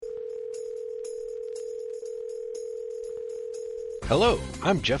Hello,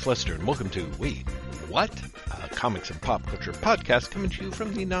 I'm Jeff Lester, and welcome to Wait, What? A comics and pop culture podcast coming to you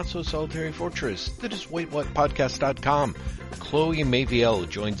from the not-so-solitary fortress that is waitwhatpodcast.com. Chloe Maviel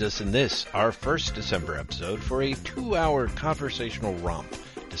joins us in this, our first December episode, for a 2-hour conversational romp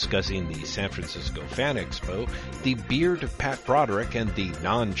discussing the San Francisco Fan Expo, the beard of Pat Broderick and the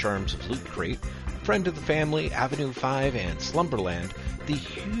non-charms of Loot Crate, Friend of the Family, Avenue 5, and Slumberland, the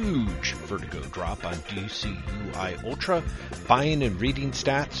huge Vertigo drop on DCUI Ultra, buying and reading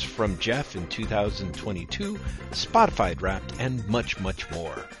stats from Jeff in 2022, Spotify Wrapped, and much, much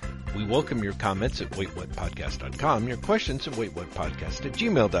more. We welcome your comments at waitwhatpodcast.com, your questions at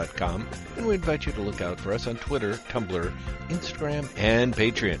waitwhatpodcast@gmail.com, and we invite you to look out for us on Twitter, Tumblr, Instagram, and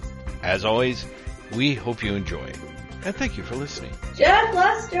Patreon. As always, we hope you enjoy. And thank you for listening. Jeff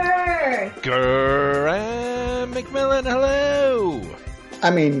Lester! Graham McMillan, hello! I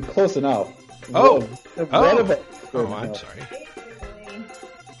mean, close enough. Oh, I'm sorry.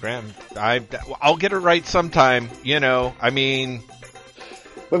 Graham, I'll get it right sometime. You know, I mean,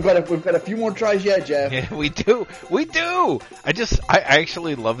 we've got a few more tries yet, Jeff. Yeah, we do. I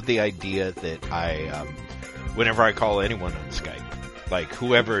actually love the idea that whenever I call anyone on Skype, like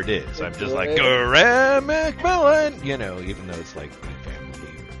whoever it is, I'm just like Graham McMillan. You know, even though it's like my family.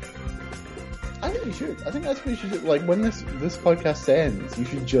 I think you should. I think that's what you should do. Like, when this podcast ends, you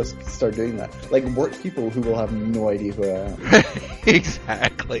should just start doing that. Like, work people who will have no idea who I am.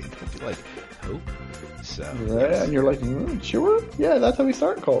 Exactly. They'll be like, who? So, yeah, and you're like, sure? Yeah, that's how we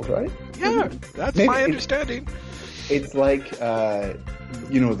start calls, right? Yeah, that's maybe my understanding. It's like,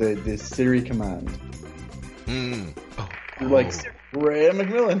 the Siri command. Like, Graham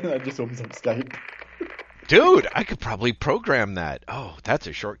McMillan. That just opens up Skype. Dude, I could probably program that. Oh, that's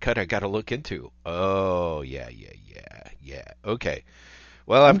a shortcut I got to look into. Oh, yeah. Okay.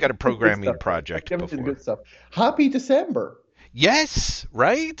 Well, I've got a programming project before. Good stuff. Happy December. Yes,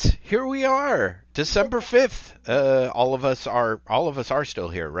 right? Here we are. December 5th. All of us are still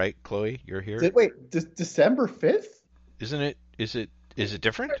here, right, Chloe? You're here? December 5th? Isn't it? Is it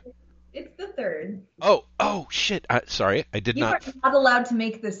different? It's the 3rd. Oh, shit. Sorry, I did not. You are not allowed to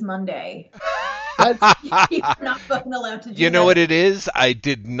make this Monday. You're not fucking allowed to do that. You know what it is? I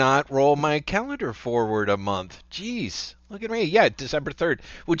did not roll my calendar forward a month. Jeez, look at me. Yeah, December 3rd,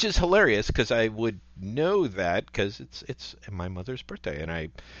 which is hilarious because I would know that because it's my mother's birthday, and I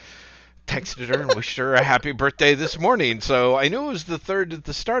texted her and wished her a happy birthday this morning. So I knew it was the 3rd at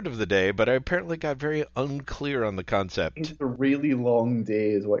the start of the day, but I apparently got very unclear on the concept. It's a really long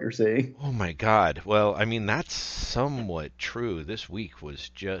day is what you're saying. Oh my God. Well, I mean, that's somewhat true. This week was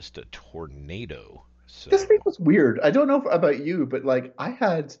just a tornado. So. This week was weird. I don't know about you, but like I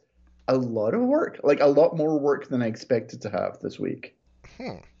had a lot of work, like a lot more work than I expected to have this week.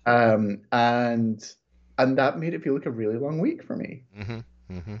 And that made it feel like a really long week for me.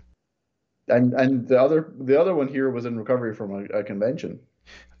 And the other one here was in recovery from a convention.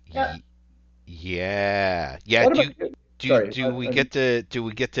 Yeah. Do we get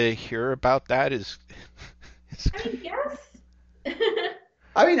to hear about that? I guess.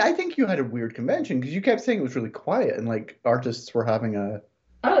 I mean, I think you had a weird convention because you kept saying it was really quiet and like artists were having a.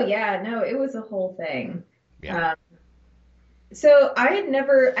 Oh yeah, no, it was a whole thing. Yeah. So I had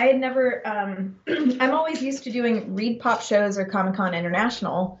never. I'm always used to doing Read Pop shows or Comic Con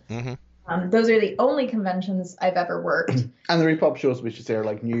International. Those are the only conventions I've ever worked. And the Read Pop shows, we should say, are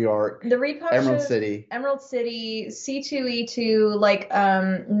like New York, the Read Pop Emerald shows, City, C2E2, like,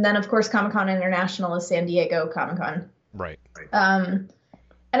 and then of course Comic Con International is San Diego Comic Con. Right. And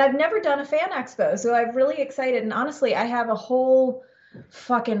I've never done a fan expo, so I'm really excited. And honestly, I have a whole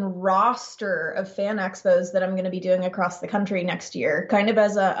fucking roster of fan expos that I'm going to be doing across the country next year, kind of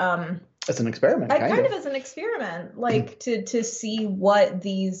as a as an experiment, kind of as an experiment, like to see what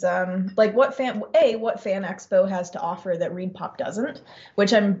these what fan expo has to offer that Read Pop doesn't,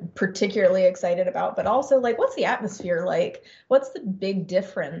 which I'm particularly excited about. But also, like, what's the atmosphere like? What's the big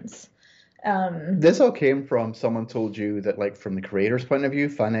difference? This all came from someone told you that, like, from the creator's point of view,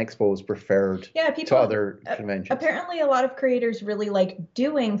 Fan Expo is preferred to other conventions. Apparently, a lot of creators really like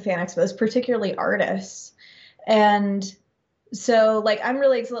doing fan expos, particularly artists. And so, like, I'm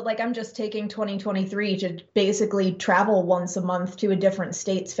really excited. Like, I'm just taking 2023 to basically travel once a month to a different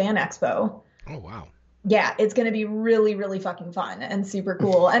state's fan expo. Oh, wow. Yeah, it's going to be really, really fucking fun and super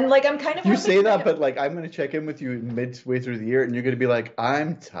cool. And like, I'm kind of You say that, but like, I'm going to check in with you midway through the year, and you're going to be like,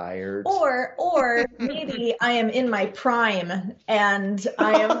 "I'm tired." Or maybe I am in my prime, and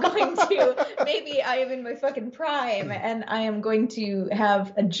I am going to. Maybe I am in my fucking prime, and I am going to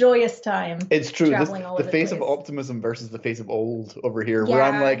have a joyous time. It's true. Traveling all The over face the of place. optimism versus the face of old over here, where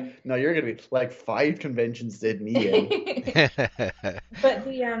I'm Yeah. like, "No, you're going to be like 5 conventions did me in." But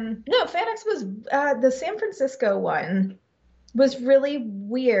the no, FanX was the San Francisco one was really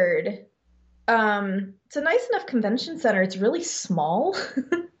weird. It's a nice enough convention center. It's really small. What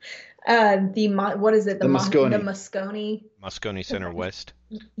is it? The Moscone. The Moscone. Moscone Center West.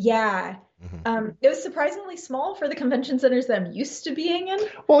 Yeah. Mm-hmm. It was surprisingly small for the convention centers that I'm used to being in.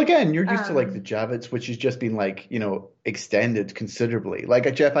 Well, again, you're used to like the Javits, which has just been like, extended considerably.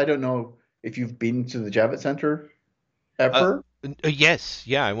 Like, Jeff, I don't know if you've been to the Javits Center ever. Yes.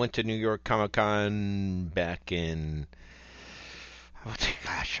 Yeah, I went to New York Comic Con back in,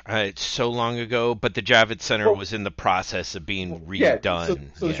 it's so long ago, but the Javits Center was in the process of being redone.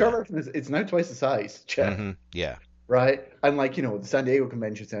 So the short version is it's now twice the size, Jeff. Mm-hmm. Yeah. Right? And like, the San Diego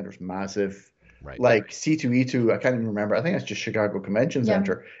Convention Center is massive. Right. Like C2E2, I can't even remember. I think it's just Chicago Convention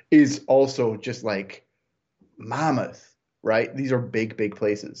Center, is also just like mammoth, right? These are big, big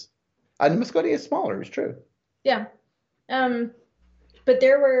places. And Moscone is smaller, it's true. Yeah. But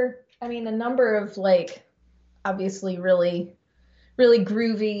there were, a number of like, obviously really, really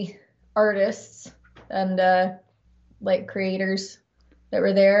groovy artists and like creators that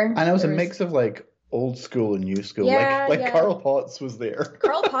were there. And it was a mix of like old school and new school. Yeah, like Carl Potts was there.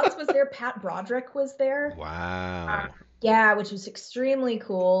 Carl Potts was there. Pat Broderick was there. Wow. Yeah, which was extremely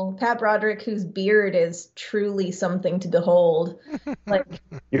cool. Pat Broderick, whose beard is truly something to behold. Like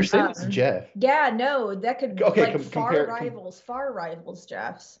you're saying it's Jeff. Yeah, no, that could okay, far rivals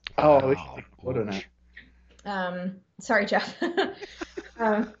Jeff's. Oh, hold on. Sorry, Jeff.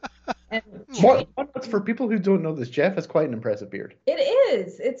 For people who don't know this, Jeff has quite an impressive beard. It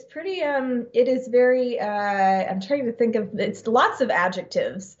is. It's pretty. It is very. I'm trying to think of. It's lots of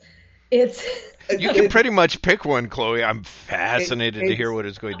adjectives. It's. You can pretty much pick one, Chloe. I'm fascinated to hear what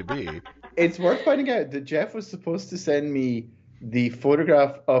it's going to be. It's worth pointing out that Jeff was supposed to send me the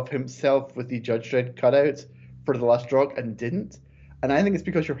photograph of himself with the Judge Dredd cutouts for the last Rock and didn't. And I think it's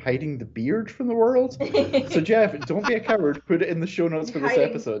because you're hiding the beard from the world. So, Jeff, don't be a coward. Put it in the show notes for this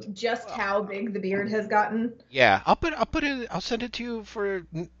episode. Just how big the beard has gotten. Yeah, I'll put it. I'll send it to you for.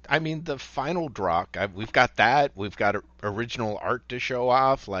 The final Drock. We've got that. We've got original art to show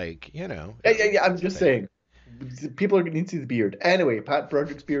off. Like, Yeah. I'm just saying. People are going to need to see the beard. Anyway, Pat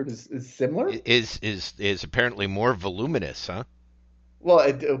Broderick's beard is similar. Is apparently more voluminous, huh?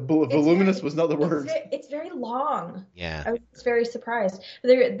 Well, voluminous was not the word. It's very long. Yeah. I was very surprised.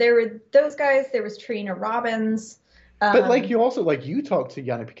 There were those guys. There was Trina Robbins. But you talked to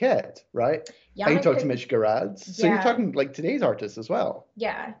Yannick Piquet, right? And you talked to Mitch Gerads. So you're talking like today's artists as well.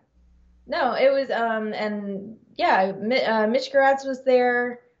 Yeah. No, it was Mitch Gerads was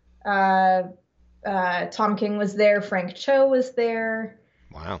there. Tom King was there. Frank Cho was there.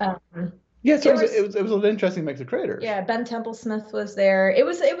 Wow. So it was an interesting mix of creators. Yeah, Ben Templesmith was there. It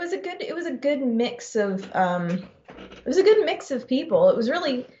was a good mix of people. It was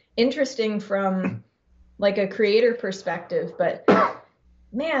really interesting from like a creator perspective, but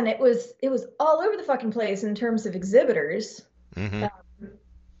man, it was all over the fucking place in terms of exhibitors. Mm-hmm.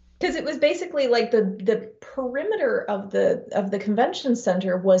 Because it was basically like the perimeter of the convention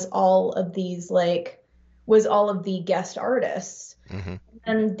center was all of the guest artists. Mm-hmm.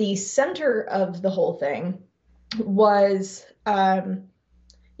 And the center of the whole thing was, the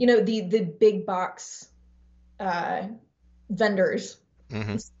big box vendors.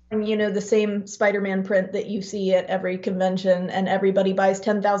 Mm-hmm. And, the same Spider-Man print that you see at every convention, and everybody buys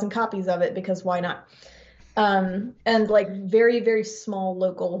 10,000 copies of it because why not? And like very, very small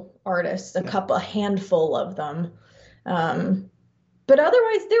local artists, a handful of them. But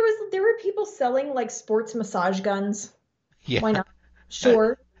otherwise, there were people selling like sports massage guns. Yeah. Why not?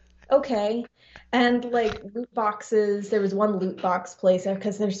 Sure. Okay. And like loot boxes. There was one loot box place there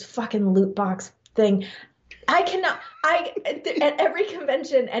because there's fucking loot box thing. At every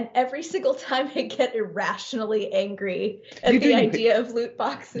convention and every single time I get irrationally angry at the idea of loot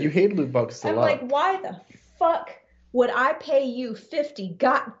boxes. You hate loot boxes a lot. I'm like, why the fuck would I pay you $50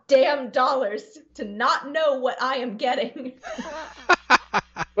 goddamn to not know what I am getting?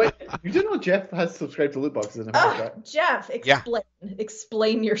 But you do know Jeff has subscribed to loot boxes in America. Jeff,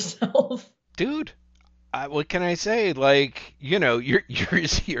 explain yourself. Dude, what can I say? Like, you're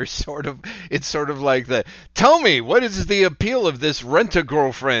sort of, it's sort of like the, tell me, what is the appeal of this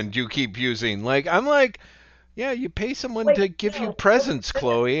rent-a-girlfriend you keep using? Like, I'm like, yeah, you pay someone to give you no, presents,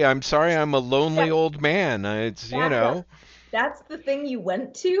 Chloe. I'm sorry, I'm a lonely Yeah. old man. That's the thing you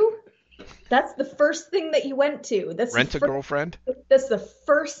went to. That's the first thing that you went to. Rent-a-girlfriend? That's the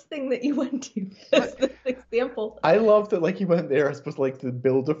first thing that you went to. That's the example. I love that, like, he went there as supposed to, like, to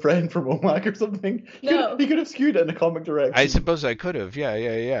build a friend from OMAC or something. No. He could have skewed it in a comic direction. I suppose I could have.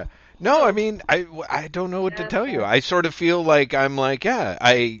 Yeah. No, I mean, I don't know what to tell you. I sort of feel like I'm like, yeah,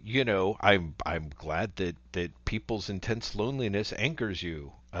 I'm glad that people's intense loneliness angers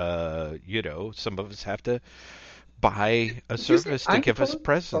you. Some of us have to buy a service to give us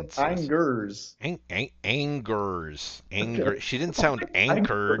presents. Angers. Angers. She didn't sound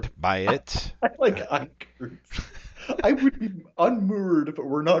anchored by it. I like anchored. I would be unmoored if it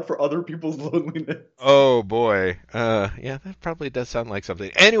were not for other people's loneliness. Oh boy. Yeah, that probably does sound like something.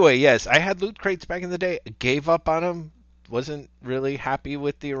 Anyway, yes, I had loot crates back in the day. Gave up on them. Wasn't really happy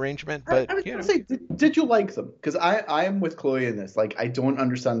with the arrangement, but I was going to say, did you like them? Because I am with Chloe in this. Like, I don't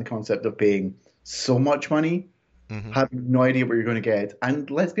understand the concept of paying so much money, having no idea what you're going to get,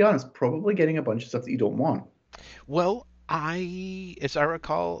 and let's be honest, probably getting a bunch of stuff that you don't want. Well, as I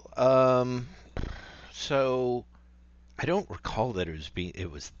recall, so I don't recall that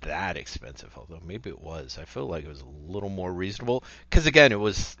it was that expensive, although maybe it was. I feel like it was a little more reasonable because again, it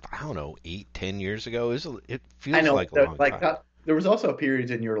was, I don't know, 8-10 years ago. It feels like a long time. There was also a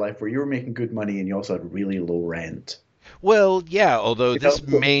period in your life where you were making good money and you also had really low rent. Well, yeah, although this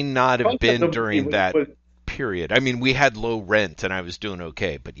may not have been during that period. I mean, we had low rent and I was doing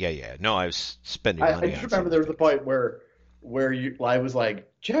okay, but yeah. No, I was spending money. I just remember there was a point where I was like,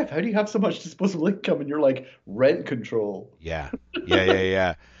 Jeff, how do you have so much disposable income? And you're like, rent control. Yeah.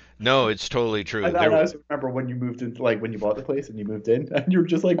 No, it's totally true. And I also remember when you moved in, like when you bought the place and you moved in, and you were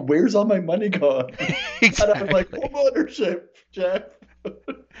just like, where's all my money gone? Exactly. And I was like, home ownership, Jeff.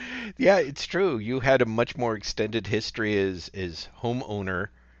 Yeah, it's true. You had a much more extended history as homeowner.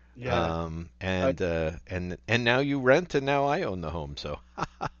 Yeah. And now you rent, and now I own the home. So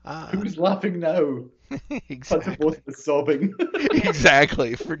who's laughing now? Exactly. Both of us sobbing.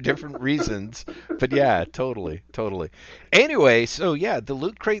 Exactly, for different reasons. But yeah, totally. Anyway, so yeah, the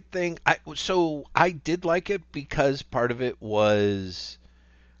loot crate thing. I did like it because part of it was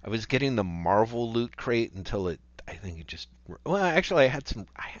I was getting the Marvel loot crate until I think it just. Well, actually, I had a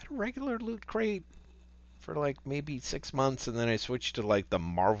regular loot crate for like maybe 6 months, and then I switched to like the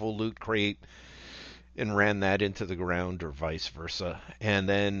Marvel loot crate and ran that into the ground, or vice versa. And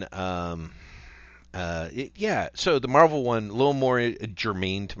then, so the Marvel one, a little more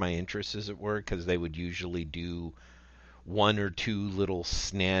germane to my interests, as it were, because they would usually do one or two little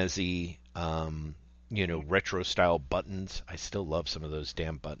snazzy, retro style buttons. I still love some of those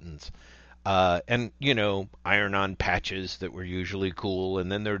damn buttons. And iron-on patches that were usually cool,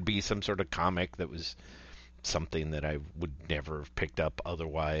 and then there would be some sort of comic that was something that I would never have picked up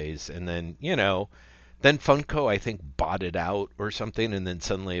otherwise. And then, then Funko, I think, bought it out or something, and then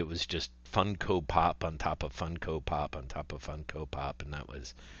suddenly it was just Funko Pop on top of Funko Pop on top of Funko Pop, and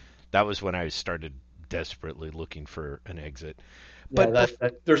that was when I started desperately looking for an exit.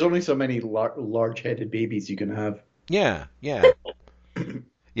 But there's only so many large-headed babies you can have. Yeah.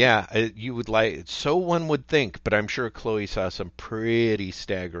 Yeah, you would like. So one would think, but I'm sure Chloe saw some pretty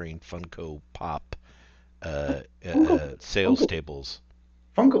staggering Funko Pop sales tables.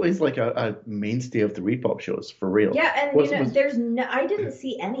 Funko is like a mainstay of the Repop shows, for real. Yeah, and I didn't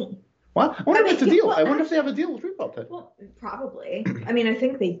see any. What? I wonder what's the deal. I wonder if they have a deal with Repop then. Well, probably. I mean, I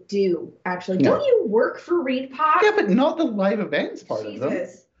think they do, actually. Yeah. Don't you work for Repop? Yeah, but not the live events part of them.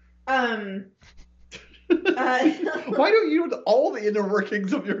 Why don't you know all the inner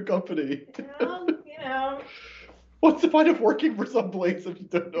workings of your company? Well, What's the point of working for some place if you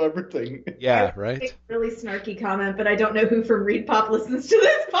don't know everything? Yeah, right. Make a really snarky comment, but I don't know who from Repop listens to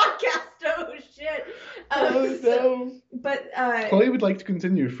this podcast. Oh shit. No. But Chloe would like to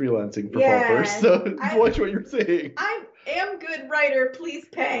continue freelancing for Poppers, so watch what you're saying. I am good writer. Please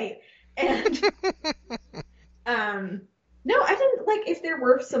pay. And no, I didn't like. If there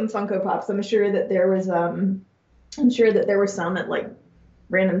were some Funko Pops, I'm sure that there was. I'm sure that there were some at like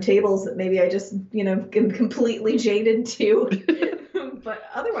random tables that maybe I just am completely jaded to. But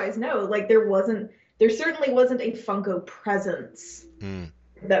otherwise, no. Like there certainly wasn't a Funko presence.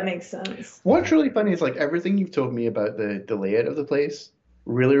 If that makes sense. What's really funny is like everything you've told me about the layout of the place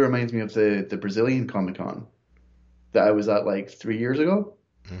really reminds me of the Brazilian Comic-Con that I was at like 3 years ago,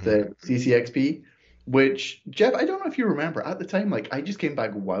 the CCXP. Which, Jeff, I don't know if you remember, at the time, like, I just came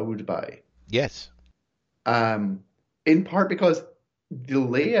back wowed by. Yes. In part because the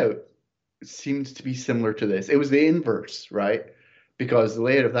layout seems to be similar to this. It was the inverse, right? Because the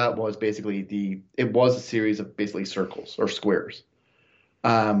layout of that was basically it was a series of basically circles or squares.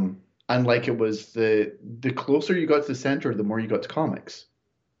 And like it was the closer you got to the center, the more you got to comics,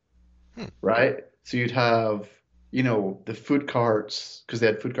 right? So you'd have, the food carts, because they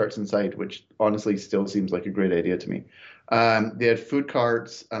had food carts inside, which honestly still seems like a great idea to me. They had food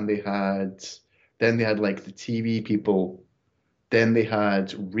carts, and then they had like the TV people, then they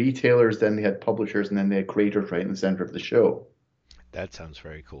had retailers, then they had publishers, and then they had creators right in the center of the show. That sounds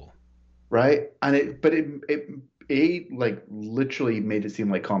very cool. Right? And it like literally made it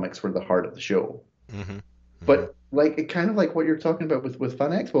seem like comics were the heart of the show. Mm-hmm. But like it kind of like what you're talking about with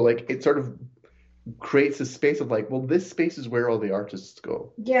Fun Expo, like it sort of creates a space of like, well, this space is where all the artists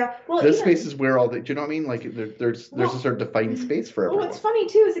go. Yeah. Well, this space is where all the, do you know what I mean? Like there's a sort of defined space for everyone. Well, what's funny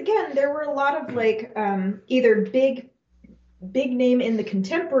too is again there were a lot of like either big name in the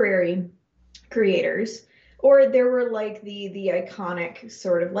contemporary creators, or there were like the iconic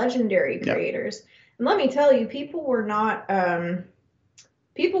sort of legendary creators. Yeah. And let me tell you, people were not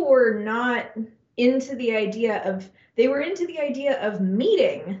into the idea of, they were into the idea of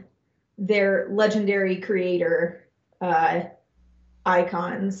meeting their legendary creator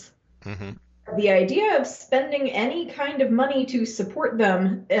icons. Mm-hmm. The idea of spending any kind of money to support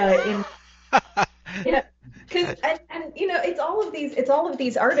them in yeah, because and it's all of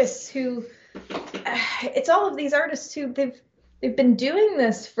these artists who they've been doing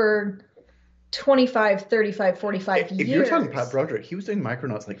this for 25, 35, 45 years. If you're talking Pat Broderick, he was doing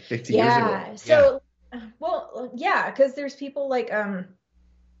Micronauts like 50 years ago. Yeah. So, well, yeah, because there's people like,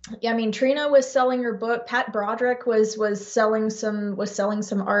 Trina was selling her book. Pat Broderick was selling some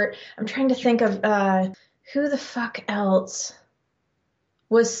art. I'm trying to think of who the fuck else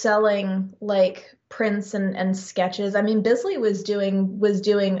was selling like prints and sketches. I mean, Bisley was doing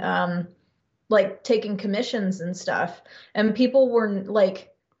like taking commissions and stuff, and people were like,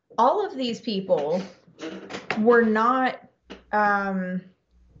 all of these people were not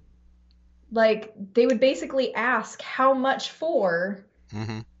like, they would basically ask how much for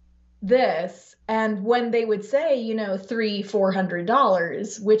this, and when they would say,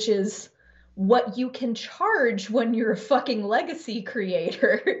 $300-$400, which is what you can charge when you're a fucking legacy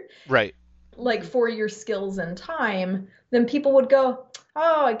creator, right? Like for your skills and time, then people would go,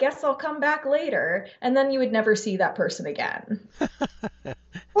 oh, I guess I'll come back later, and then you would never see that person again.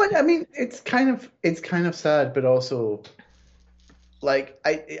 Well, I mean, it's kind of sad, but also, like,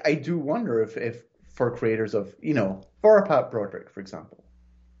 I do wonder if for creators of, for a Pat Broderick, for example,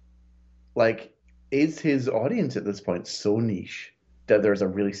 like, is his audience at this point so niche that there's a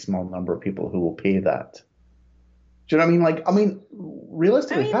really small number of people who will pay that? Do you know what I mean?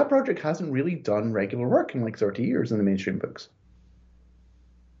 Realistically, Pat Broderick hasn't really done regular work in like 30 years in the mainstream books.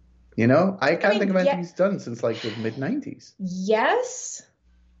 I can't think of anything he's done since like the mid-90s. Yes.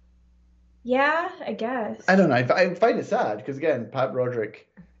 Yeah, I guess. I don't know. I find it sad because, again, Pat Broderick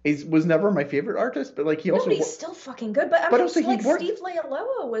was never my favorite artist, but like he also... No, he's still fucking good. But also like Steve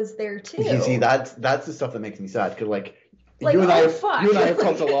Leialoha was there too. You see, that's the stuff that makes me sad, because like you and I have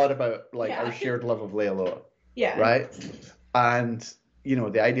talked a lot about like our shared love of Leialoha. Yeah. Right? And,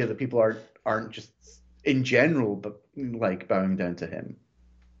 the idea that people aren't just in general, but like bowing down to him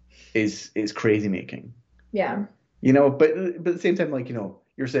is crazy making. Yeah. But at the same time, like,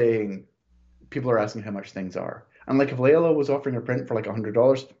 you're saying people are asking how much things are. And like if Leialoha was offering a print for like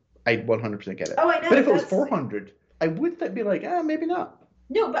 $100, I'd 100% get it. Oh, I know. But if it was $400, I would be like, maybe not.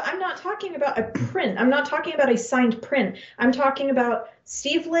 No, but I'm not talking about a print. I'm not talking about a signed print. I'm talking about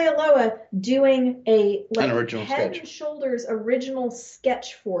Steve Leialoha doing an original head and shoulders original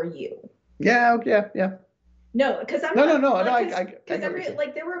sketch for you. Yeah. No, because I'm no. Like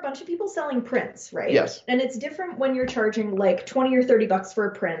there were a bunch of people selling prints, right? Yes. And it's different when you're charging like $20 or $30 for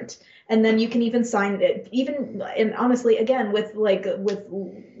a print, and then you can even sign it. And honestly, again, with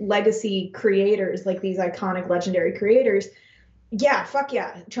legacy creators, like these iconic legendary creators, yeah, fuck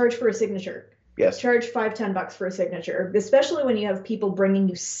yeah, charge for a signature. Yes. Charge $5-10 for a signature, especially when you have people bringing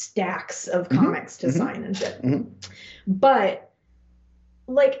you stacks of comics to sign and shit. Mm-hmm. But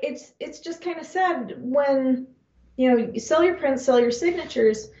like it's just kind of sad when you sell your prints, sell your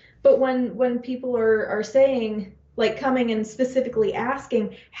signatures, but when people are saying, like, coming and specifically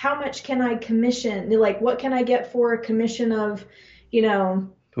asking, how much can I commission, like what can I get for a commission of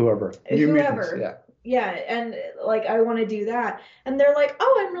whoever. Yeah, and like I want to do that. And they're like,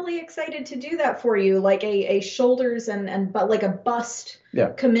 "Oh, I'm really excited to do that for you." Like a shoulders and but like a bust Yeah.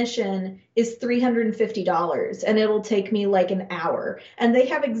 commission is $350 and it'll take me like an hour. And they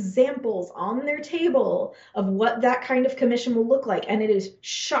have examples on their table of what that kind of commission will look like, and it is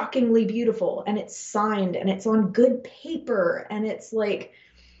shockingly beautiful, and it's signed, and it's on good paper, and it's like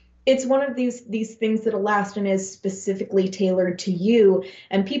it's one of these things that'll last and is specifically tailored to you.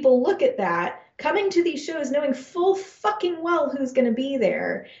 And people look at that coming to these shows knowing full fucking well who's going to be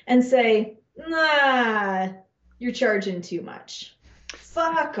there and say, nah, you're charging too much.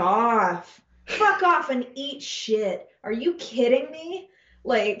 Fuck off. Fuck off and eat shit. Are you kidding me?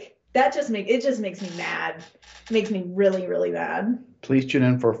 Like, that just makes me mad. It makes me really, really mad. Please tune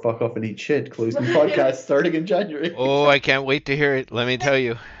in for Fuck Off and Eat Shit, closing podcast starting in January. Oh, I can't wait to hear it. Let me tell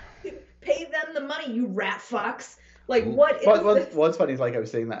you. Pay them the money, you rat fucks. Like, what is this? What's funny is, like, I was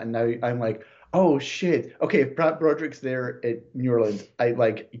saying that, and now I'm like, oh shit. Okay, if Brad Broderick's there at New Orleans,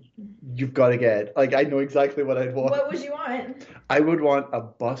 you've got to get. Like, I know exactly what I'd want. What would you want? I would want a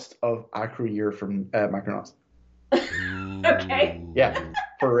bust of Acro-Year from Macronauts. Okay. Yeah,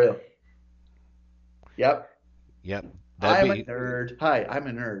 for real. Yep. Yep. I'm a nerd. Hi, I'm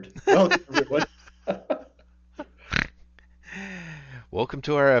a nerd. Welcome, everyone. Welcome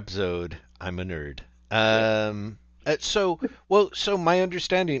to our episode. I'm a nerd. So my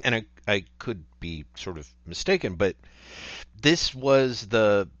understanding, and I could be sort of mistaken, but this was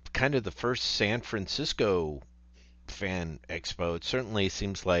the kind of the first San Francisco fan expo. It certainly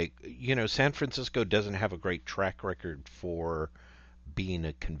seems like, San Francisco doesn't have a great track record for being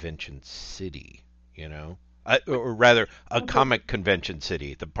a convention city, or rather a comic convention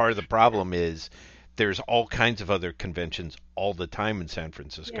city. The part of the problem is there's all kinds of other conventions all the time in San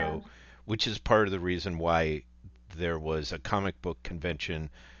Francisco, which is part of the reason why there was a comic book convention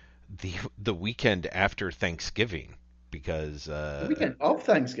the weekend after Thanksgiving, because the weekend of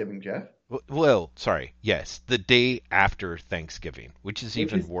Thanksgiving, Jeff. Well, sorry, yes, the day after Thanksgiving, which is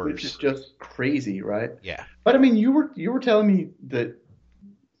even worse. Which is just crazy, right? Yeah. But I mean, you were telling me that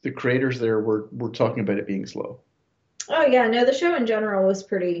the creators there were talking about it being slow. Oh yeah, no, the show in general was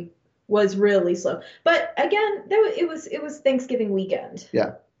really slow. But again, it was Thanksgiving weekend.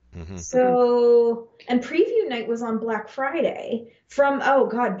 Yeah. Mm-hmm. So, and preview night was on Black Friday.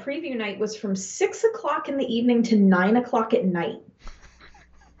 Preview night was from 6:00 in the evening to 9:00 at night,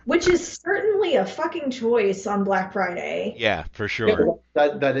 which is certainly a fucking choice on Black Friday. Yeah, for sure. Yeah,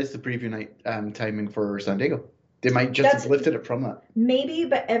 that is the preview night timing for San Diego. They might just have lifted it from that. Maybe,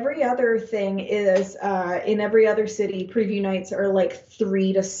 but every other thing is in every other city, preview nights are like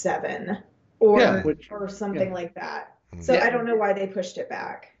 3 to 7 or something like that. So I don't know why they pushed it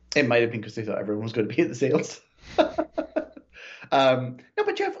back. It might have been because they thought everyone was going to be at the sales. No,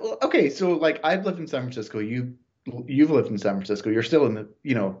 but Jeff, okay, so like I've lived in San Francisco. You've lived in San Francisco. You're still in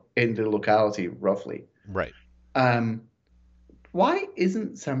the locality roughly. Right. Why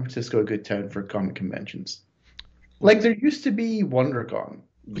isn't San Francisco a good town for comic conventions? Like there used to be WonderCon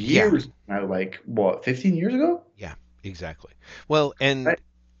years now, like what, 15 years ago? Yeah, exactly. Well, and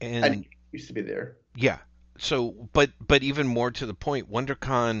it used to be there. Yeah. So, but even more to the point,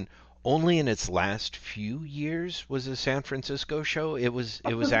 WonderCon only in its last few years was a San Francisco show. It was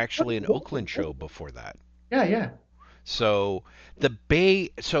actually an Oakland show before that. Yeah. So the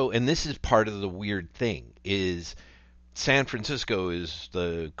Bay. And this is part of the weird thing is San Francisco is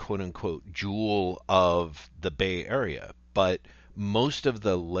the quote unquote jewel of the Bay Area, but most of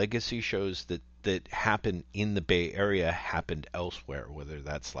the legacy shows that happen in the Bay Area happened elsewhere, whether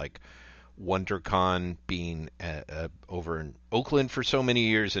that's like WonderCon being over in Oakland for so many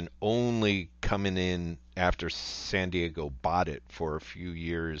years and only coming in after San Diego bought it for a few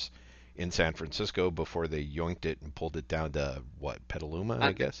years in San Francisco before they yoinked it and pulled it down to Petaluma,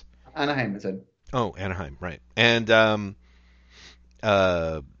 I guess. Anaheim is it? Oh, Anaheim, right. And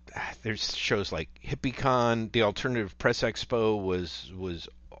there's shows like HippieCon. The Alternative Press Expo was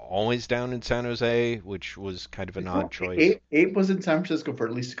always down in San Jose, which was kind of an odd choice. Ape was in San Francisco for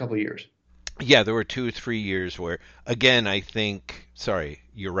at least a couple of years. Yeah, there were 2 or 3 years where, again, I think, sorry,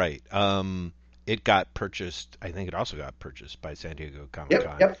 you're right. It got purchased. I think it also got purchased by San Diego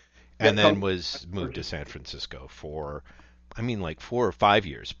Comic-Con. Yep. And then was moved to San Francisco for, 4 or 5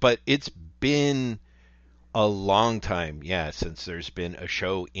 years. But it's been a long time, since there's been a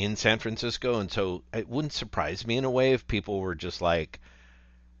show in San Francisco. And so it wouldn't surprise me in a way if people were just like,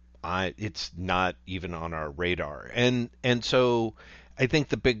 it's not even on our radar. And so I think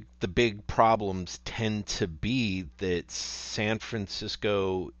the big problems tend to be that San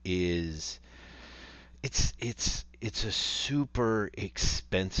Francisco is it's a super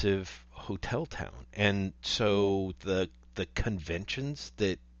expensive hotel town, and so the conventions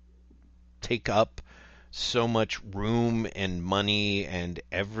that take up so much room and money and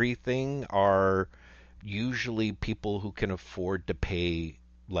everything are usually people who can afford to pay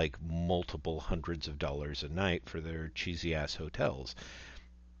like multiple hundreds of dollars a night for their cheesy ass hotels.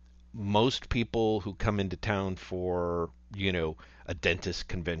 Most people who come into town for, a dentist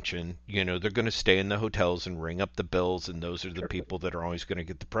convention, they're going to stay in the hotels and ring up the bills, and those are the people that are always going to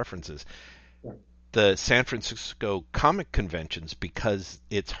get the preferences. The San Francisco comic conventions, because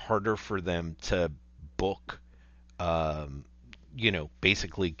it's harder for them to book,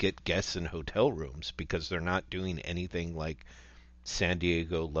 basically get guests in hotel rooms because they're not doing anything like San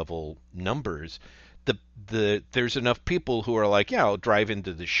Diego level numbers. There's enough people who are like, yeah, I'll drive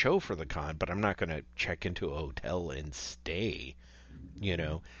into the show for the con, but I'm not going to check into a hotel and stay,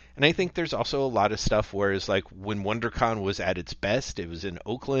 And I think there's also a lot of stuff where it's like when WonderCon was at its best, it was in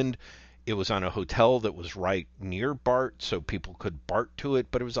Oakland. It was on a hotel that was right near BART, so people could BART to it,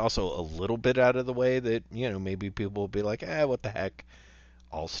 but it was also a little bit out of the way that, maybe people would be like, what the heck,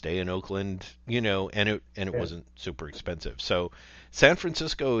 I'll stay in Oakland, and it wasn't super expensive. So San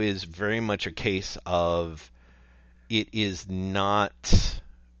Francisco is very much a case of it is not,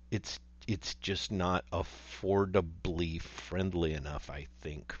 it's just not affordably friendly enough, I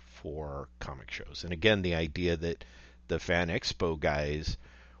think, for comic shows. And again, the idea that the Fan Expo guys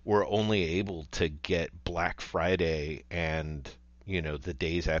were only able to get Black Friday and, the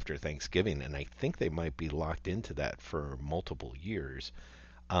days after Thanksgiving, and I think they might be locked into that for multiple years.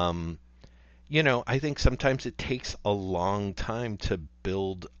 I think sometimes it takes a long time to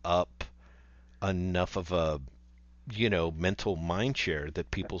build up enough of a, mental mind share that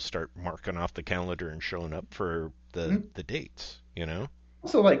people start marking off the calendar and showing up for the dates,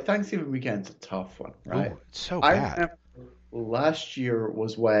 So, like, Thanksgiving weekend's a tough one, right? Ooh, it's so bad. Last year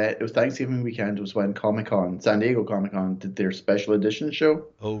was when it was Thanksgiving weekend was when San Diego Comic-Con did their special edition show.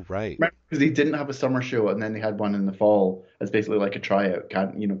 Oh, right. Because they didn't have a summer show and then they had one in the fall as basically like a tryout.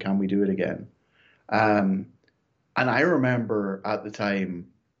 Can we do it again? And I remember at the time,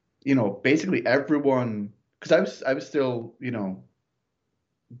 basically everyone, because I was still,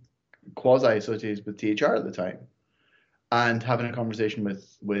 quasi-associated with THR at the time, and having a conversation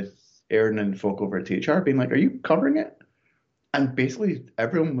with Aaron and folk over at THR being like, are you covering it? And basically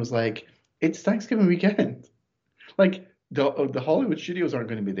everyone was like, it's Thanksgiving weekend. Like, the Hollywood studios aren't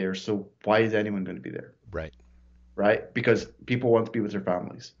going to be there, so why is anyone going to be there? Right? Because people want to be with their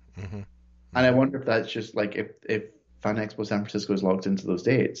families. Mm-hmm. And I wonder if that's just like, if Fan Expo San Francisco is locked into those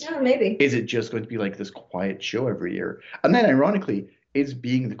dates. Yeah, maybe. Is it just going to be like this quiet show every year? And then ironically, is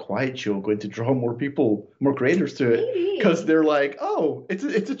being the quiet show going to draw more people, more creators to it? Because they're like, oh, it's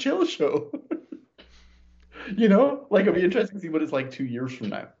a chill show. Like it'll be interesting to see what it's like 2 years from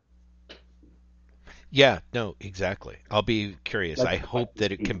now. Yeah, no, exactly. I'll be curious. I hope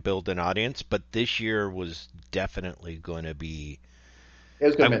that it can build an audience, but this year was definitely going to be... It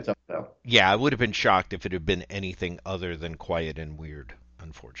was going to be tough, though. Yeah, I would have been shocked if it had been anything other than quiet and weird,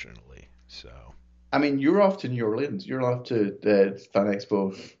 unfortunately. So... I mean, you're off to New Orleans. You're off to the Fan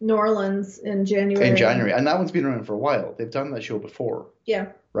Expo. New Orleans in January. And that one's been around for a while. They've done that show before.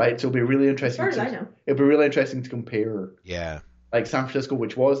 Yeah. Right? So it'll be really interesting. As far as I know. It'll be really interesting to compare. Yeah. Like San Francisco,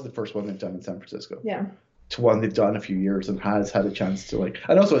 which was the first one they've done in San Francisco. Yeah. To one they've done a few years and has had a chance to like.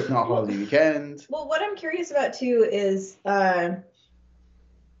 And also, it's not holiday weekend. Well, what I'm curious about too is, depending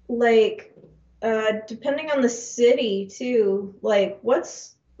on the city too, like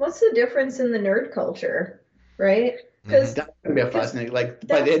what's the difference in the nerd culture, right? Because that's gonna be a fascinating. Like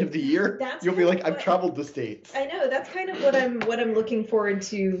by the end of the year, you'll be like, I've traveled the States. I know, that's kind of what I'm looking forward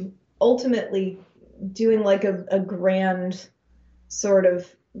to. Ultimately, doing like a grand sort of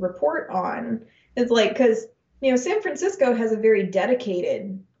report on. It's like because San Francisco has a very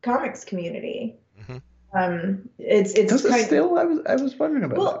dedicated comics community. Mm-hmm. It's does it still? I was wondering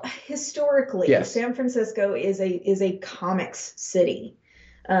about that. Well, historically, yes. San Francisco is a comics city.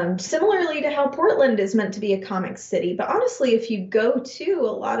 Similarly to how Portland is meant to be a comics city. But honestly, if you go to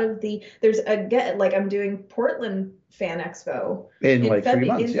a lot of I'm doing Portland Fan Expo in 3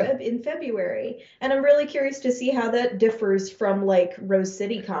 months, in February. And I'm really curious to see how that differs from like Rose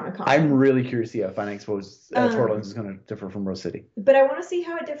City Comic Con. I'm really curious to see how Fan Expo's Portland is going to differ from Rose City. But I want to see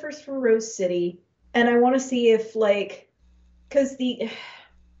how it differs from Rose City. And I want to see if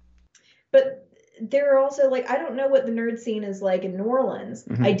but there are also I don't know what the nerd scene is like in New Orleans.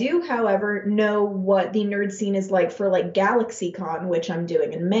 Mm-hmm. I do, however, know what the nerd scene is like for GalaxyCon, which I'm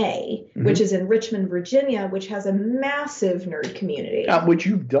doing in May, mm-hmm. which is in Richmond, Virginia, which has a massive nerd community. Which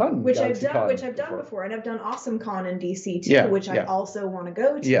you've done. Which I've done before. And I've done AwesomeCon in DC too, which I also want to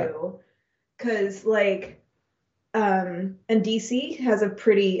go to. Yeah. because like and DC has a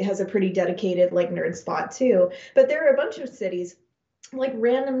pretty dedicated like nerd spot too. But there are a bunch of cities like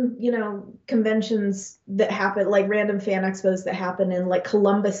random, conventions that happen, like random fan expos that happen in like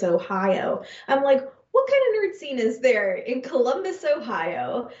Columbus, Ohio. I'm like, what kind of nerd scene is there in Columbus,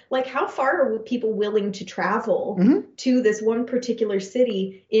 Ohio? Like, how far are people willing to travel to this one particular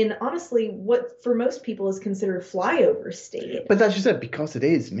city in, honestly, what for most people is considered flyover state? But as you said, because it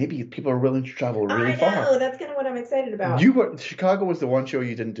is, maybe people are willing to travel really far. I know, that's kind of what I'm excited about. Chicago was the one show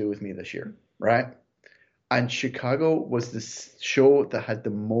you didn't do with me this year, right? And Chicago was the show that had the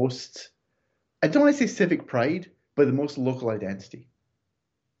most, I don't want to say civic pride, but the most local identity.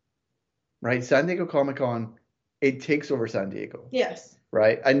 Right? San Diego Comic-Con, it takes over San Diego. Yes.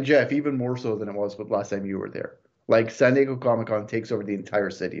 Right? And Jeff, even more so than it was with last time you were there. Like, San Diego Comic-Con takes over the entire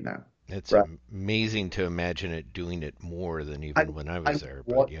city now. It's amazing to imagine it doing it more than even when I was there.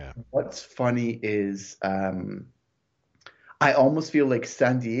 But yeah. What's funny is I almost feel like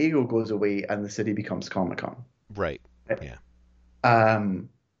San Diego goes away and the city becomes Comic-Con. Right. Yeah. And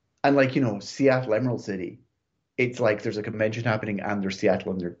like, Seattle Emerald City, it's like there's a convention happening and there's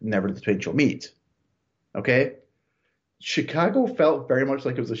Seattle and they're never the twin shall meet. Okay? Chicago felt very much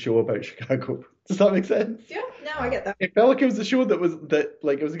like it was a show about Chicago. Does that make sense? Yeah, no, I get that. It felt like it was a show it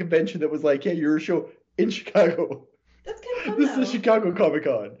was a convention that was like, yeah, you're a show in Chicago. That's kind of fun, This is a Chicago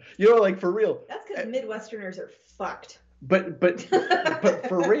Comic-Con. Like for real. That's because Midwesterners are fucked. But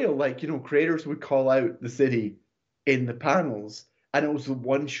for real, like, creators would call out the city in the panels, and it was the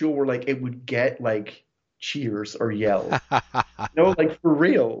one show where like it would get like cheers or yells. Like for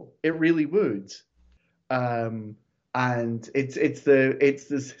real, it really would. And it's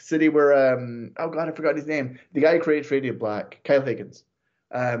this city where oh god, I forgot his name. The guy who created Radiant Black, Kyle Higgins.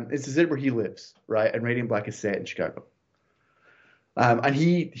 It's the city where he lives, right? And Radiant Black is set in Chicago. And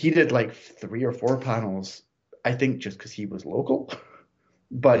he did like 3 or 4 panels. I think just because he was local,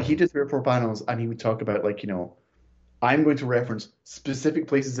 but he did 3 or 4 panels and he would talk about like, I'm going to reference specific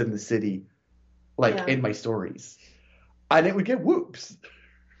places in the city, like in my stories, and it would get whoops,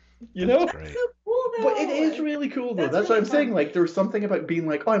 That's so cool though. But it is really cool though. That's really what I'm saying. Like there's something about being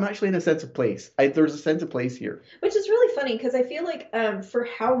like, oh, I'm actually in a sense of place. There's a sense of place here. Which is really funny because I feel like for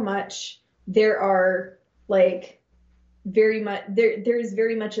how much there are like very much there's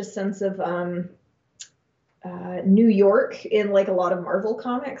very much a sense of New York in like a lot of Marvel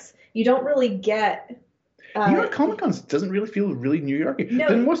comics. You don't really get New York Comic Con doesn't really feel really New Yorky. No.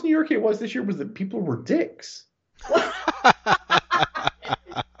 Then what's New Yorky it was this year was that people were dicks.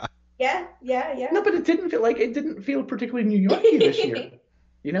 Yeah. No, but it didn't feel particularly New Yorky this year.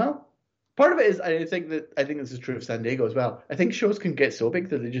 Part of it is I think this is true of San Diego as well. I think shows can get so big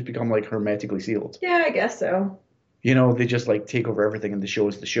that they just become like hermetically sealed. Yeah, I guess so. They just like take over everything and the show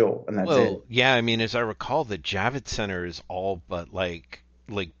is the show and that's it. Yeah, I mean, as I recall, the Javits Center is all but like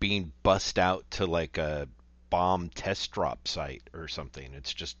being bussed out to like a bomb test drop site or something.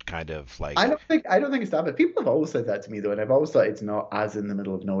 It's just kind of like I don't think it's that, but people have always said that to me though, and I've always thought it's not as in the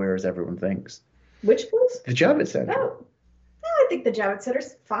middle of nowhere as everyone thinks. Which place? The Javits Center. Oh. No, I think the Javits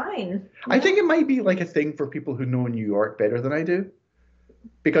Center's fine. I think it might be like a thing for people who know New York better than I do.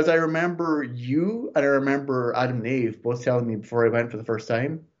 Because I remember you and I remember Adam Nave both telling me before I went for the first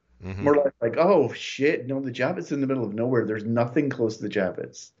time, more like, oh shit, no, the Javits in the middle of nowhere. There's nothing close to the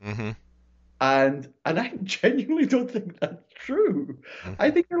Javits. Mm-hmm. And I genuinely don't think that's true. Mm-hmm.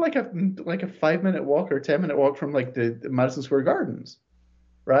 I think they're like a 5-minute walk or 10-minute walk from like the Madison Square Gardens,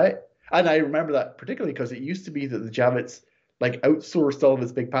 right? And I remember that particularly because it used to be that the Javits like outsourced all of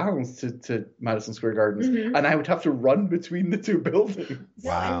its big panels to Madison Square Gardens, and I would have to run between the 2 buildings.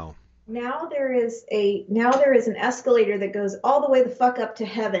 Wow. Now there is an escalator that goes all the way the fuck up to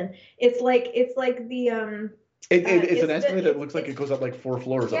heaven. It's like the It's an escalator that looks like it goes up like 4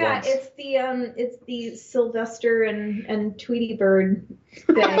 floors at once. Yeah, it's the Sylvester and Tweety Bird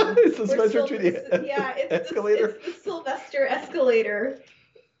thing. It's the Sylvester Tweety escalator. It's the Sylvester escalator.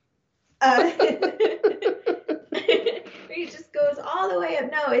 It just goes all the way up.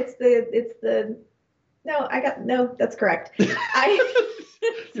 No, that's correct.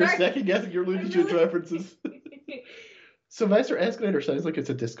 You're second guessing your Looney Tunes references. Sylvester escalator sounds like it's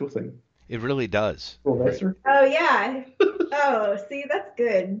a disco thing. It really does. Sylvester? Oh yeah. Oh, see, that's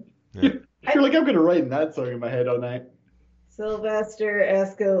good. Yeah. You're like, I'm gonna write that song in my head all night. Sylvester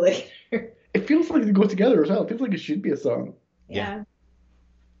escalator. It feels like they go together as well. It feels like it should be a song. Yeah.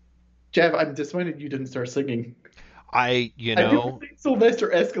 Jeff, I'm disappointed you didn't start singing. I do think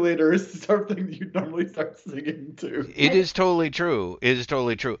Sylvester Escalator is the sort of thing that you'd normally start singing to. It is totally true. It is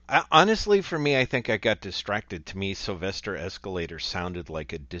totally true. Honestly, for me, I think I got distracted. To me, Sylvester Escalator sounded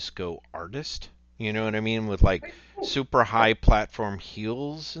like a disco artist. You know what I mean? With like super high platform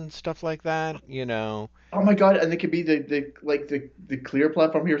heels and stuff like that. Oh my god! And they could be the clear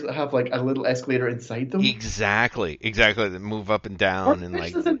platform heels that have like a little escalator inside them. Exactly. That move up and down and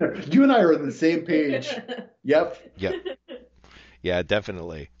like. You and I are on the same page. Yep. Yeah,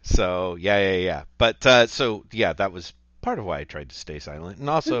 definitely. So yeah. But that was part of why I tried to stay silent. And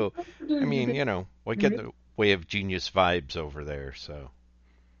also, I mean, we get the Way of Genius vibes over there. So.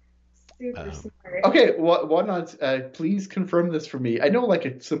 Super smart. Okay, Whatnot, please confirm this for me. I know like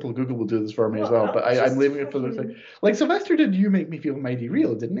a simple Google will do this for me as well, but I'm leaving it for the thing. Like Sylvester did You Make Me Feel Mighty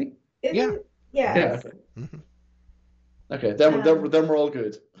Real, didn't he? Yeah. Okay. Okay, then we're all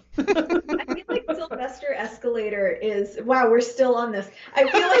good. I feel like Sylvester Escalator is we're still on this. I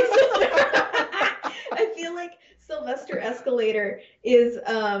feel like Sylvester Escalator is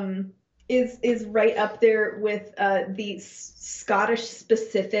right up there with the Scottish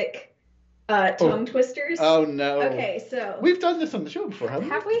specific tongue twisters. Oh no. Okay, so we've done this on the show before, haven't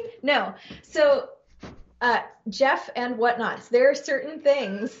we? Have we? No. So Jeff and Whatnots, there are certain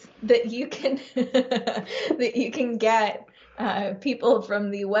things that you can get people from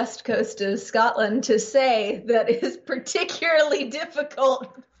the west coast of Scotland to say that is particularly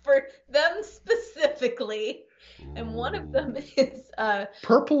difficult for them specifically. And one of them is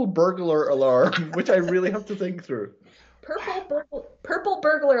Purple Burglar Alarm, which I really have to think through. Purple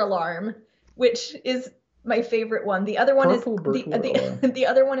Burglar Alarm, which is my favorite one. The other one the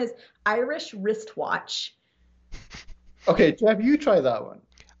other one is Irish Wristwatch. Okay, Jeff, you try that one.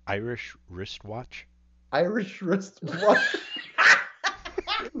 Irish wristwatch? Irish wristwatch.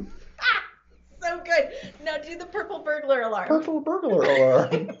 So good. Now do the Purple Burglar Alarm. Purple Burglar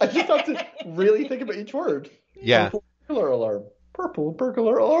Alarm. I just have to really think about each word. Yeah. Purple Burglar Alarm. Purple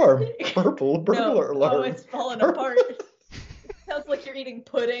Burglar Alarm. Purple Burglar Alarm. Oh, it's falling apart. Sounds like you're eating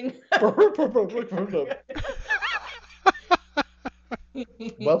pudding.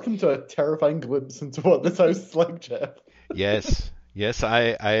 Welcome to a terrifying glimpse into what this house is like, Jeff. Yes,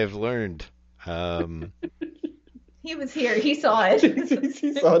 I have learned. He was here. He saw it.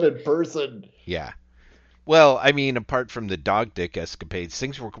 He saw it in person. Yeah. Well, I mean, apart from the dog dick escapades,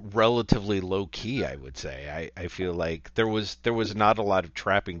 things were relatively low key, I would say. I feel like there was not a lot of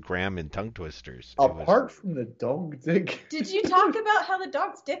trapping Graham and tongue twisters. Apart from the dog dick. Did you talk about how the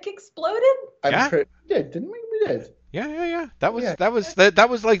dog's dick exploded? Yeah, didn't we? We did. Yeah. That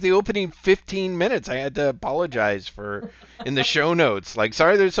was like the opening 15 minutes. I had to apologize for in the show notes. Like,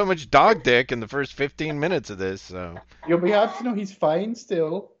 sorry, there's so much dog dick in the first 15 minutes of this. So. Yeah, we have to know he's fine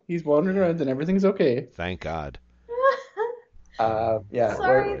still. He's wandering around and everything's okay. Thank God. Yeah.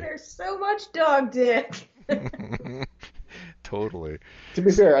 Sorry, there's so much dog dick. Totally. To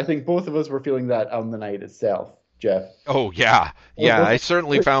be fair, I think both of us were feeling that on the night itself, Jeff. Oh, yeah. Yeah, I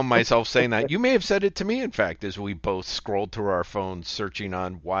certainly found myself saying that. You may have said it to me, in fact, as we both scrolled through our phones searching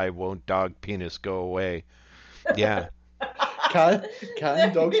on why won't dog penis go away. Yeah. Can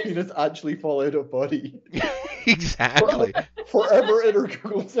dog's penis actually fall out of body? Exactly. Forever in our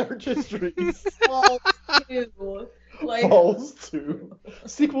Google search histories. Balls 2. Balls 2.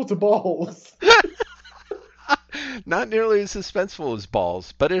 Sequel to Balls. Not nearly as suspenseful as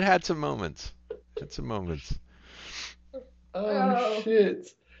Balls, but it had some moments. Oh, shit.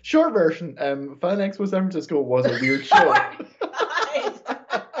 Short version, Fan Expo San Francisco was a weird show.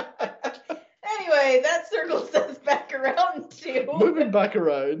 Anyway, that circles us back around too. Moving back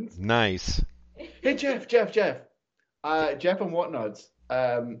around. Nice. Hey, Jeff. Jeff and Whatnots.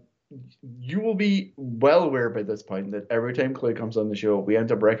 You will be well aware by this point that every time Clay comes on the show, we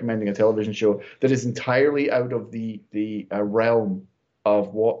end up recommending a television show that is entirely out of the realm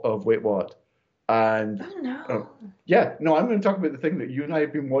of Wait What. And oh no. I'm going to talk about the thing that you and I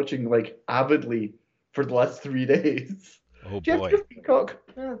have been watching like avidly for the last 3 days. Oh Jeff, boy. you have Peacock.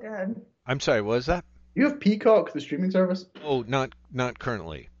 Oh god. I'm sorry, what was that? You have Peacock, the streaming service? Oh, not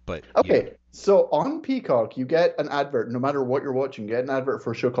currently, but okay. Yeah. So on Peacock, you get an advert, no matter what you're watching, you get an advert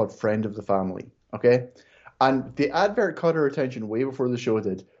for a show called Friend of the Family, okay? And the advert caught our attention way before the show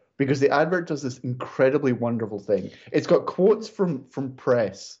did, because the advert does this incredibly wonderful thing. It's got quotes from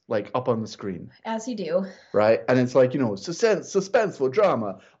press, like, up on the screen. As you do. Right? And it's like, suspenseful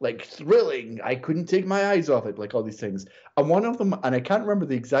drama, like, thrilling, I couldn't take my eyes off it, like all these things. And one of them, and I can't remember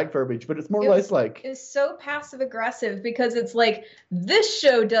the exact verbiage, but it's more or less like... It's so passive-aggressive, because it's like, this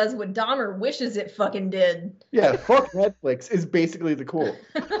show does what Dahmer wishes it fucking did. Yeah, fuck Netflix is basically the quote.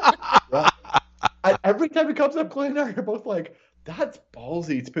 Right? And every time it comes up, Chloe and I are both like, "That's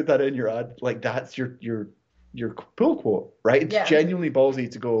ballsy to put that in your ad. Like that's your pull quote, right? It's genuinely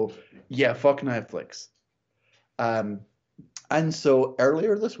ballsy to go, yeah, fuck Netflix." And so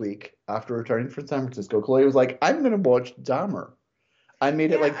earlier this week, after returning from San Francisco, Chloe was like, "I'm going to watch Dahmer." I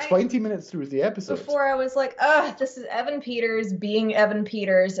made it 20 minutes through the episode. Before I was like, this is Evan Peters being Evan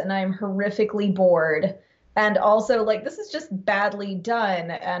Peters, and I'm horrifically bored. And also, like, this is just badly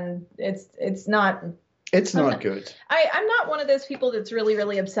done, and it's not... It's not good. I'm not one of those people that's really,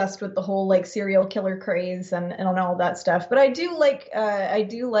 really obsessed with the whole, like, serial killer craze and all that stuff. But I do like... I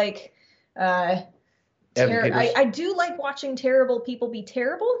do like watching terrible people be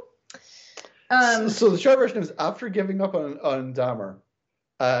terrible. So the short version is, after giving up on Dahmer,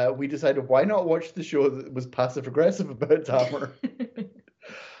 we decided, why not watch the show that was passive-aggressive about Dahmer?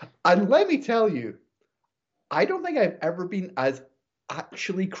 And let me tell you, I don't think I've ever been as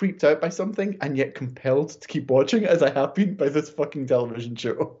actually creeped out by something and yet compelled to keep watching as I have been by this fucking television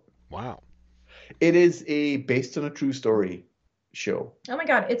show. Wow. It is based on a true story show. Oh my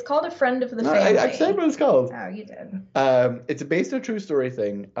god, it's called A Friend of the Family. I said what it's called. Oh, you did. It's based on a true story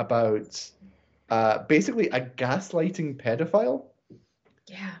thing about basically a gaslighting pedophile.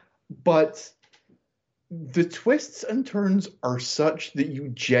 Yeah. But the twists and turns are such that you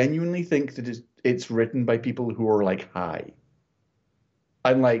genuinely think that it's written by people who are like high.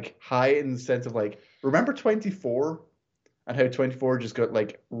 And like high in the sense of like, remember 24? And how 24 just got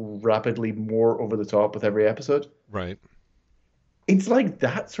like rapidly more over the top with every episode? Right. It's like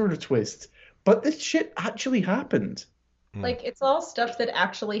that sort of twist. But this shit actually happened. Like, it's all stuff that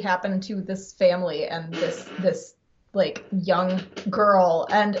actually happened to this family and this like young girl.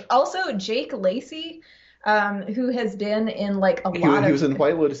 And also Jake Lacy, who has been in like he was in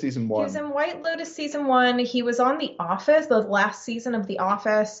White Lotus season 1. He was in White Lotus season 1. He was on The Office, the last season of The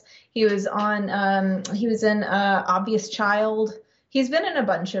Office. He was on he was in Obvious Child. He's been in a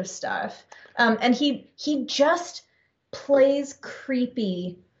bunch of stuff. And he just plays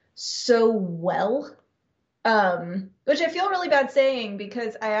creepy so well. Which I feel really bad saying,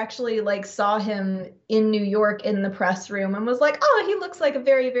 because I actually like saw him in New York in the press room and was like, oh, he looks like a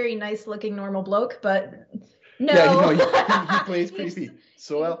very, very nice looking normal bloke, but no. Yeah, he plays creepy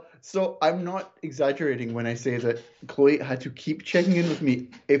so well. So I'm not exaggerating when I say that Chloe had to keep checking in with me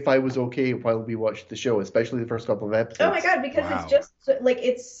if I was okay while we watched the show, especially the first couple of episodes. Oh my god, because It's just like,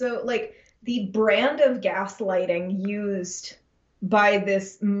 it's so like the brand of gaslighting used by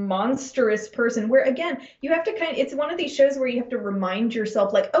this monstrous person, where again you have to it's one of these shows where you have to remind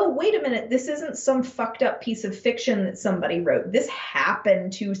yourself like, oh wait a minute, this isn't some fucked up piece of fiction that somebody wrote. This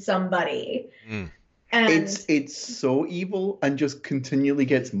happened to somebody. And it's so evil and just continually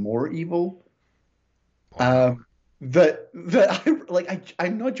gets more evil. That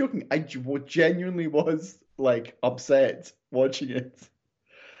I'm not joking, I genuinely was like upset watching it,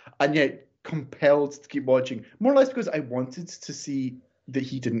 and yet compelled to keep watching, more or less because I wanted to see that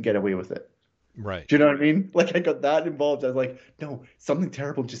he didn't get away with it. Right. Do you know what I mean? Like, I got that involved. I was like, no, something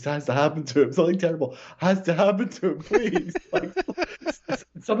terrible just has to happen to him. Something terrible has to happen to him, please. Like,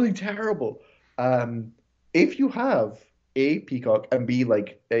 something terrible. If you have A, Peacock, and B,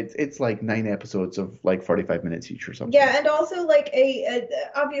 like, it's like 9 episodes of like 45 minutes each or something. Yeah, and also like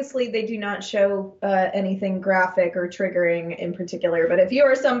obviously they do not show anything graphic or triggering in particular, but if you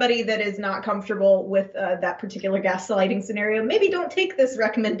are somebody that is not comfortable with that particular gaslighting scenario, maybe don't take this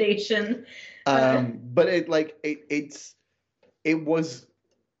recommendation. But it was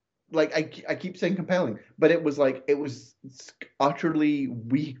like, I keep saying compelling, but it was utterly,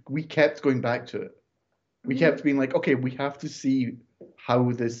 we kept going back to it. We kept being like, okay, we have to see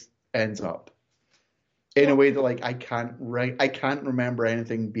how this ends up in a way that like I can't remember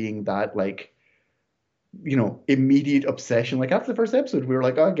anything being that like, you know, immediate obsession. Like after the first episode, we were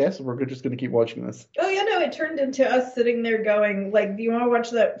like, oh, I guess we're just going to keep watching this. Oh yeah, no, it turned into us sitting there going like, do you want to watch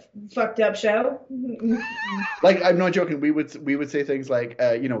that fucked up show? Like, I'm not joking. We would say things like,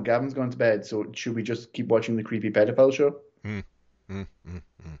 you know, Gavin's gone to bed, so should we just keep watching the creepy pedophile show?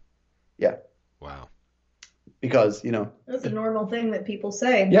 Yeah. Wow. Because, you know, that's a normal thing that people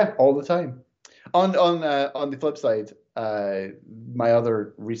say. Yeah, all the time. On the flip side, my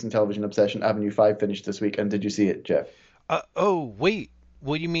other recent television obsession, Avenue 5, finished this week. And did you see it, Jeff? Oh, wait.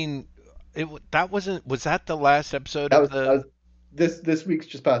 What do you mean? Was that the last episode this week's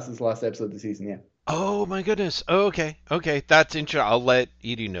just passed this last episode of the season, yeah. Oh my goodness. Oh, okay. That's interesting. I'll let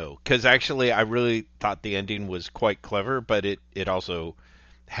Edie know, because actually I really thought the ending was quite clever, but it also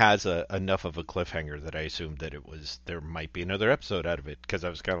has enough of a cliffhanger that I assumed that there might be another episode out of it, because I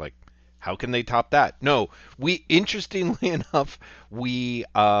was kind of like, how can they top that? No, interestingly enough, we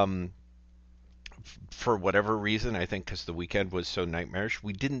for whatever reason, I think because the weekend was so nightmarish,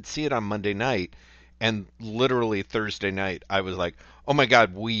 we didn't see it on Monday night. And literally Thursday night, I was like, oh my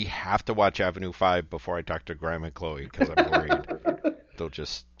God, we have to watch Avenue 5 before I talk to Graham and Chloe because I'm worried they'll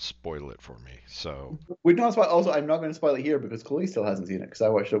just spoil it for me. So we don't spoil. Also, I'm not going to spoil it here because Chloe still hasn't seen it because I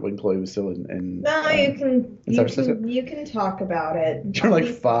watched it when Chloe was still in No, you can talk about it. You're like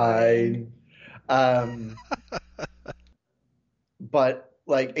fine. But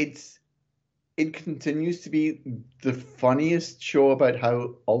like it continues to be the funniest show about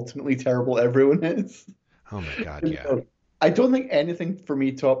how ultimately terrible everyone is. Oh my God, yeah. I don't think anything for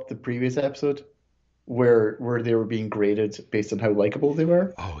me topped the previous episode where they were being graded based on how likable they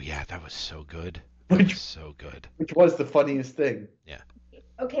were. Oh yeah, that was so good. So good. Which was the funniest thing. Yeah.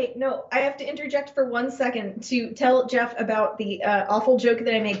 Okay, no, I have to interject for 1 second to tell Jeff about the awful joke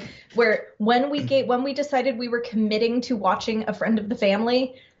that I made. Where when we decided we were committing to watching A Friend of the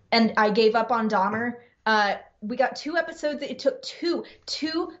Family, and I gave up on Dahmer, we got 2 episodes. It took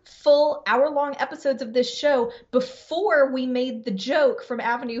two full hour-long episodes of this show before we made the joke from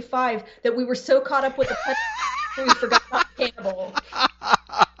Avenue 5 that we were so caught up with the we forgot about Cannibal.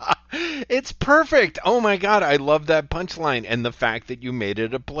 It's perfect. Oh my God, I love that punchline and the fact that you made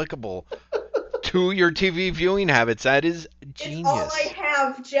it applicable to your TV viewing habits. That is genius. It's all I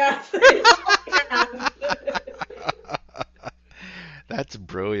have, Jeff. It's all I have. That's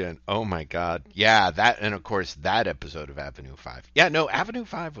brilliant. Oh my God. Yeah, that, and of course that episode of Avenue 5. Yeah, no, Avenue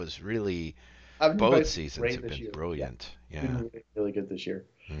 5 was really, both seasons have been brilliant. Yeah. Been really good this year.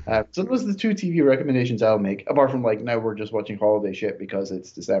 Mm-hmm. So those are the 2 TV recommendations I'll make, apart from like now we're just watching holiday shit because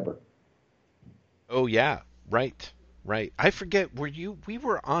it's December. Oh yeah, right. I forget, we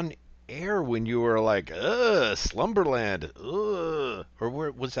were on air when you were like, Slumberland, or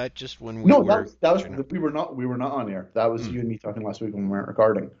was that just when we were? No, that was we were not on air. That was you and me talking last week when we weren't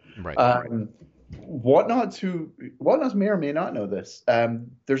recording. Right. Whatnots may or may not know this.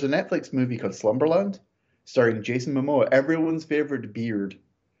 There's a Netflix movie called Slumberland, starring Jason Momoa, everyone's favorite beard.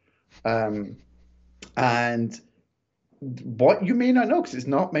 And what you may not know, because it's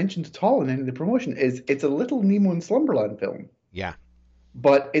not mentioned at all in any of the promotion, is it's a Little Nemo in Slumberland film. Yeah.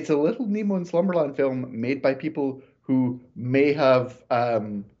 But it's a Little Nemo in Slumberland film made by people who may have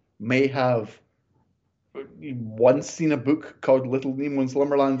once seen a book called Little Nemo in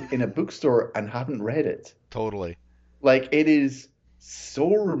Slumberland in a bookstore and haven't read it. Totally. Like, it is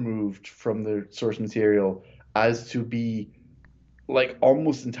so removed from the source material as to be like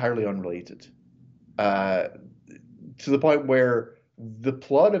almost entirely unrelated. To the point where the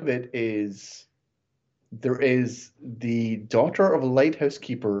plot of it is there is the daughter of a lighthouse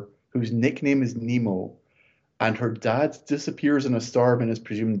keeper whose nickname is Nemo, and her dad disappears in a storm and is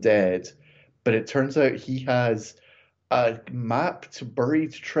presumed dead. But it turns out he has a map to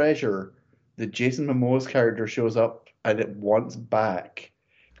buried treasure that Jason Momoa's character shows up and it wants back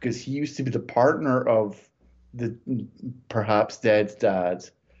because he used to be the partner of the perhaps dead dad.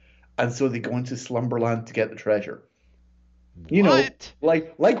 And so they go into Slumberland to get the treasure. You know,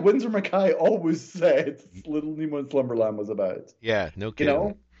 like Winsor McKay always said Little Nemo in Slumberland was about. Yeah, no kidding. You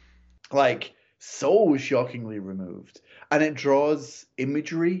know? Like, so shockingly removed. And it draws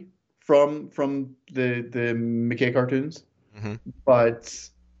imagery from the McKay cartoons. Mm-hmm. But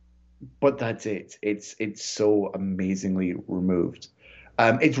that's it. It's so amazingly removed.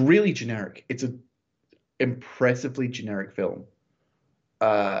 It's really generic. It's an impressively generic film.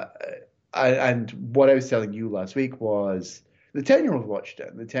 And what I was telling you last week was the 10-year-old watched it.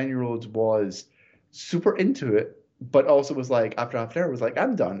 And the 10-year-old was super into it, but also was like, after half an hour, was like,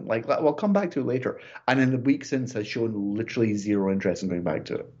 I'm done. Like, well, come back to it later. And in the week since has shown literally zero interest in going back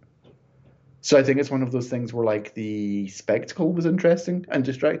to it. So I think it's one of those things where like the spectacle was interesting and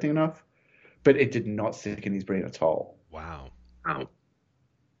distracting enough, but it did not stick in his brain at all. Wow.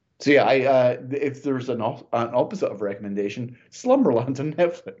 So yeah, if there's an opposite of recommendation, Slumberland on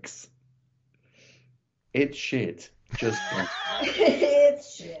Netflix. It's shit. Just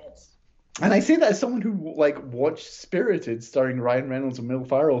it's shit. And I say that as someone who like watched Spirited starring Ryan Reynolds and Will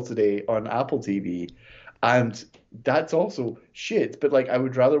Ferrell today on Apple TV, and that's also shit. But like, I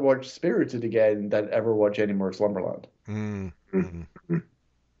would rather watch Spirited again than ever watch any more Slumberland. Mm-hmm.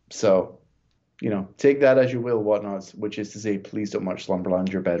 So, you know, take that as you will, Whatnots, which is to say, please don't watch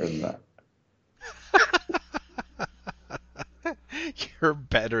Slumberland. You're better than that. You're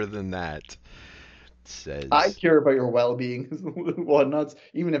better than that. Says. I care about your well-being, Whatnots,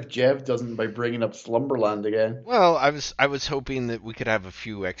 even if Jeff doesn't by bringing up Slumberland again. Well, I was hoping that we could have a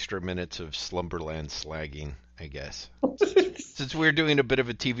few extra minutes of Slumberland slagging, I guess. Since we're doing a bit of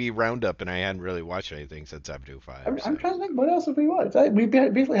a TV roundup, and I hadn't really watched anything since Avenue 5. I'm trying to think, what else have we watched? We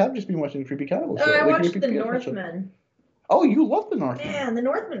basically have just been watching Creepy Cannibal Show. I watched Creepy The Cannibal Northman. Show. Oh, you love The Northman. Man, The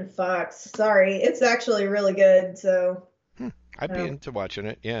Northman fucks. Sorry. It's actually really good, so... I'd be into watching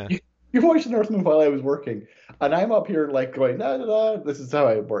it, yeah. You watched The Northman while I was working, and I'm up here like going, na-na-na. This is how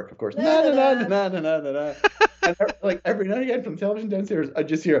I work, of course. Na-na-na-na-na-na-na. And like every now and again from television downstairs, I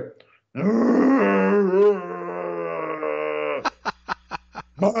just hear... Mom!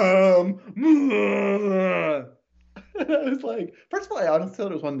 And I was like, first of all, I honestly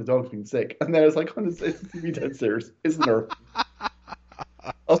thought it was one of the dogs being sick. And then I was like, it's the TV downstairs. It's the North.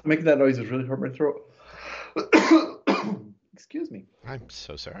 Also, making that noise was really hurt my throat. Excuse me. I'm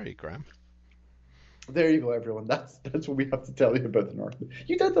so sorry, Graham. There you go, everyone. That's what we have to tell you about the North.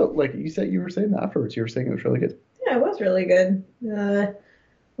 You did though, like you were saying that afterwards. You were saying it was really good. Yeah, it was really good.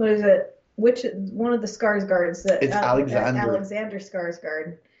 What is it? Which one of the Skarsgårds? It's Alexander. Alexander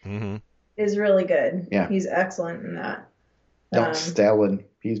Skarsgård Mm-hmm. is really good. Yeah, he's excellent in that. Doc Stellan,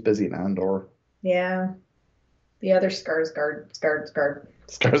 he's busy in Andor. Yeah, the other Skarsgård.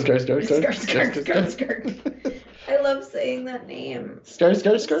 I love saying that name.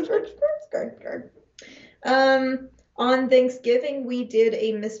 Skarsgård. On Thanksgiving, we did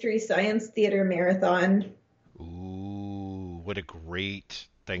a Mystery Science Theater marathon. Ooh, what a great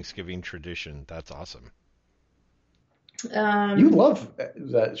Thanksgiving tradition. That's awesome. You love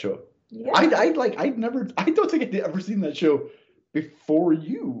that show. Yeah. I don't think I'd ever seen that show before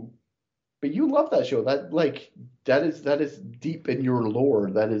you. But you love that show. That is deep in your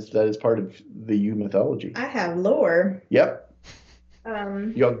lore. That is part of the you mythology. I have lore. Yep.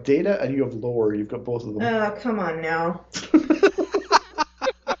 You have data and you have lore. You've got both of them. Oh, come on now.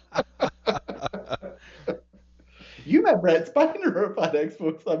 You met Brett Spiner at Fan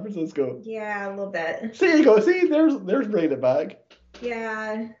Expo San Francisco. Yeah, a little bit. So there you go. See, there's bringing it back.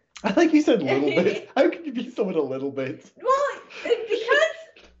 Yeah. I think you said little bit. How could you be someone a little bit? Well,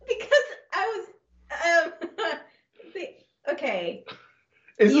 because I was okay.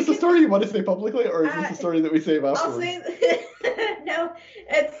 Is this a story you want to say publicly, or is this a story that we save afterwards? I'll say no.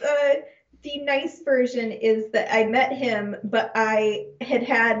 It's the nice version is that I met him, but I had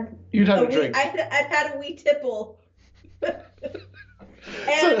You'd had a drink. I'd had a wee tipple.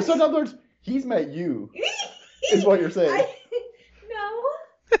 So in other words, he's met you. Is what you're saying? No.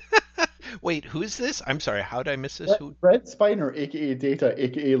 Wait, who's this? I'm sorry, how did I miss this? Brett Spiner, a.k.a. Data,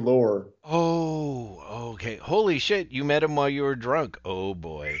 a.k.a. Lore. Oh, okay. Holy shit, you met him while you were drunk. Oh,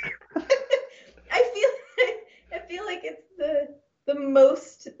 boy. I feel like it's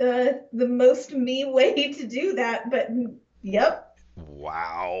the most me way to do that, but yep.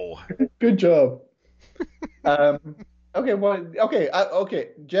 Wow. Good job. Okay,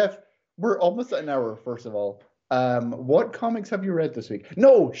 Jeff, we're almost at an hour, first of all. What comics have you read this week?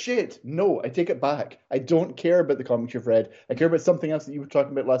 No, I take it back. I don't care about the comics you've read. I care about something else that you were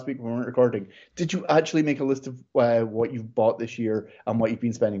talking about last week when we weren't recording. Did you actually make a list of what you've bought this year and what you've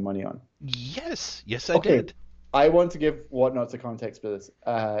been spending money on? Yes, I did. I want to give Whatnauts a context for this.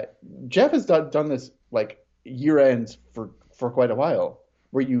 Jeff has done this like year ends for quite a while,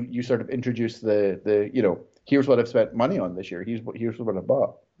 where you sort of introduce the here's what I've spent money on this year. Here's what I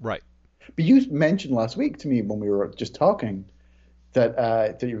bought. Right. But you mentioned last week to me when we were just talking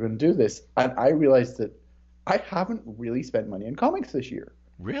that you were going to do this, and I realized that I haven't really spent money on comics this year.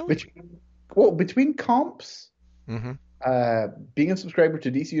 Really? Between comps, mm-hmm. Being a subscriber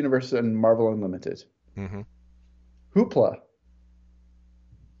to DC Universe and Marvel Unlimited, mm-hmm. Hoopla,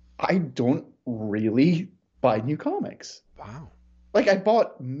 I don't really buy new comics. Wow. Like, I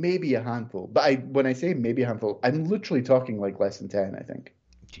bought maybe a handful, but when I say maybe a handful, I'm literally talking like less than 10, I think.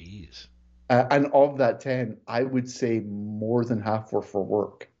 Jeez. And of that 10, I would say more than half were for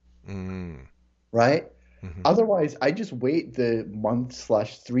work. Mm. Right? Mm-hmm. Otherwise, I just wait the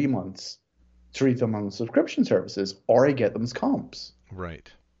month/3 months to read them on subscription services, or I get them as comps. Right.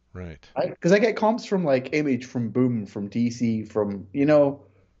 Because I get comps from like Image, from Boom, from DC, from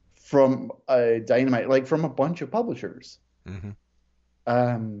Dynamite, like from a bunch of publishers. Mm-hmm.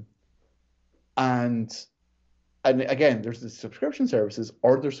 And again, there's the subscription services,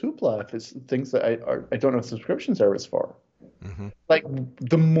 or there's Hoopla if it's things that I don't have a subscription service for. Mm-hmm. Like,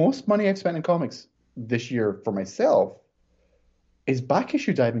 the most money I've spent in comics this year for myself is back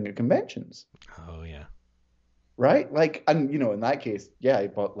issue diving at conventions. Oh, yeah. Right? Like, and, in that case, yeah, I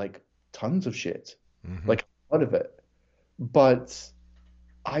bought, like, tons of shit. Mm-hmm. Like, a lot of it. But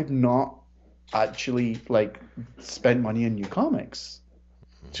I've not actually, like, spent money on new comics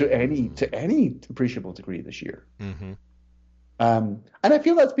to any appreciable degree this year. Mm-hmm. And I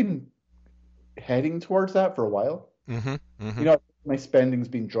feel that's been heading towards that for a while. Mm-hmm. Mm-hmm. You know, my spending's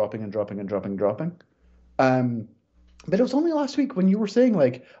been dropping and dropping and dropping and dropping. But it was only last week when you were saying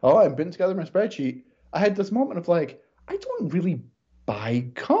like, "Oh, I'm putting together my spreadsheet." I had this moment of like, I don't really buy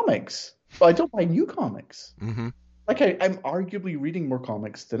comics. Well, I don't buy new comics. Mm-hmm. Like I'm arguably reading more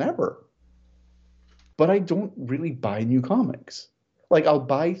comics than ever, but I don't really buy new comics. Like I'll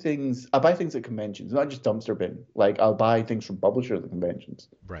buy things. I buy things at conventions, not just dumpster bin. Like I'll buy things from publishers at conventions.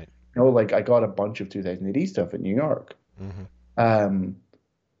 Right. You know, like I got a bunch of 2000 AD stuff in New York. Mm-hmm.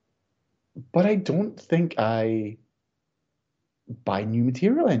 But I don't think I buy new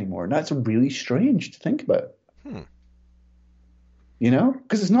material anymore, and that's really strange to think about. You know,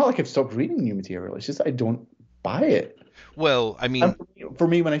 because it's not like I've stopped reading new material. It's just I don't buy it. Well, I mean, And for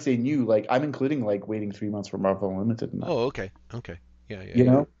me, when I say new, like I'm including like waiting 3 months for Marvel Unlimited and that. oh, okay, okay, yeah, You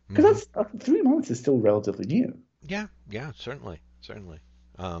know, because Mm-hmm. that's 3 months is still relatively new. Yeah, certainly, certainly.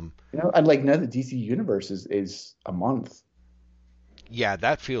 You know, and like now the DC universe is a month. Yeah,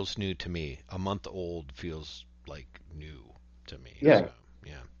 that feels new to me. A month old feels like new to me. Yeah. So,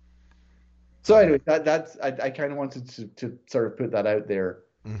 yeah. So anyway, that's I kind of wanted to sort of put that out there.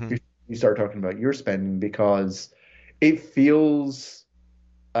 Mm-hmm. Before you start talking about your spending because it feels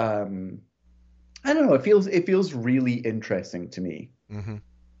I don't know, it feels really interesting to me Mm-hmm.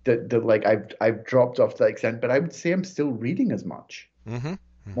 that like I've dropped off to that extent, but I would say I'm still reading as much. Mm-hmm.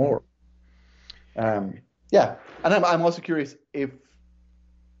 Mm-hmm. More. Yeah. And I'm also curious if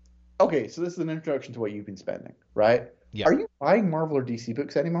okay, so this is an introduction to what you've been spending, right? Yeah. Are you buying Marvel or DC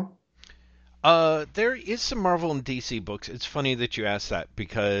books anymore? There is some Marvel and DC books. It's funny that you asked that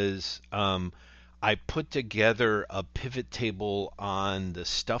because I put together a pivot table on the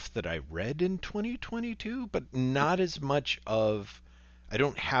stuff that I read in 2022, but not as much of. I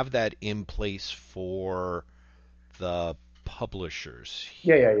don't have that in place for the publishers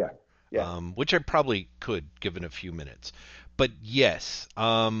here, Yeah. which I probably could given a few minutes. But yes,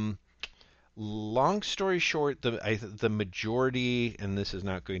 long story short, the majority, and this is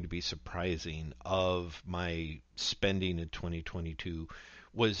not going to be surprising, of my spending in 2022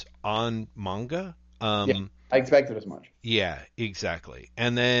 was on manga. Yeah. I expected as much. Yeah, exactly.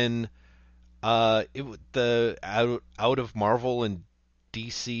 And then the out of Marvel and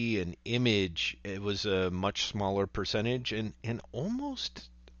DC and Image, it was a much smaller percentage and almost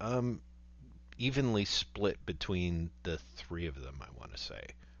evenly split between the three of them, I want to say.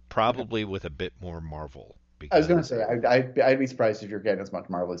 Probably with a bit more Marvel. I was going to Because, say, I'd be surprised if you're getting as much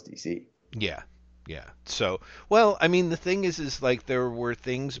Marvel as DC. yeah, yeah. So, well, I mean, the thing is like there were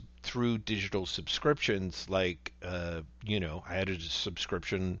things through digital subscriptions, like, I had a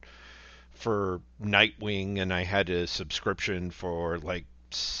subscription for Nightwing and I had a subscription for like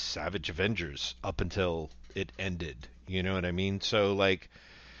Savage Avengers up until it ended. You know what I mean? So, like,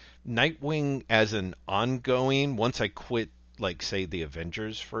 Nightwing as an ongoing, once I quit, like, say, the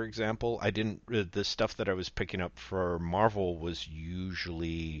Avengers, for example, I didn't, the stuff that I was picking up for Marvel was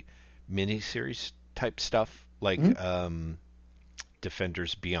usually miniseries type stuff, like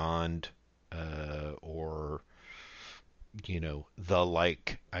Defenders Beyond, or, the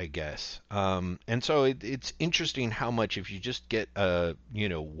like, I guess. And so it's interesting how much, if you just get,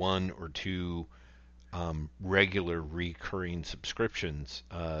 one or two regular recurring subscriptions,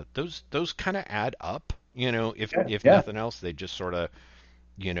 those kind of add up. If Yeah. nothing else, they just sort of,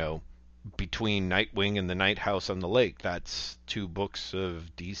 you know, between Nightwing and the Night House on the Lake, that's two books of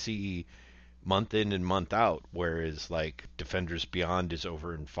DC month in and month out. Whereas like Defenders Beyond is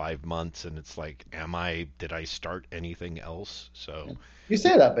over in 5 months, and it's like, did I start anything else? So. You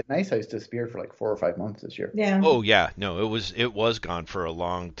say that, but Nice House disappeared for like 4 or 5 months this year. Yeah. Oh yeah, no, it was gone for a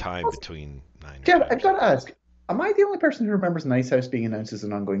long time between 9 or Jeff, 10 I've got to ask, am I the only person who remembers Nice House being announced as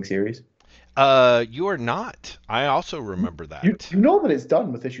an ongoing series? You are not. I also remember You that. know that it's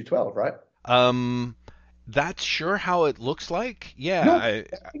done with issue 12, right? That's sure how it looks like. Yeah. No, I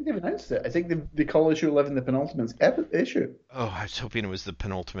think they've announced it. I think they call issue 11 the penultimate issue. I was hoping it was the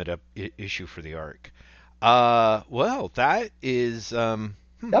penultimate issue for the arc. Well, that is. That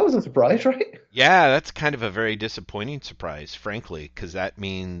was a surprise, right? Yeah, that's kind of a very disappointing surprise, frankly, because that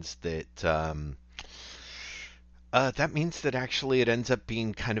means that actually it ends up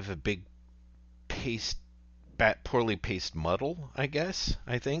being kind of a big poorly paced muddle, I guess.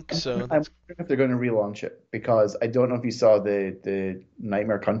 I think so. I'm wondering if they're going to relaunch it because I don't know if you saw the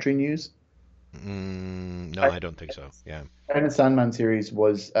Nightmare Country news. No, I don't think so. Yeah. The Sandman series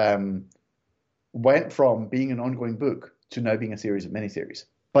went from being an ongoing book to now being a series of miniseries.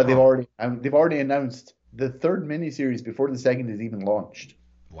 But they've already announced the third miniseries before the second is even launched.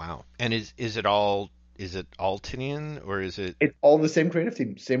 Wow. And is it all is it all Tinian or is it? It's all the same creative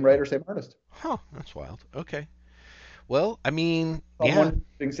team, same writer, same artist. Huh, that's wild. Okay. Well, I mean, yeah. Someone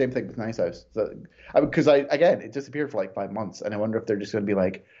doing the same thing with Nice House. Because again, it disappeared for like 5 months, and I wonder if they're just going to be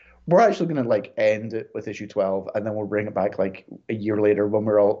like, we're actually going to like end it with issue 12, and then we'll bring it back like a year later when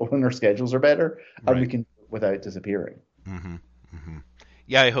when our schedules are better, and we can without disappearing. Mm-hmm. Mm-hmm.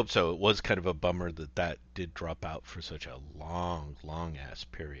 Yeah, I hope so. It was kind of a bummer that did drop out for such a long ass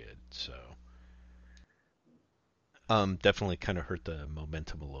period. So, definitely kind of hurt the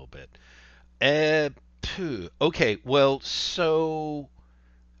momentum a little bit. Okay, well, so,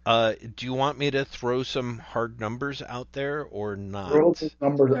 do you want me to throw some hard numbers out there or not? Throw those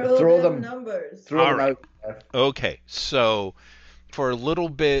numbers. Throw them numbers. Throw them out. Okay, so for a little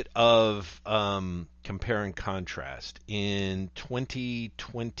bit of compare and contrast, in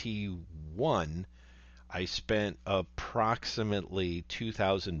 2021, I spent approximately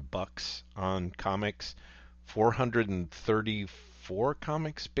 $2,000 on comics, 434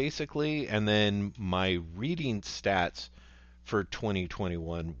 comics basically, and then my reading stats for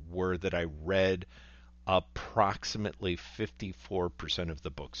 2021 were that I read approximately 54% of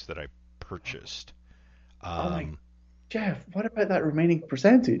the books that I purchased. Jeff, what about that remaining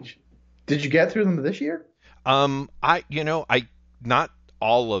percentage? Did you get through them this year? I not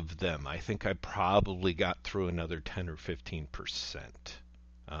all of them. I think I probably got through another 10 or 15%.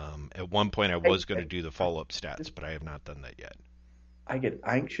 At one point I was going to do the follow-up stats, but I have not done that yet. I get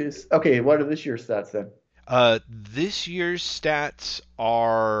anxious. Okay, what are this year's stats then? This year's stats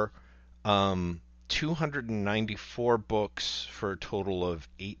are 294 books for a total of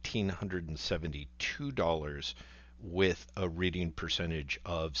 $1,872 with a reading percentage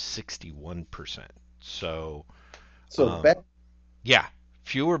of 61%. So yeah,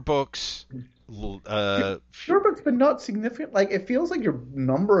 fewer books. Fewer books, but not significant. Like it feels like your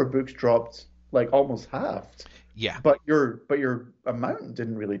number of books dropped like almost halved. Yeah. But your amount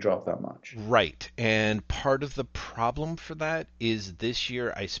didn't really drop that much. Right. And part of the problem for that is this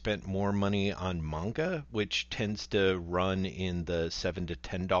year I spent more money on manga, which tends to run in the $7 to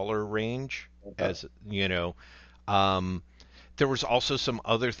 $10 range. Okay. As you know, there was also some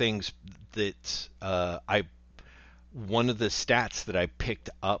other things that one of the stats that I picked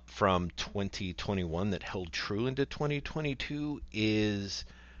up from 2021 that held true into 2022 is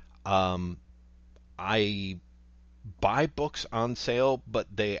I buy books on sale, but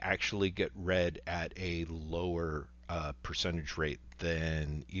they actually get read at a lower percentage rate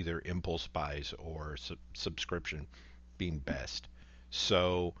than either impulse buys or subscription being best.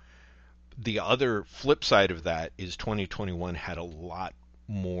 So the other flip side of that is 2021 had a lot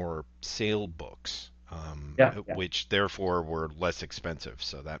more sale books, which therefore were less expensive.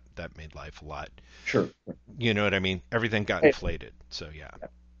 So that made life a lot. Sure. You know what I mean? Everything got inflated. So yeah.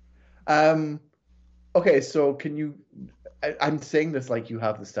 Okay, so can you? I'm saying this like you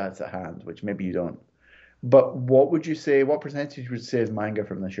have the stats at hand, which maybe you don't. But what would you say? What percentage would you say is manga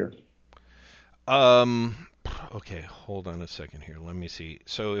from this year? Okay, hold on a second here. Let me see.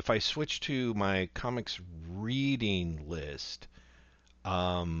 So if I switch to my comics reading list,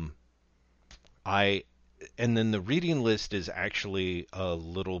 and then the reading list is actually a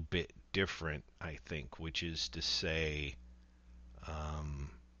little bit different, I think, which is to say,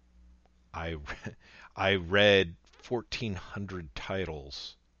 I read 1,400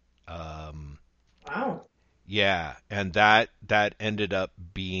 titles. Wow. Yeah, and that ended up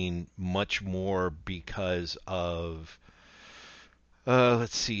being much more because of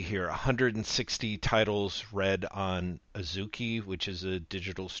let's see here, 160 titles read on Azuki, which is a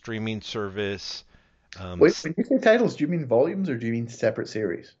digital streaming service. Wait, when you say titles, do you mean volumes or do you mean separate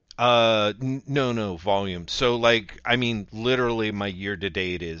series? No, volume. So like, I mean, literally my year to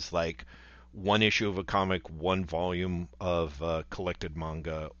date is like one issue of a comic, one volume of collected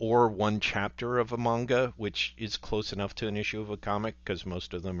manga, or one chapter of a manga, which is close enough to an issue of a comic because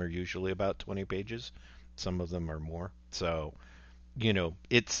most of them are usually about 20 pages. Some of them are more. So, you know,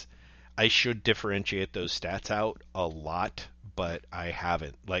 I should differentiate those stats out a lot, but I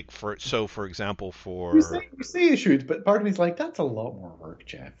haven't. Like for example, you say you should, but part of me is like, that's a lot more work,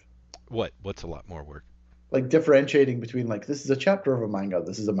 Jeff. What's a lot more work? Like differentiating between like, this is a chapter of a manga,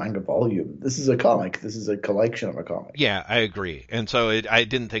 this is a manga volume, this is a comic, this is a collection of a comic. Yeah, I agree. And so I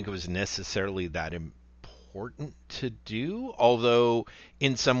didn't think it was necessarily that important to do, although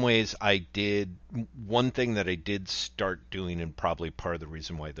in some ways one thing that I did start doing, and probably part of the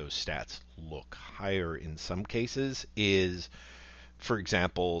reason why those stats look higher in some cases, is, for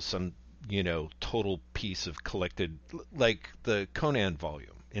example, some, total piece of collected, like the Conan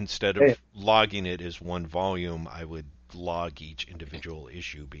volume. Instead of logging it as one volume, I would log each individual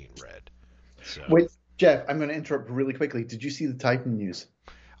issue being read. So. Which Jeff, I'm going to interrupt really quickly. Did you see the Titan news?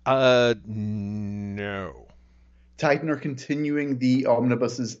 No. Titan are continuing the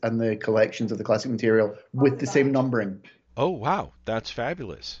omnibuses and the collections of the classic material with the same numbering. Oh, wow. That's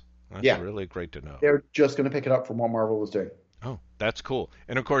fabulous. That's really great to know. They're just going to pick it up from what Marvel was doing. Oh, that's cool.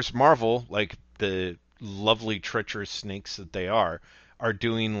 And of course, Marvel, like the lovely treacherous snakes that they are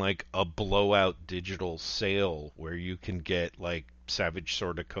doing like a blowout digital sale where you can get like Savage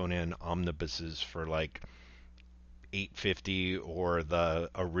Sword of Conan omnibuses for like $8.50 or the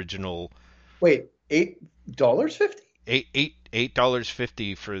original. Wait, $8.50?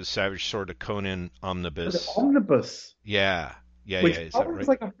 $8.50 for the Savage Sword of Conan omnibus. The omnibus. Yeah. Which Is probably was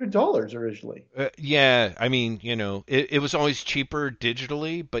like $100 originally. Yeah, I mean, it was always cheaper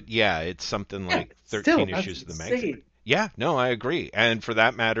digitally, but yeah, it's something like 13 issues of the magazine. Yeah, no, I agree. And for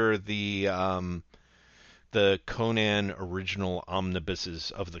that matter, the Conan original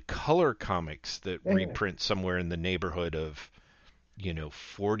omnibuses of the color comics that reprint somewhere in the neighborhood of,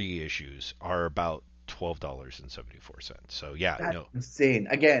 40 issues are about $12.74. So yeah, that's insane.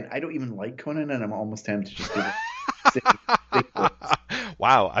 Again, I don't even like Conan, and I'm almost tempted to just give it.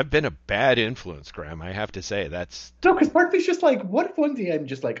 Wow, I've been a bad influence, Graham. I have to say that's no, because part of me's just like, what if one day I'm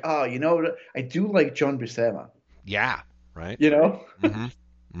just like, I do like John Buscema. Yeah, right.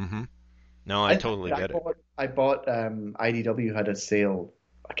 Mm-hmm. No, I totally get it. I bought IDW had a sale.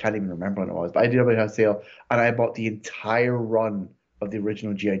 I can't even remember when it was, but IDW had a sale, and I bought the entire run of the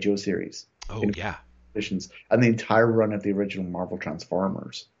original G.I. Joe series. Oh yeah. Editions, and the entire run of the original Marvel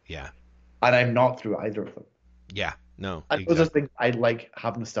Transformers. Yeah. And I'm not through either of them. Yeah. No. And those are things I like,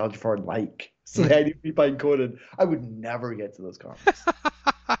 have nostalgia for, like. So the idea of me buying Conan, I would never get to those comics.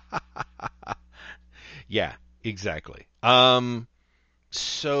 Yeah, exactly.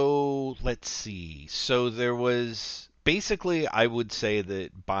 So let's see. So there was basically, I would say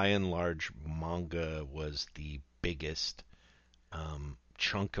that by and large, manga was the biggest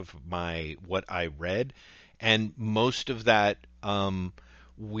chunk of what I read, and most of that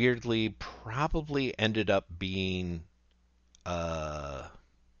weirdly probably ended up being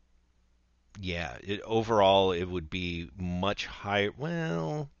overall it would be much higher.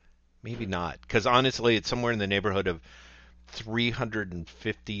 Well, maybe not, because honestly it's somewhere in the neighborhood of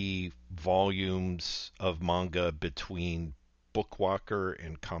 350 volumes of manga between Bookwalker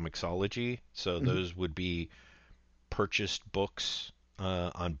and Comixology. So those would be purchased books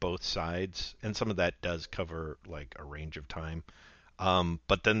on both sides, and some of that does cover like a range of time.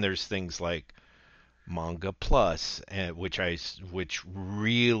 But then there's things like Manga Plus, which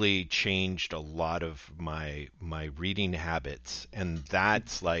really changed a lot of my reading habits, and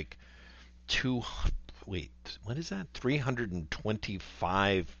that's like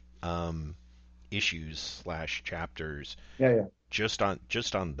 325 issues / chapters. Yeah. Just on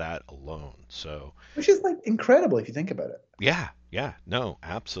that alone. So which is like incredible if you think about it. Yeah. No,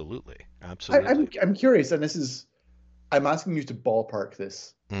 absolutely. I'm curious, and I'm asking you to ballpark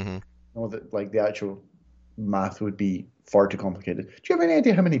this. Mm-hmm. I know that like the actual math would be far too complicated. Do you have any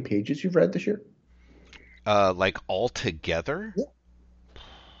idea how many pages you've read this year? Like altogether? Yeah.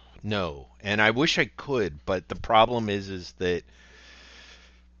 No, and I wish I could, but the problem is that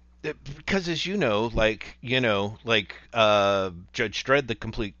because, as you know, like Judge Dredd, the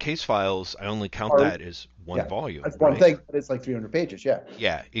complete case files, I only count that as one volume. That's one thing, but it's like 300 pages, yeah.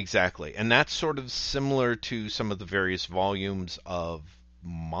 Yeah, exactly. And that's sort of similar to some of the various volumes of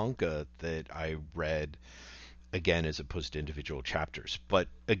manga that I read, again, as opposed to individual chapters. But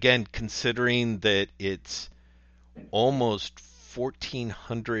again, considering that it's almost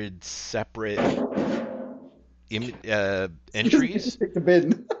 1,400 separate entries.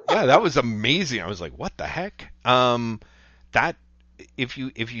 Yeah, that was amazing. I was like, what the heck? That if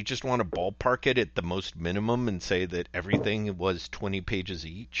you just want to ballpark it at the most minimum and say that everything was 20 pages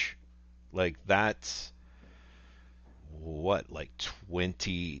each, like that's what, like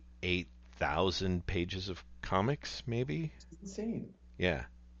 28,000 pages of comics, maybe? It's insane. Yeah.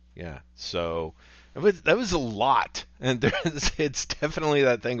 So that was a lot, and it's definitely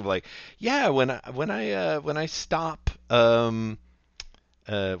that thing of like, yeah, when I stop when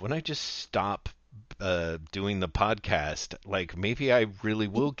I just stop doing the podcast, like maybe I really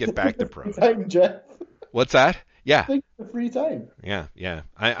will get back to prose. Time, Jeff. What's that? Yeah. Think of free time. Yeah.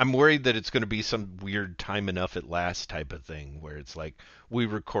 I'm worried that it's going to be some weird time enough at last type of thing where it's like we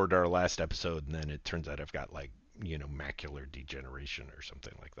record our last episode and then it turns out I've got like, macular degeneration or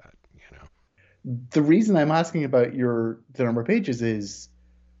something like that, The reason I'm asking about the number of pages is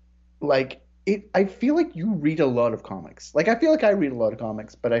like I feel like you read a lot of comics. Like I feel like I read a lot of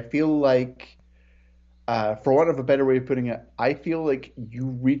comics, but I feel like for want of a better way of putting it, I feel like you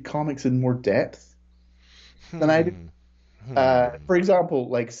read comics in more depth. than I do. For example,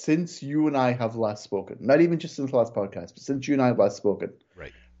 like since you and I have last spoken, not even just since the last podcast, but since you and I have last spoken,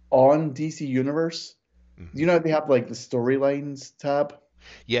 right, on DC Universe, you know how they have like the storylines tab?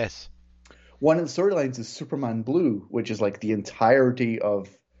 Yes. One of the storylines is Superman Blue, which is like the entirety of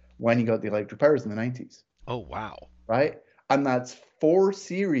when he got the electric powers in the 90s. Oh, wow. Right? And that's 4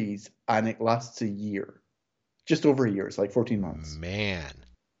 series and it lasts a year. Just over a year. It's like 14 months. Man.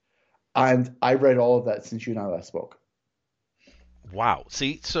 And I read all of that since you and I last spoke. Wow.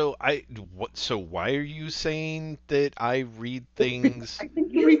 See, so why are you saying that I read things? I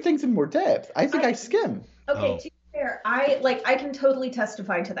think you read things in more depth. I think I skim. Okay, to be fair, I can totally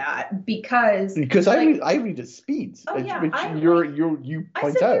testify to that because I read at speeds. Oh yeah, which you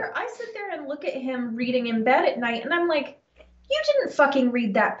point out. I sit there and look at him reading in bed at night, and I'm like, you didn't fucking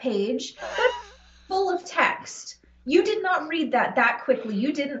read that page. That's full of text. You did not read that quickly.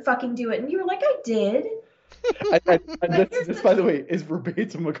 You didn't fucking do it, and you were like, I did. And this, by the way, is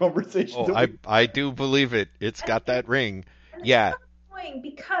verbatim a conversation. Oh, I do believe it. It's got that ring. Yeah.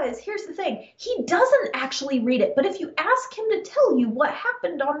 Because here's the thing, he doesn't actually read it, but if you ask him to tell you what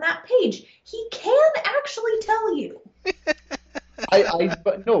happened on that page, he can actually tell you. Fucking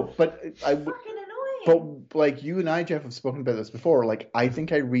annoying. But like you and I, Jeff, have spoken about this before. Like I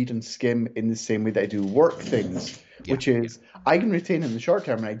think I read and skim in the same way that I do work things, which is I can retain in the short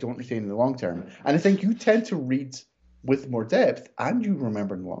term and I don't retain in the long term. And I think you tend to read with more depth and you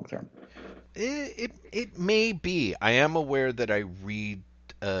remember in the long term. It may be. I am aware that I read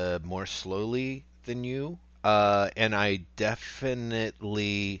more slowly than you, and I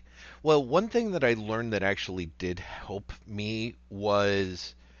definitely. Well, one thing that I learned that actually did help me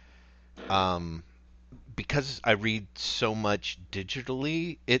was, because I read so much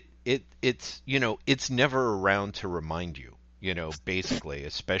digitally, it's it's never around to remind you. Basically,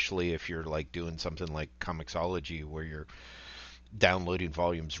 especially if you're like doing something like Comixology where you're downloading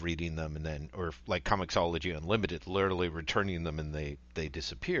volumes, reading them, and then, or like Comixology Unlimited, literally returning them and they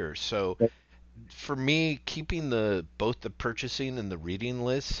disappear. So for me, keeping both the purchasing and the reading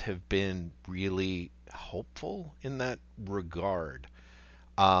lists have been really helpful in that regard.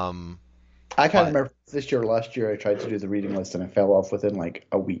 I can't remember this year or last year I tried to do the reading list and I fell off within like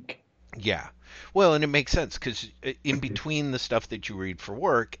a week. Yeah. Well, and it makes sense because in between the stuff that you read for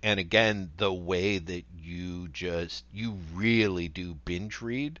work and again, the way that you really do binge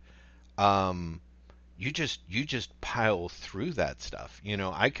read, you just pile through that stuff.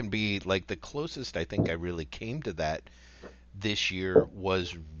 I can be like the closest I think I really came to that this year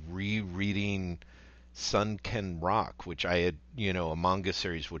was rereading Sunken Rock, which I had, a manga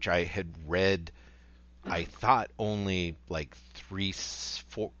series, which I had read, I thought only like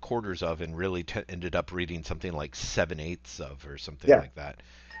 3/4 quarters of, and really ended up reading something like 7/8 of, or something like that.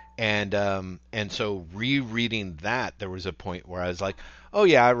 And so rereading that, there was a point where I was like, oh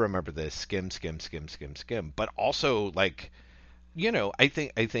yeah, I remember this. Skim. But also like, I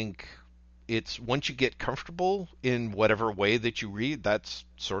think it's once you get comfortable in whatever way that you read, that's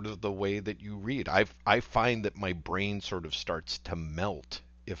sort of the way that you read. I find that my brain sort of starts to melt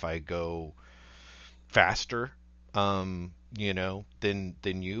if I go faster, than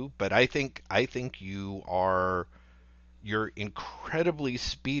you. But I think you're incredibly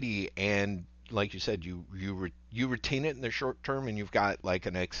speedy, and like you said, you retain it in the short term, and you've got like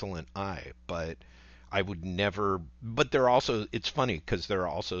an excellent eye. But I would never. But it's funny because there are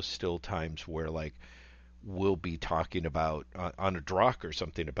also still times where like we'll be talking about on a Drock or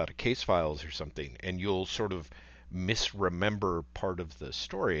something about a case files or something, and you'll sort of misremember part of the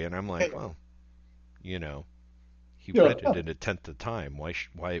story, and I'm like, well, he read it in a tenth of time. Why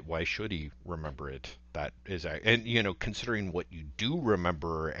should he remember it? That is, and considering what you do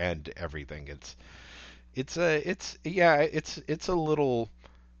remember and everything, it's a little,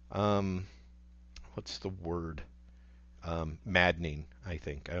 what's the word? Maddening, I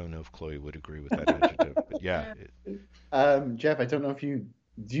think. I don't know if Chloe would agree with that adjective, but yeah. Jeff, I don't know if do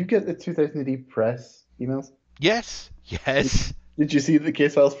you get the 2000 AD press emails? Yes. Did you see the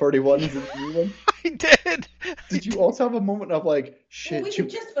Case Files 41 is the new one? I did. Did you also have a moment of like, shit? We should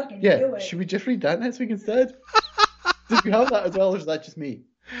just fucking do it. Should we just read that next week instead? Did you have that as well, or is that just me?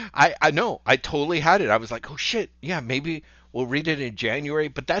 I know. I totally had it. I was like, oh shit, yeah, maybe we'll read it in January.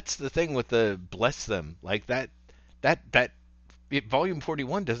 But that's the thing with the Bless Them, like that volume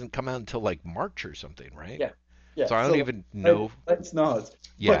 41 doesn't come out until like March or something, right? Yeah. So I don't even know. It's not.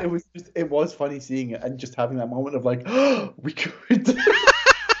 Yeah. But it was funny seeing it and just having that moment of like, oh, we could.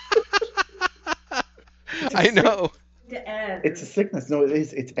 I know. It's a sickness. No, it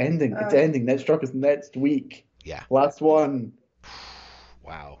is. It's ending. It's ending. Next Drock is next week. Yeah. Last one.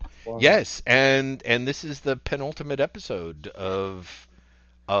 Wow. Wow. Yes, and this is the penultimate episode of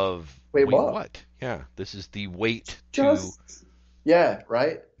Wait, what? Yeah, this is the wait to Just yeah,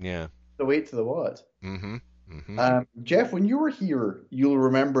 right. yeah. The wait to the what? Mm-hmm. Mm-hmm. Jeff, when you were here, you'll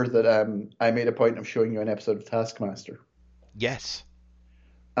remember that I made a point of showing you an episode of Taskmaster. Yes.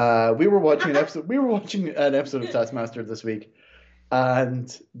 We were watching an episode. We were watching an episode of Taskmaster this week,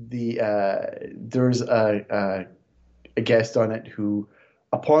 and there's a guest on it who,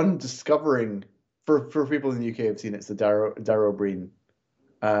 upon discovering, for people in the UK who've seen it, it's the Darrow Breen.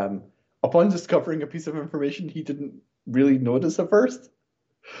 Upon discovering a piece of information he didn't really notice at first,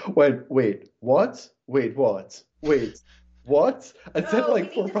 went, wait, what? Wait, what? Wait, what? And said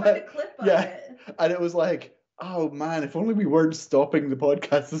like we need to find a clip of it. And it was like, oh man, if only we weren't stopping the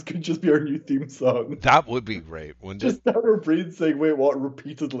podcast, this could just be our new theme song. That would be great, wouldn't it? Just Darrow Breen saying, wait, what,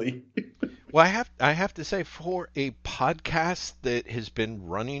 repeatedly. Well, I have to say, for a podcast that has been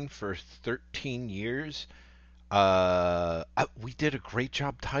running for 13 years, we did a great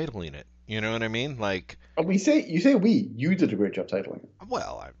job titling it. You know what I mean? Like, you say we. You did a great job titling it.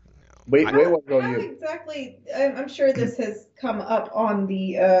 Well, Wait, what about How you? exactly? I'm sure this has come up on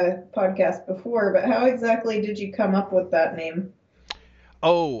the podcast before, but how exactly did you come up with that name?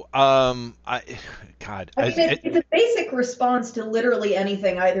 Oh, I mean, it's a basic response to literally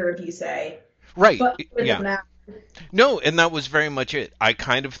anything either of you say. Right. But Yeah. No, and that was very much it. I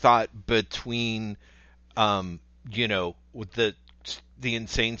kind of thought between, with the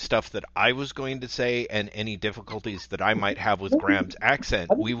insane stuff that I was going to say and any difficulties that I might have with Graham's accent,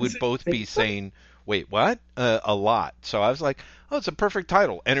 we would both be saying, wait, what? A lot. So I was like, oh, it's a perfect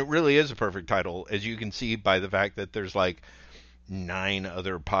title. And it really is a perfect title, as you can see by the fact that there's like 9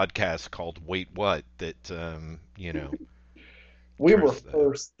 other podcasts called Wait What that, We were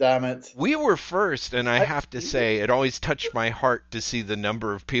first, damn it. We were first, and I have to say, it always touched my heart to see the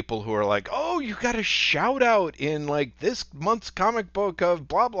number of people who are like, oh, you got a shout out in like this month's comic book of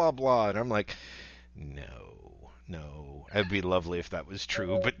blah, blah, blah. And I'm like, no. It'd be lovely if that was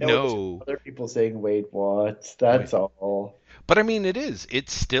true, but no. Other people saying, wait, what? That's all. But I mean, it is.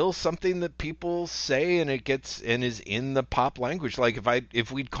 It's still something that people say, and it gets and is in the pop language. Like if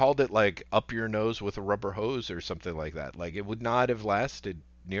we'd called it like "up your nose with a rubber hose" or something like that, like it would not have lasted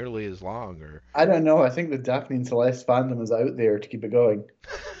nearly as long. Or I don't know. I think the Daphne and Celeste fandom is out there to keep it going.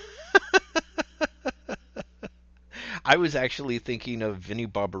 I was actually thinking of Vinnie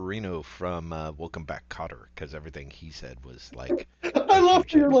Barbarino from Welcome Back, Kotter, because everything he said was like. I love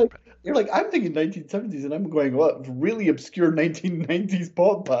you're like I'm thinking 1970s, and I'm going, what really obscure 1990s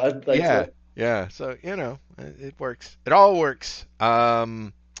pop band. Yeah. So it works. It all works. I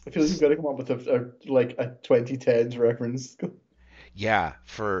feel like you've got to come up with a 2010s reference. Yeah,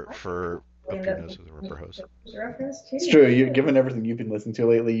 for Up Your Nose with a Rubber Hose. It's true. Given everything you've been listening to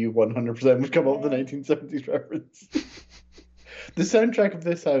lately, you 100% would come up with a 1970s reference. The soundtrack of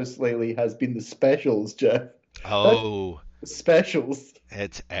this house lately has been The Specials, Jeff. Oh. Specials.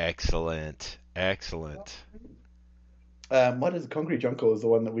 It's excellent. Excellent. What is Concrete Jungle is the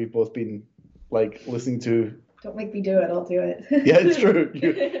one that we've both been listening to. Don't make me do it. I'll do it. Yeah, it's true.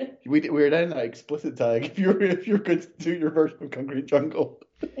 We're down that explicit tag if you're going to do your version of Concrete Jungle.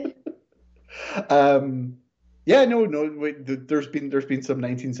 Yeah, no. Wait, there's been some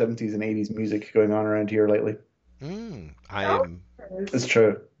 1970s and 80s music going on around here lately. It's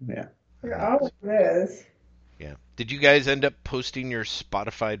true. Yeah. There always is. Yeah. Did you guys end up posting your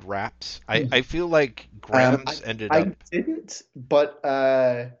Spotify raps? I feel like Graham's ended up. I didn't, but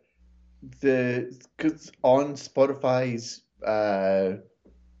because on Spotify's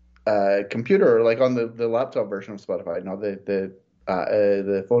computer, like on the laptop version of Spotify, not the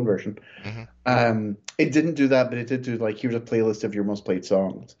phone version, it didn't do that, but it did do here's a playlist of your most played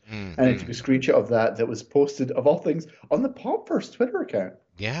songs, and it took a screenshot of that was posted of all things on the Popverse Twitter account.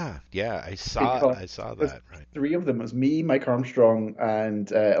 Yeah, I saw that. Right, 3 of them. It was me, Mike Armstrong, and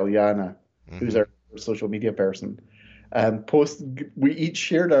Eliana, who's our social media person. We each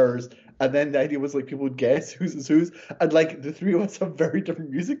shared ours, and then the idea was people would guess whose is whose, and the 3 of us have very different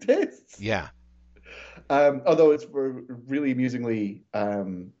music tastes. Yeah. Although it's really amusingly, I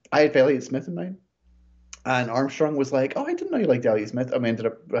had Elliott Smith in mind, and Armstrong was like, "Oh, I didn't know you liked Elliott Smith." And we ended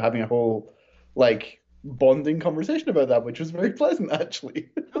up having a whole bonding conversation about that, which was very pleasant actually.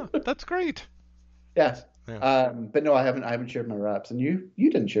 Oh, that's great. Yes. Yeah. But no, I haven't shared my raps, and you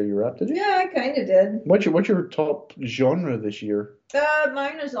didn't share your rap, did you? Yeah, I kind of did. What's your top genre this year?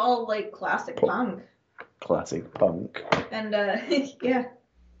 Mine is all classic punk. Classic punk. And yeah.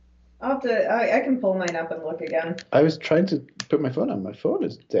 I'll have to. I can pull mine up and look again. I was trying to put my phone on. My phone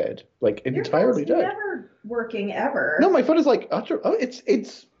is dead, entirely dead. Never working ever. No, my phone is utter. Oh,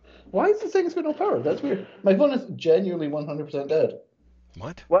 it's Why is this thing got no power? That's weird. My phone is genuinely 100% dead.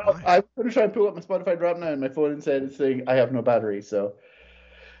 What? Well, Why? I'm going to try and pull up my Spotify Wrap now, and my phone said it's saying I have no battery, so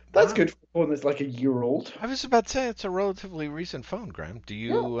that's Wow. good for a phone that's like a year old. I was about to say it's a relatively recent phone, Graham. Do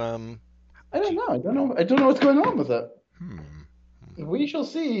you I don't know. I don't know what's going on with it. Hmm. We shall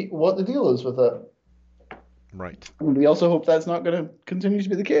see what the deal is with it. Right. And we also hope that's not going to continue to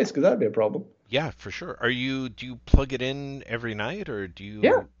be the case, because that'd be a problem. Yeah, for sure. Do you plug it in every night, or do you?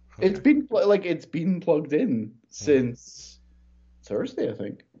 Yeah. Okay. It's been plugged in since Thursday, I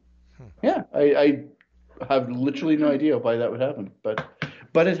think. Yeah, I have literally no idea why that would happen,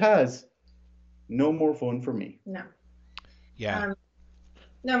 but it has. No more phone for me. No. Yeah.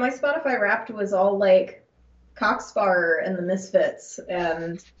 No, my Spotify Wrapped was all like Cockspar and the Misfits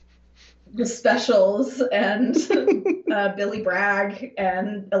and the Specials and Billy Bragg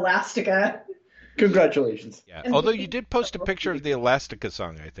and Elastica. Congratulations. Yeah. Although you did post a picture of the Elastica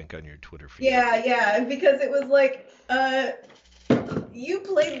song, I think, on your Twitter feed. Yeah, because it was like, you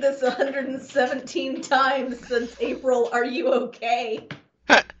played this 117 times since April. Are you okay?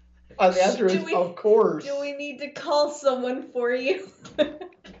 And the answer is, of course. Do we need to call someone for you?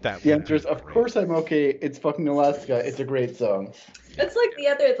 The answer is, of course I'm okay. It's fucking Elastica. It's a great song. It's like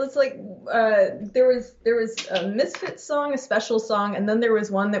there was a Misfit song, a Special song, and then there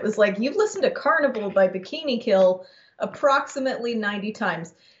was one that was like, you've listened to Carnival by Bikini Kill approximately 90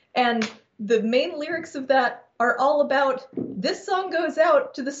 times. And the main lyrics of that are all about, this song goes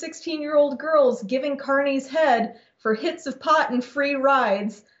out to the 16-year-old girls giving carnies head for hits of pot and free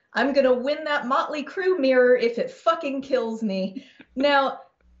rides. I'm gonna win that Motley Crue mirror if it fucking kills me. Now,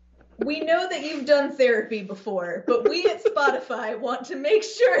 we know that you've done therapy before, but we at Spotify want to make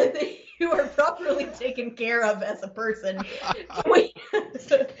sure that you are properly taken care of as a person.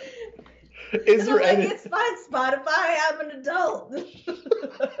 Is there any... It's fine, Spotify. I'm an adult.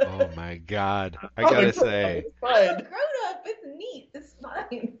 Oh my God! I gotta say, I'm a grown up. It's neat. It's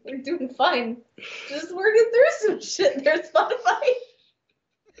fine. We're doing fine. Just working through some shit there, Spotify.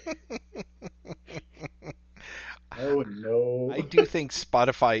 Oh no. I do think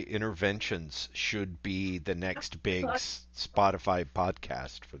Spotify interventions should be the next big Spotify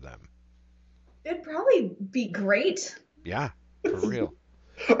podcast for them. It'd probably be great. Yeah, for real.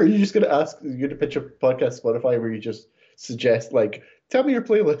 Are you just going to pitch a podcast Spotify where you just suggest, like, tell me your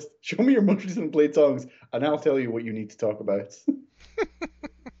playlist, show me your most recent played songs, and I'll tell you what you need to talk about?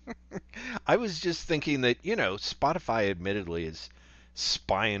 I was just thinking that, Spotify admittedly is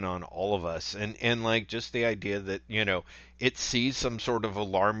spying on all of us, and like just the idea that, it sees some sort of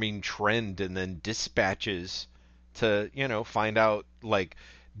alarming trend and then dispatches to, find out, like,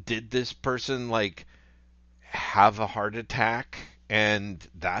 did this person, like, have a heart attack? And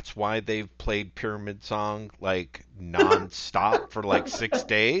that's why they've played Pyramid Song like non-stop for like 6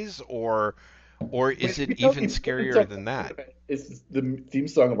 days, or is it even scarier than that? Is the theme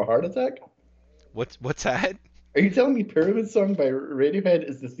song of a heart attack? What's that? Are you telling me Pyramid Song by Radiohead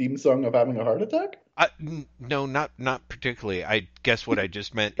is the theme song of having a heart attack? No, not particularly. I guess what I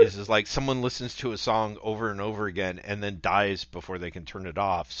just meant is like someone listens to a song over and over again and then dies before they can turn it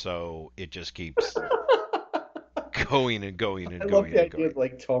off, so it just keeps going and going and I going. love the idea of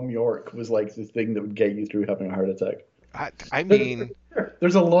like Tom York was like the thing that would get you through having a heart attack. I mean,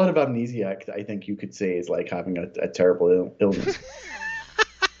 there's a lot of amnesiac that I think you could say is like having a terrible illness.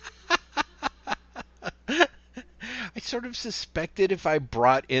 I sort of suspected if I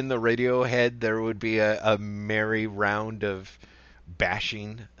brought in the Radiohead, there would be a merry round of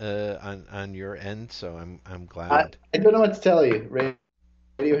bashing on your end. So I'm glad. I don't know what to tell you.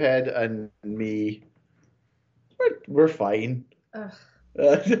 Radiohead and me, we're fine.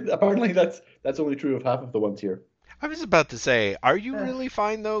 Apparently, that's only true of half of the ones here. I was about to say, are you really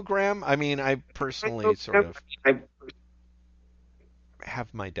fine though, Graham? I mean, I personally sort of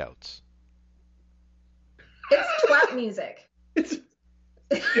have my doubts. It's twat music. It's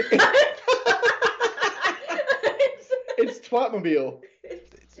twatmobile.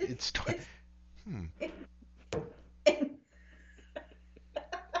 It's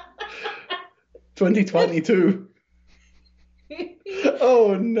 2022.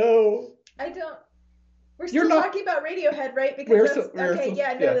 Oh no. We're still talking about Radiohead, right? Because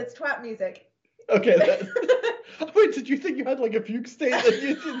that's twat music. Okay. Wait, did you think you had like a fugue state that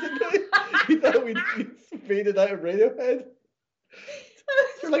you thought we'd faded out of Radiohead?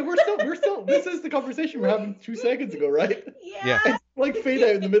 You're like, we're still. This is the conversation we're having 2 seconds ago, right? Yeah. It's like fade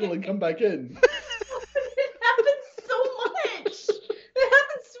out in the middle and come back in. It happens so much. It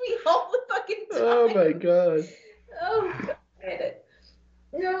happens to me all the fucking time. Oh my god. Oh god.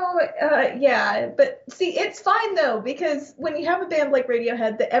 No, yeah, but See, it's fine though, because when you have a band like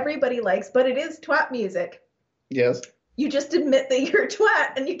Radiohead that everybody likes, but it is twat music. Yes. You just admit that you're a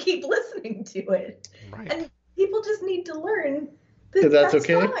twat and you keep listening to it. Right. And people just need to learn that that's that's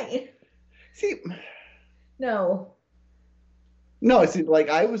okay. fine. See, No. see, like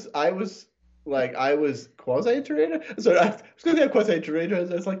I was quasi into Radiohead. Sorry, I was going to say quasi into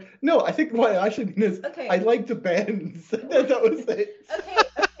Radiohead. I was like, no, I think what I actually mean is I like the bands. That was it. Okay.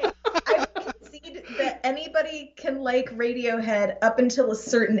 I would concede that anybody can like Radiohead up until a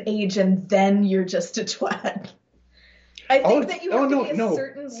certain age, and then you're just a twat. I think that you have to be a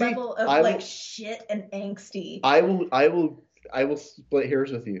certain level of shit and angsty. I will split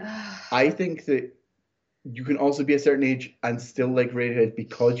hairs with you. I think that you can also be a certain age and still like Radiohead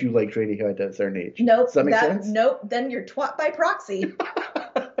because you liked Radiohead at a certain age. Nope. Does that make sense? Nope. Then you're twat by proxy.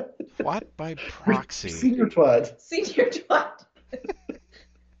 Twat by proxy. Senior twat. Senior twat.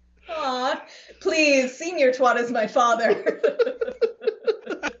 Aw, please, senior twat is my father.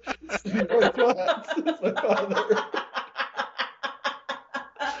 Senior twat is my father.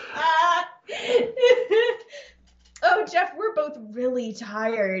 Oh, Jeff, we're both really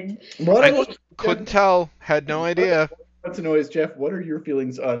tired. I couldn't tell. Had no idea. What I want to know is, Jeff, what are your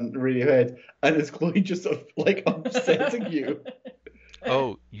feelings on Radiohead? And is Chloe just like upsetting you?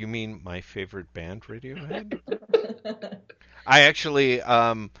 Oh, you mean my favorite band, Radiohead? I actually,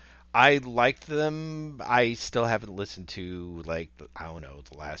 I liked them. I still haven't listened to, like, I don't know,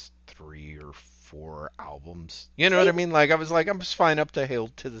 the last 3 or 4 albums. You know what I mean? Like, I was like, I'm just fine up to Hail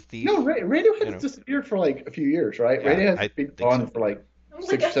to the Thief. No, Radiohead has disappeared for like a few years, right? Yeah, Radiohead's been gone for like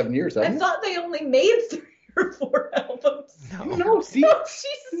 6 or 7 years. I thought they only made 3 or 4 albums. No, see? Oh,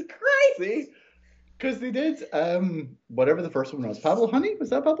 Jesus Christ. See? Because they did whatever the first one was. Pablo Honey? Was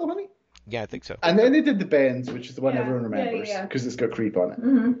that Pablo Honey? Yeah, I think so. And then they did The Bends, which is the one everyone remembers because it's got Creep on it.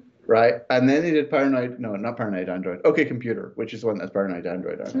 Mm-hmm. Right? And then they did not Paranoid Android. OK Computer, which is the one that's Paranoid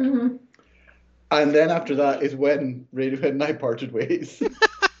Android on it. Mm-hmm. And then after that is when Radiohead and I parted ways.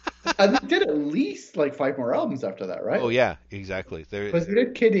 And they did at least like 5 more albums after that, right? Oh, yeah, exactly. Because they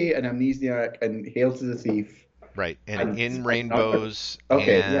did Kitty and Amnesiac and Hail to the Thief. Right, and In Rainbows,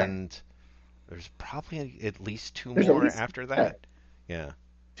 and there's probably at least 2 more after that. Yeah.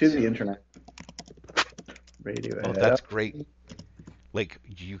 To the internet. Radiohead. Oh, that's great. Like,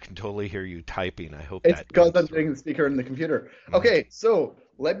 you can totally hear you typing. I hope it's because I'm doing the speaker in the computer. Mm-hmm. Okay, so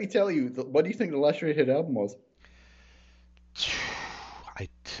let me tell you, what do you think the last Radiohead album was?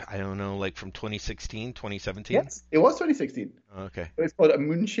 I don't know, like from 2016, 2017? Yes, it was 2016. Okay. It's called A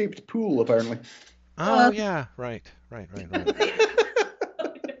Moon-Shaped Pool, apparently. Oh, yeah, right.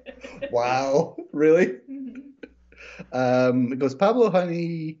 Wow, really? It goes Pablo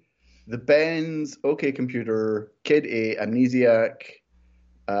Honey, The Bends, OK Computer, Kid A, Amnesiac.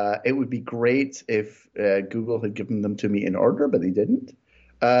 It would be great if Google had given them to me in order, but they didn't.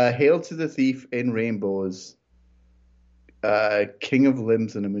 Hail to the Thief, In Rainbows, King of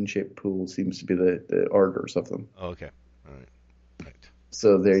Limbs, and A Moon-Shaped Pool seems to be the orders of them. Okay, all right.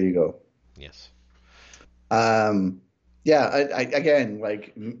 So there you go. Yes. Yeah, I again,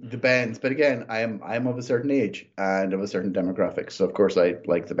 like the bands, but again, I'm of a certain age and of a certain demographic, so of course I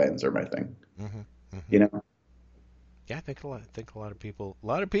like the bands are my thing. Mm-hmm, mm-hmm. You know. Yeah, I think a lot of people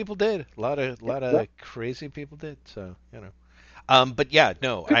did. A lot of crazy people did. So you know. But yeah,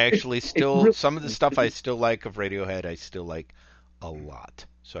 no, I actually still really, some of the stuff I still like of Radiohead, I still like a lot.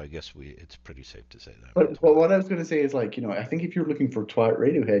 So I guess it's pretty safe to say that. But what I was going to say is, like, you know, I think if you're looking for twat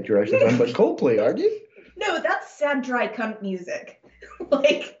Radiohead, you're actually talking about Coldplay, aren't you? No, that's sad, dry cunt music.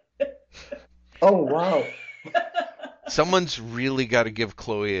 Like. Oh, wow. Someone's really got to give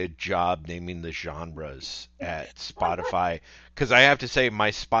Chloe a job naming the genres at Spotify, because I have to say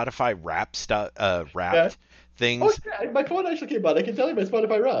my Spotify Wrapped things. Oh, yeah, my phone actually came on. I can tell you my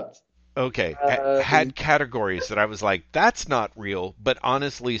Spotify Wrapped. Okay, had categories that I was like, that's not real, but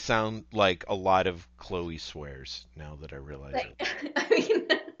honestly sound like a lot of Chloe swears now that I realize it. I mean,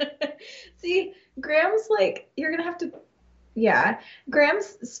 see, Graham's like, you're going to have to,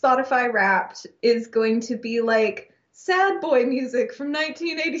 Graham's Spotify Wrapped is going to be like sad boy music from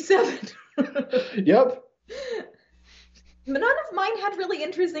 1987. Yep. None of mine had really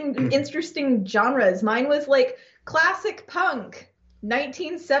interesting genres. Mine was like classic punk.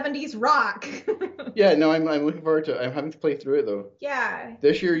 1970s rock. Yeah, no, I'm looking forward to it. I'm having to play through it, though. Yeah.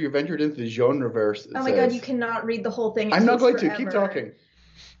 This year, you ventured into the genre-verse. Oh my god, you cannot read the whole thing. I'm not going to. Keep talking.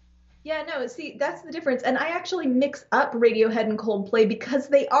 Yeah, no, see, that's the difference. And I actually mix up Radiohead and Coldplay because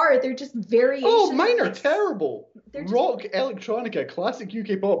they're just variations. Oh, mine are terrible. Rock, electronica, classic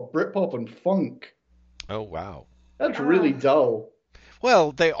UK pop, Britpop, and funk. Oh, wow. That's really dull.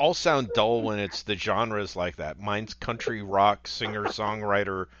 Well, they all sound dull when it's the genres like that. Mine's country rock,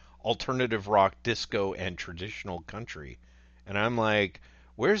 singer-songwriter, alternative rock, disco, and traditional country. And I'm like,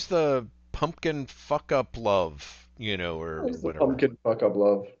 where's the pumpkin fuck up love, or Where's the whatever. pumpkin fuck up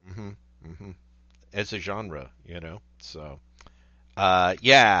love? Hmm. As a genre. So,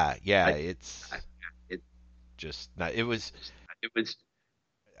 yeah, it's just not. It was.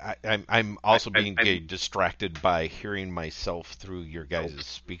 I'm also being distracted by hearing myself through your guys'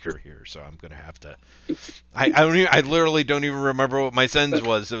 speaker here, so I'm gonna have to. I literally don't even remember what my sentence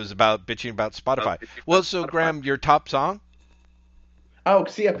was. It was about bitching about Spotify. Well, so Graham, your top song? Oh,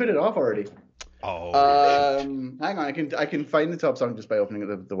 see, I put it off already. Oh, hang on, I can find the top song just by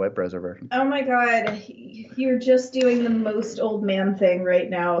opening the web browser version. Oh my god, you're just doing the most old man thing right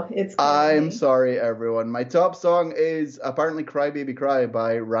now. I'm sorry, everyone. My top song is apparently "Cry Baby Cry"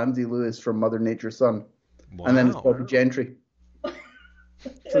 by Ramsey Lewis from Mother Nature's Son, and then it's Bobby Gentry.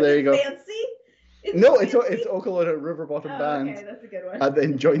 So there you go. Fancy? It's Okolona River Bottom Band. Okay, that's a good one. And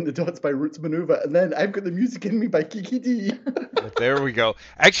then Join the Dots by Roots Manuva, and then I've Got the Music in Me by Kiki D. There we go.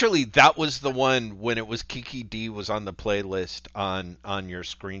 Actually, that was the one when it was Kiki D was on the playlist on your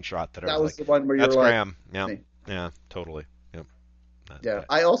screenshot that I was the one where you're that's like, Graham. Yeah, yeah, totally. Yep. Yeah,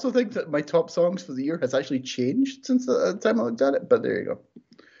 I also think that my top songs for the year has actually changed since the time I looked at it, but there you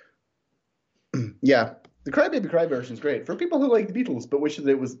go. Yeah, the Cry Baby Cry version is great for people who like the Beatles, but wish that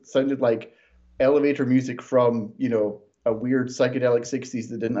it sounded like elevator music from, a weird psychedelic 60s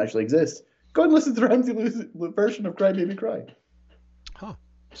that didn't actually exist. Go and listen to the Ramsey Lewis version of Cry Baby Cry. Huh.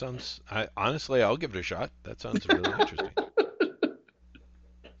 Honestly, I'll give it a shot. That sounds really interesting.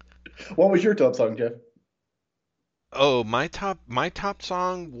 What was your top song, Jeff? Oh, my top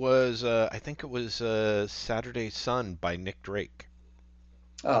song was I think it was Saturday Sun by Nick Drake.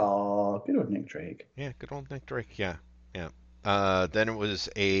 Oh, good old Nick Drake. Yeah, good old Nick Drake. Yeah. Then it was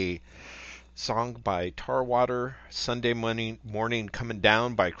a song by Tarwater, Sunday Morning Coming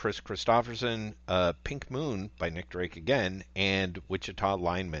Down by Chris Christopherson, Pink Moon by Nick Drake again, and Wichita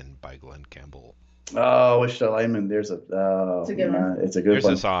Lineman by Glenn Campbell. Oh, Wichita Lineman. It's a good one. It's a good There's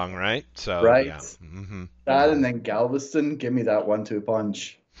one. a song, right? So, right. Yeah. Mm-hmm. That and then Galveston, give me that 1-2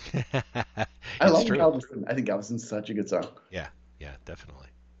 punch. I love Galveston. I think Galveston's such a good song. Yeah, definitely.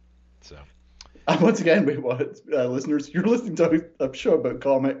 So. Once again, listeners, you're listening to a show about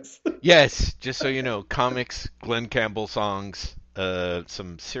comics. Yes, just so you know, comics, Glenn Campbell songs,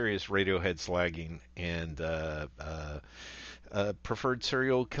 some serious Radiohead slagging, and preferred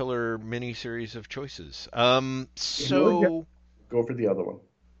serial killer miniseries of choices. So go for the other one.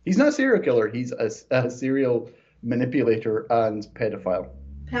 He's not a serial killer. He's a serial manipulator and pedophile.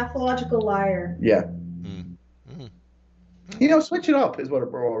 Pathological liar. Yeah. Switch it up is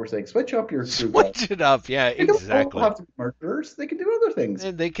what we're saying. Switch up your Switch it up, yeah, exactly. They don't have to be murderers. They can do other things.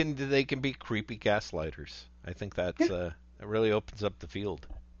 And they can be creepy gaslighters. I think that really opens up the field.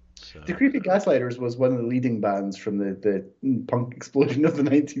 So. The Creepy Gaslighters was one of the leading bands from the punk explosion of the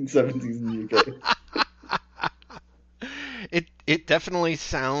 1970s in the UK. It definitely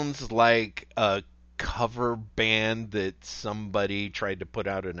sounds like a cover band that somebody tried to put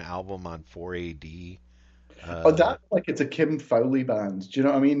out an album on 4AD. It's a Kim Fowley band. Do you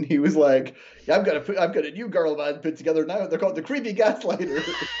know what I mean? He was like, yeah, I've got a new girl band put together now. They're called the Creepy Gaslighters.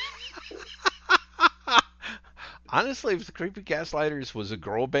 Honestly, if the Creepy Gaslighters was a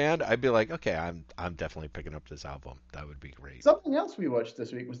girl band, I'd be like, okay, I'm definitely picking up this album. That would be great. Something else we watched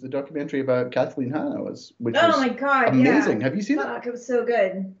this week was the documentary about Kathleen Hanna, which was my god, amazing. Yeah. Have you seen it? It was so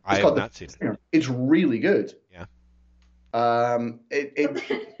good. I have not seen it. It's really good. Yeah. And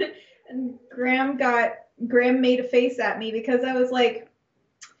Graham made a face at me because I was like,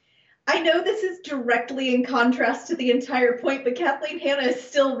 I know this is directly in contrast to the entire point, but Kathleen Hanna is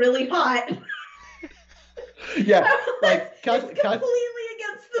still really hot. Yeah, like completely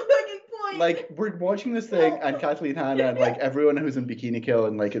against the fucking point. Like, we're watching this thing, and Kathleen Hanna and like everyone who's in Bikini Kill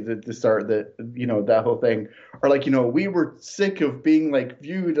and like at the start of that whole thing are like, we were sick of being like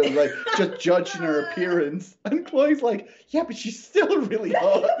viewed as like just judging her appearance, and Chloe's like, yeah, but she's still really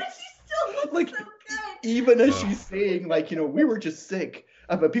hot. But she still looks like, so good. Even as she's saying like, we were just sick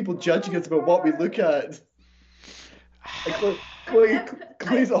about people judging us about what we look at. Like,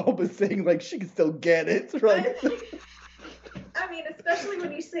 Chloe's always saying like she can still get it, right? I mean, especially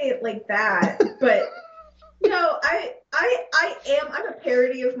when you say it like that. But no, I'm a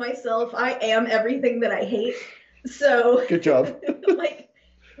parody of myself. I am everything that I hate. So good job. Like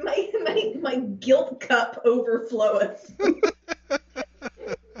my guilt cup overfloweth. But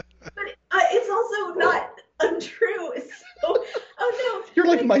it's also not untrue. So, oh no,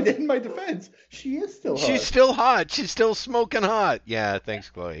 You're like, in my defense, she is still hot. She's still hot. She's still smoking hot. Yeah, thanks,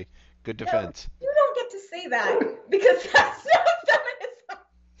 Chloe. Good defense. No, you don't get to say that because that's not feminism.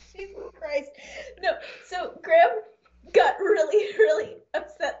 Jesus Christ. No, so Graham got really, really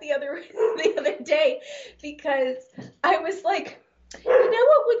upset the other day because I was like, you know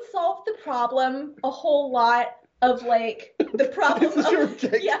what would solve the problem a whole lot of like the problem This is of your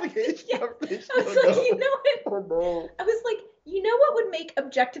objectification yeah. conversation. I was like, you know what? I was like, you know what would make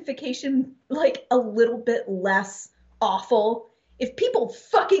objectification like a little bit less awful? If people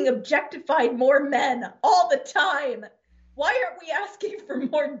fucking objectified more men all the time. Why aren't we asking for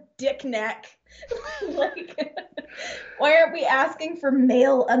more dick neck? Like, why aren't we asking for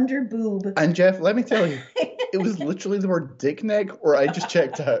male underboob? And Jeff, let me tell you, it was literally the word dick neck, or I just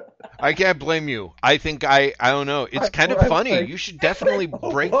checked out. I can't blame you. I think I don't know. It's kind of funny. You should definitely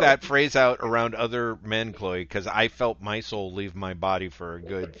break that phrase out around other men, Chloe, because I felt my soul leave my body for a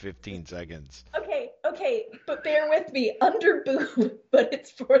good 15 seconds. Okay, but bear with me. Underboob, but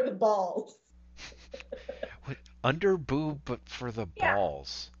it's for the balls. What? Under boob, but for the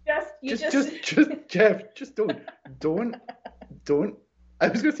balls. Just Jeff, just don't. I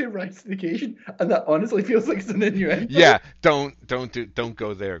was gonna say rise to the occasion, and that honestly feels like it's an innuendo. Yeah, don't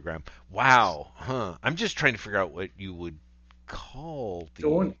go there, Graham. Wow, huh? I'm just trying to figure out what you would call the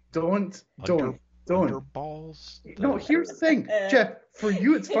Don't. Underballs. No, here's the thing, Jeff. For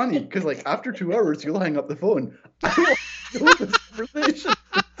you, it's funny because like after 2 hours, you'll hang up the phone. I don't know this conversation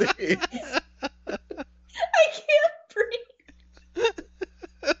today. I can't breathe.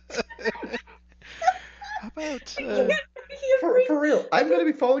 How about for real? I'm gonna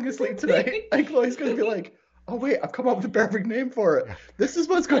be falling asleep tonight, and Chloe's gonna be like, "Oh wait, I've come up with the perfect name for it. This is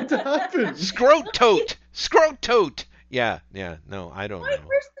what's going to happen." Scrotote. Yeah. No, I don't know.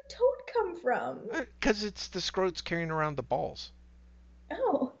 Where's the toad come from? Because it's the scrotes carrying around the balls.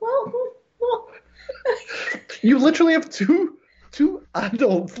 Oh, well. You literally have two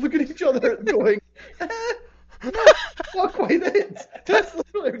adults looking at each other and going, no, not quite it. That's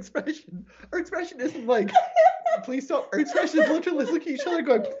literally our expression. Our expression isn't like, please stop. Our expression is literally looking at each other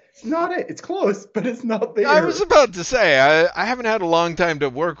going, it's not it. It's close, but it's not there. I was about to say, I haven't had a long time to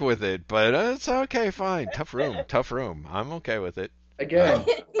work with it, but it's okay, fine. Tough room. I'm okay with it. Again,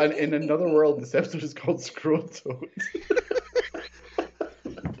 and in another world, this episode is called Scrotote.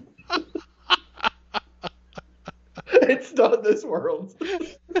 It's not this world.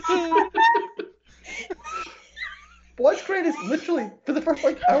 What's great is literally for the first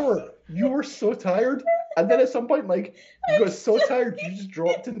hour, you were so tired, and then at some point, you got so tired you just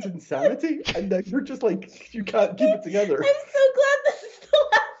dropped into insanity, and then you're just like you can't keep it together. I'm so glad this is the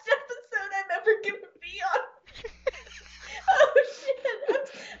last episode I'm ever gonna be on. Oh shit!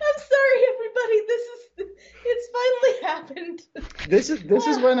 I'm sorry, everybody. It's finally happened. This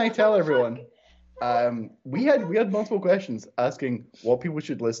is when I tell everyone. We had multiple questions asking what people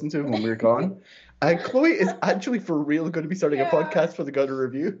should listen to when we're gone. Chloe is actually for real going to be starting a podcast for the Gutter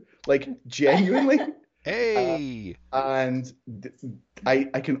Review, genuinely. Hey! And I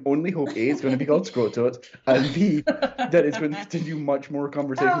can only hope A, it's going to be called Scrotote, and B, that it's going to continue much more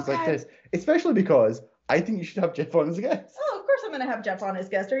conversations like this, especially because I think you should have Jeff on as a guest. Oh, of course I'm going to have Jeff on as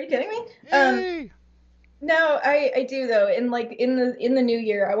guest. Are you kidding me? Yay! No, I do though. In the new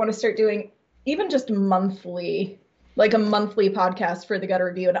year, I want to start doing even just a monthly podcast for the Gutter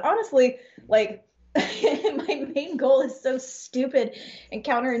Review. And honestly, my main goal is so stupid and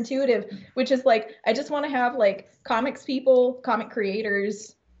counterintuitive, which is I just want to have comics people, comic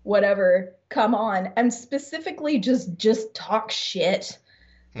creators, whatever, come on and specifically just talk shit.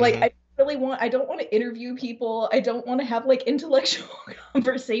 Mm-hmm. I don't want to interview people. I don't want to have intellectual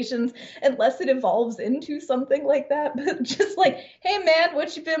conversations unless it evolves into something like that. But just hey man,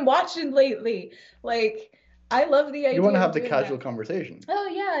 what you been watching lately? I love the idea. You want to have the casual conversation. Oh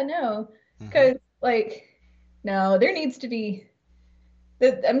yeah, I know. Because no, there needs to be.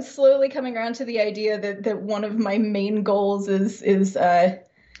 I'm slowly coming around to the idea that one of my main goals is to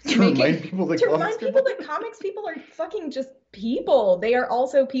remind people that comics people are fucking just people. They are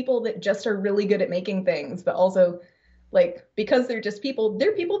also people that just are really good at making things, but also because they're just people,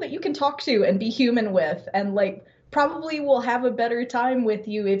 they're people that you can talk to and be human with, and probably will have a better time with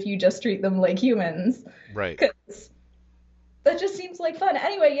you if you just treat them like humans. Right. 'Cause that just seems like fun.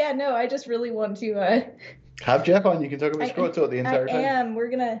 Anyway, yeah, no, I just really want to have Jeff on. You can talk about Scrotote the entire time.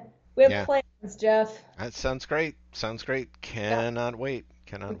 We have plans, Jeff. That sounds great. Cannot wait.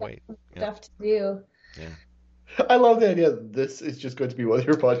 Stuff to do. Yeah. I love the idea that this is just going to be what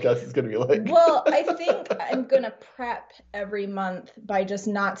your podcast is going to be like. Well, I think I'm going to prep every month by just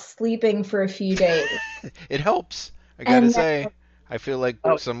not sleeping for a few days. It helps. I got to say, I feel like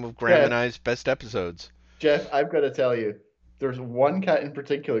Oh, some of Graham and I's best episodes. Jeff, I've got to tell you, there's one cat in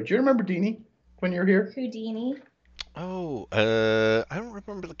particular. Do you remember Deanie when you were here? Houdini. Oh, I don't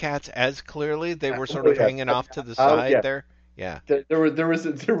remember the cats as clearly. They were sort Oh of yeah. hanging off to the Oh side yeah. there. Yeah, There was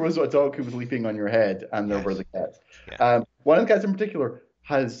a dog who was leaping on your head, and there were yes. the cats. Yeah. One of the cats in particular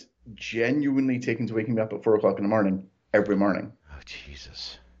has genuinely taken to waking me up at 4 o'clock in the morning every morning, Oh,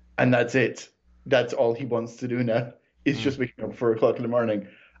 Jesus. and that's it. That's all he wants to do now is Mm. just waking up at 4 o'clock in the morning,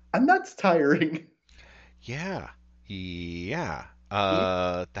 and that's tiring. Yeah. Yeah.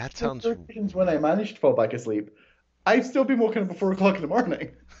 Even That the sounds. occasions when I managed to fall back asleep, I've still been woken up at 4 o'clock in the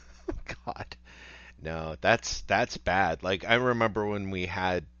morning. God. No, that's bad. Like I remember when we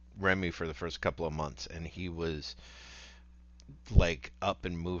had Remy for the first couple of months, and he was like up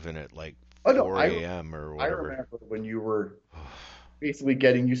and moving at like Oh no, 4 a.m. or I whatever. remember when you were basically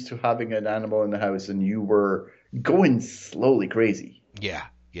getting used to having an animal in the house and you were going slowly crazy. Yeah,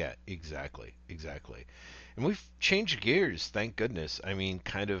 yeah, exactly. And we've changed gears, thank goodness. I mean,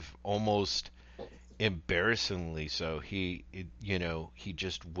 kind of almost embarrassingly so. He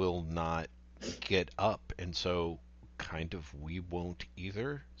just will not get up, and so kind of we won't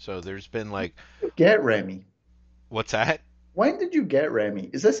either. So there's been like, Get Remy. what's that? When did you get Remy?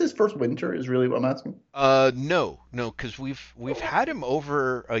 Is this his first winter? Is really what I'm asking. No, because we've had him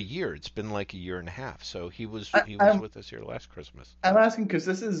over a year. It's been like a year and a half. So he was I, he was I'm with us here last Christmas. I'm asking because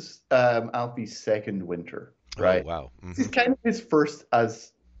this is Alfie's second winter, Oh right? wow. This is kind of his first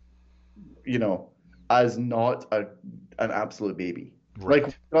as you know, as not an absolute baby.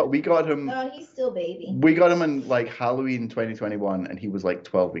 Right. Like we got him. No, he's still baby. We got him in like Halloween 2021, and he was like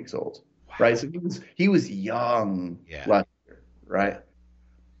 12 weeks old, right? So he was young Yeah. last year, right?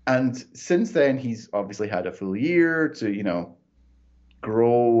 And since then, he's obviously had a full year to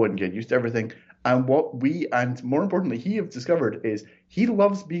grow and get used to everything. And and more importantly, he have discovered is he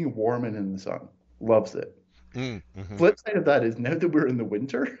loves being warm and in the sun, loves it. Mm-hmm. Flip side of that is now that we're in the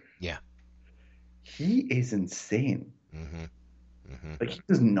winter, Yeah. he is insane. Mm-hmm. Mm-hmm. Like he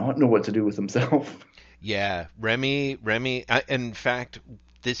does not know what to do with himself. Yeah, Remy. In fact,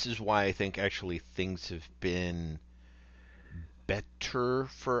 this is why I think actually things have been better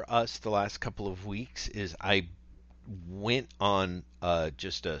for us the last couple of weeks. Is I went on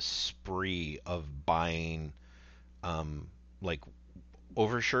just a spree of buying like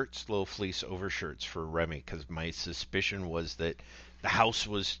overshirts, little fleece overshirts for Remy because my suspicion was that the house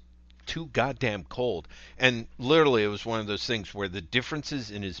was too goddamn cold. And literally, it was one of those things where the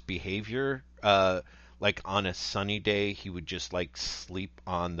differences in his behavior, like on a sunny day, he would just like sleep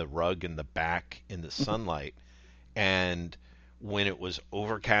on the rug in the back in the sunlight. And when it was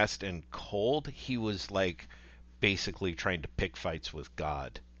overcast and cold, he was like basically trying to pick fights with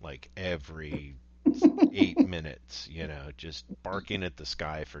God, like every 8 minutes, just barking at the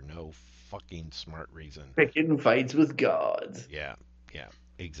sky for no fucking smart reason. Picking fights with God. Yeah,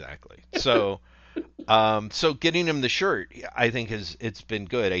 exactly. So, so getting him the shirt, I think it's been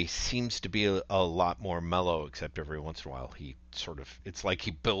good. He seems to be a lot more mellow, except every once in a while it's like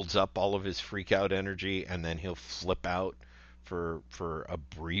he builds up all of his freak out energy and then he'll flip out for a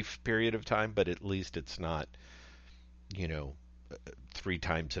brief period of time, but at least it's not, 3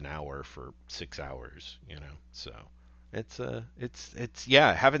 times an hour for 6 hours, So it's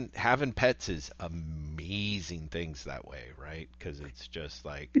yeah, having pets is amazing things that way, right? Because it's just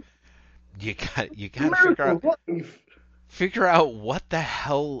like you got to figure out what the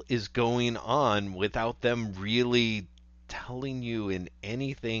hell is going on without them really telling you in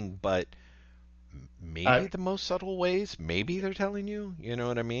anything but maybe the most subtle ways. Maybe they're telling you, you know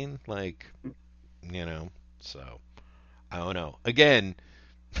what I mean? Like, so I don't know. Again,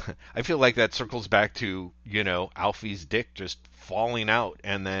 I feel like that circles back to, Alfie's dick just falling out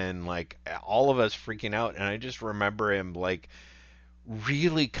and then like all of us freaking out. And I just remember him like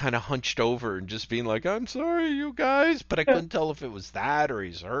really kind of hunched over and just being like, I'm sorry, you guys. But I couldn't tell if it was that or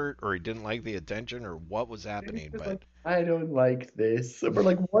he's hurt or he didn't like the attention or what was happening. But like, I don't like this. And we're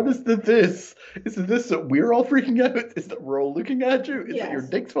like, what is this? Is it this that we're all freaking out? Is that we're all looking at you? Is that your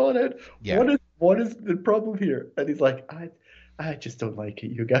dick's falling out? Yeah. What is the problem here? And he's like, I just don't like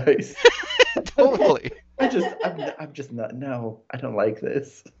it, you guys. Totally. I'm just not. No, I don't like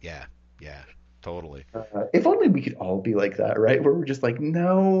this. Yeah, totally. If only we could all be like that, right? Where we're just like,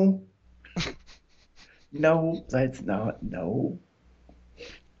 no, no, that's not no.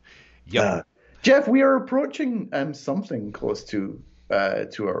 Yep. Jeff, we are approaching something close to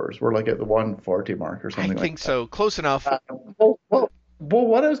 2 hours. We're like at the 140 mark or something. I think so. Close enough. Well,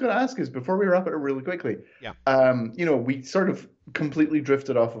 what I was going to ask is before we wrap it up really quickly. Yeah. We sort of completely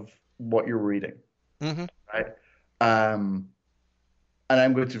drifted off of what you're reading. Mm-hmm. Right. and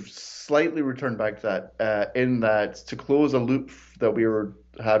I'm going to slightly return back to that, in that to close a loop that we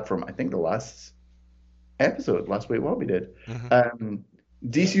had from, I think, the last episode, last week, what we did.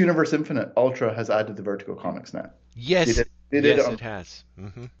 DC Universe Infinite Ultra has added the Vertigo comics now. Yes, it has.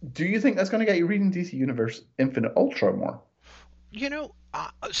 Do you think that's going to get you reading DC Universe Infinite Ultra more?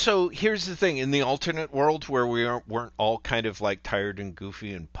 So here's the thing: in the alternate world where we weren't all kind of like tired and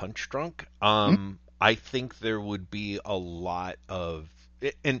goofy and punch drunk, I think there would be a lot of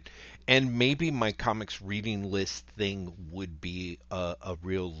and maybe my comics reading list thing would be a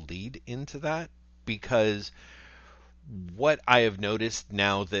real lead into that, because what I have noticed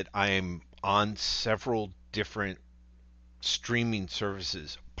now that I'm on several different streaming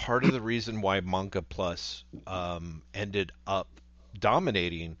services, part of the reason why Manga Plus ended up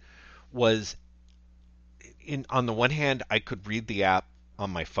dominating was, on the one hand, I could read the app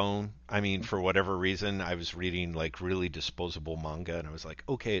on my phone. I mean, for whatever reason, I was reading like really disposable manga, and I was like,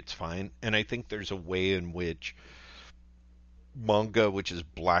 okay, it's fine. And I think there's a way in which manga, which is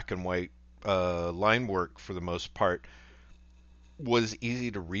black and white line work for the most part, was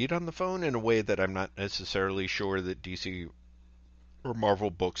easy to read on the phone in a way that I'm not necessarily sure that DC or Marvel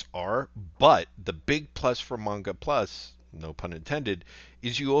books are. But the big plus for Manga Plus, no pun intended,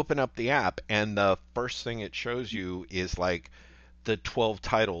 is you open up the app and the first thing it shows you is like the 12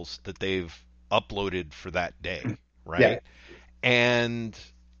 titles that they've uploaded for that day, right? Yeah.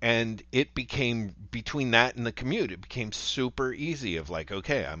 And it became, between that and the commute, it became super easy of like,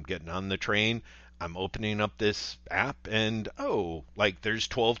 okay, I'm getting on the train, I'm opening up this app, and like there's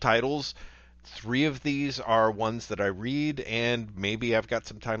 12 titles. 3 of these are ones that I read, and maybe I've got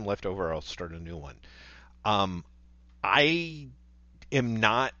some time left over, I'll start a new one. I am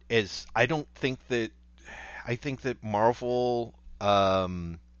not as, I think that Marvel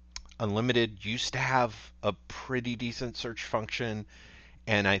Unlimited used to have a pretty decent search function,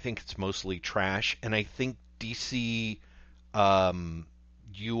 and I think it's mostly trash. And I think DC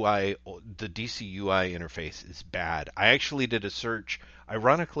UI, the DC UI interface is bad. I actually did a search,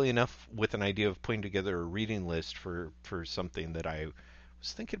 ironically enough, with an idea of putting together a reading list for something that I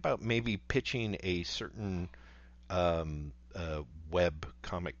was thinking about maybe pitching a certain web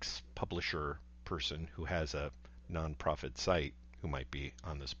comics publisher person who has a nonprofit site who might be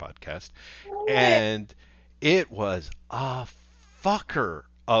on this podcast. And it was a fucker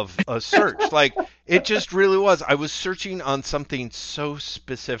of a search. Like, it just really was. I was searching on something so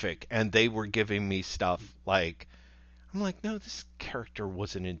specific, and they were giving me stuff like, I'm like, no, this character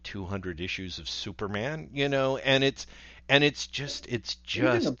wasn't in 200 issues of Superman, and it's just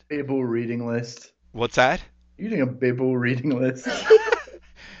You're doing a Babel reading list. What's that? You're doing a Babel reading list.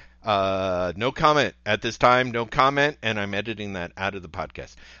 No comment at this time. No comment, and I'm editing that out of the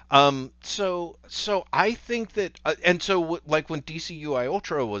podcast. So I think that, and so like when DC UI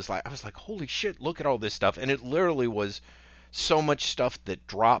Ultra was like, I was like, holy shit, look at all this stuff, and it literally was so much stuff that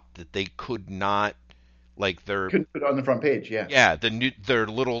dropped that they could not, like, couldn't put it on the front page. Yeah, their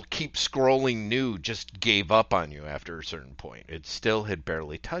little keep scrolling new just gave up on you after a certain point. It still had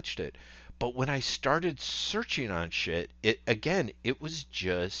barely touched it. But when I started searching on shit, it was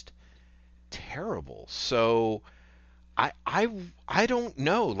just terrible. So I don't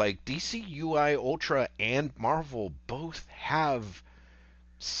know. Like, DC UI Ultra and Marvel both have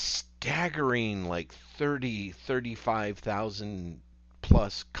staggering like 35,000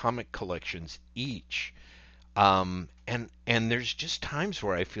 plus comic collections each. And there's just times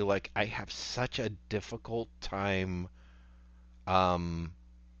where I feel like I have such a difficult time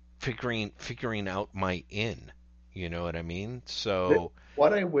figuring out my in. You know what I mean? So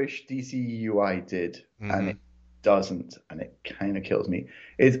what I wish DC UI did, and it doesn't, and it kind of kills me,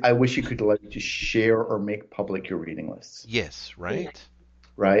 is I wish you could allow you to share or make public your reading lists. Yes, right?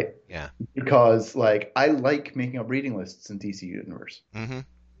 Right? Yeah. Because, like, I like making up reading lists in DC Universe.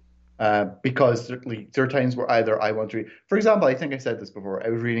 Because there are times where either I want to read, for example, I think I said this before, I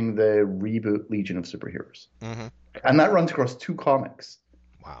was reading the reboot Legion of Superheroes. And that runs across 2 comics.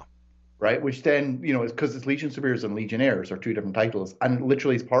 Wow. Right? Which then, because it's Legion of Superheroes and Legionnaires are 2 different titles. And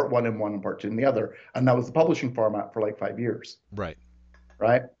literally it's part 1 in one and part 2 in the other. And that was the publishing format for like 5 years. Right.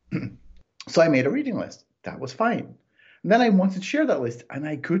 Right? So I made a reading list. That was fine. And then I wanted to share that list, and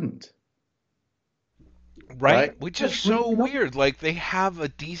I couldn't. Right? Which is so weird. Like, they have a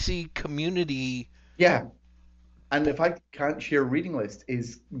DC community. Yeah. And the fact you can't share a reading list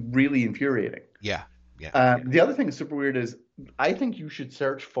is really infuriating. Yeah. The other thing that's super weird is I think you should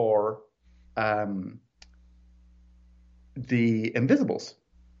search for the Invisibles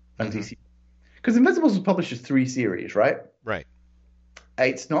on DC. Because Invisibles was published as 3 series, right? Right.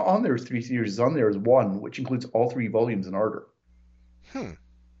 It's not on there as 3 series. It's on there as 1, which includes all 3 volumes in order.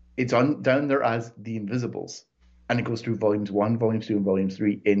 It's on down there as The Invisibles, and it goes through volumes 1, volumes 2, and volumes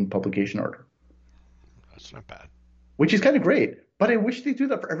 3 in publication order, That's not bad. which is kind of great. But I wish they do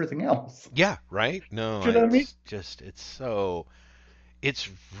that for everything else. Yeah, right? No, Do you know what I mean? it's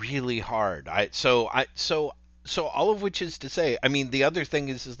really hard. So all of which is to say, I mean, the other thing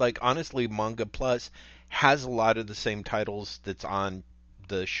is like honestly, Manga Plus has a lot of the same titles that's on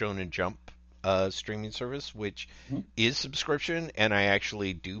the Shonen Jump streaming service, which Mhm. is subscription, and I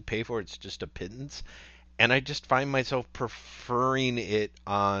actually do pay for it. It's just a pittance, and I just find myself preferring it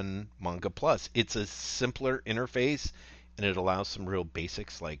on Manga Plus. It's a simpler interface, and it allows some real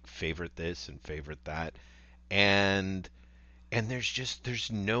basics like favorite this and favorite that, and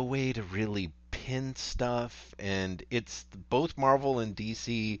there's no way to really pin stuff, and it's both Marvel and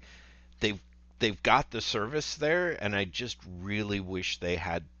DC. They've they've got the service there, and I just really wish they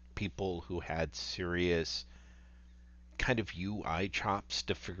had people who had serious kind of UI chops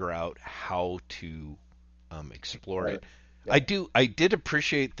to figure out how to explore Right. it. Yeah. I did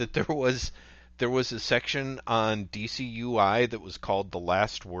appreciate that there was a section on DC UI that was called The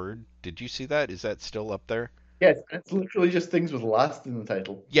Last Word. Did you see that? Is that still up there? Yes, it's literally just things with last in the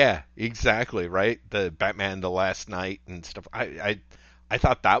title. Yeah, exactly, right? The Batman The Last Night and stuff. I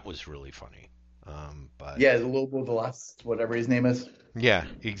thought that was really funny. But Yeah, the Lobo, the last, whatever his name is. yeah,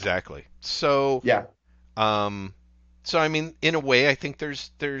 exactly. So Yeah. um so I mean, in a way I think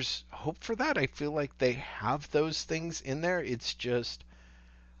there's hope for that. I feel like they have those things in there. It's just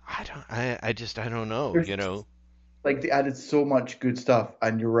I don't know, There's you know. like they added so much good stuff,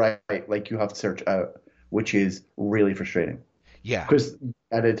 and you're right, like you have to search out, which is really frustrating Yeah. because they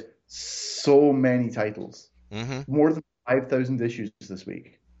added so many titles, Mhm. more than 5,000 issues this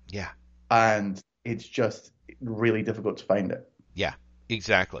week, Yeah. and it's just really difficult to find it. Yeah.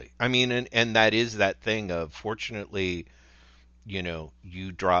 Exactly. I mean, and that is that thing of fortunately, you know,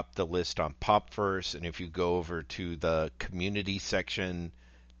 you drop the list on Pop first, and if you go over to the community section,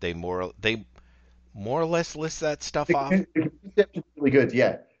 they more or less list that stuff off. The concept is really good,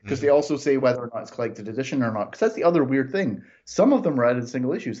 yeah, because they also say whether or not it's collected edition or not. Because that's the other weird thing. Some of them were added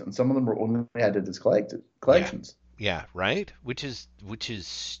single issues, and some of them were only added as collections. Yeah, right? Which is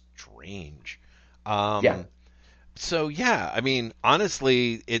strange. Yeah. So yeah, I mean,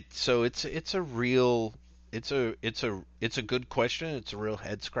 honestly, it's a real it's a good question. It's a real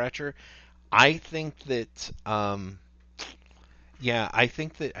head scratcher. I think that yeah, I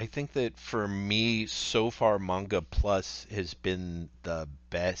think that for me so far Manga Plus has been the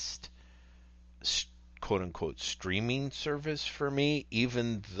best quote unquote streaming service for me,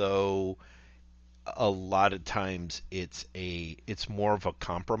 even though a lot of times it's more of a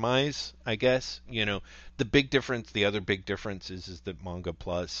compromise, I guess. You know, the other big difference is that Manga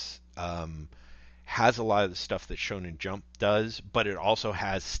Plus has a lot of the stuff that Shonen Jump does, but it also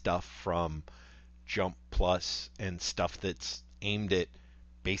has stuff from Jump Plus and stuff that's aimed at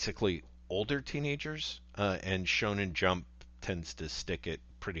basically older teenagers, and Shonen Jump tends to stick it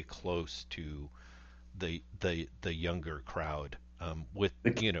pretty close to the younger crowd, with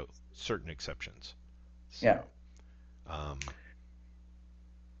you know certain exceptions. So, Yeah. um,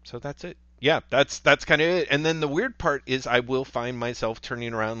 so that's it. Yeah, that's kind of it. And then the weird part is I will find myself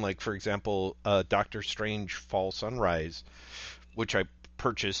turning around, like for example, Doctor Strange Fall Sunrise, which I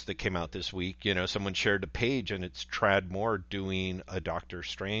purchased that came out this week. You know, someone shared a page and it's Trad Moore doing a Doctor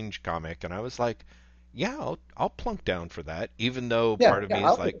Strange comic, and I was like, yeah, I'll plunk down for that, even though Yeah, part of yeah,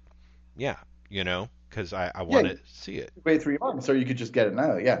 me is like, yeah, you know, because I want to see it. Wait 3 months, or you could just get it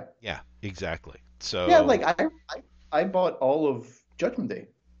now. Yeah. Yeah, exactly. So Yeah, like I bought all of Judgment Day,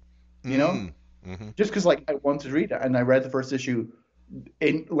 you know, mm-hmm. just because like I wanted to read it, and I read the first issue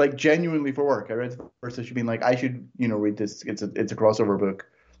in like genuinely for work. I read the first issue being like, I should, you know, read this. It's a crossover book.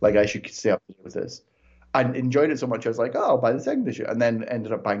 Like I should stay up to date with this. And enjoyed it so much, I was like, oh, I'll buy the second issue, and then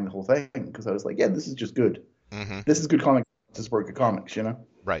ended up buying the whole thing because I was like, yeah, this is just good. Mm-hmm. This is good comics to support good comics, you know.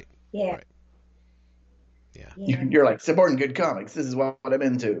 Right. Yeah. Right. Yeah. You're like supporting good comics. This is what I'm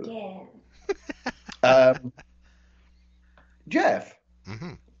into. Yeah. Jeff,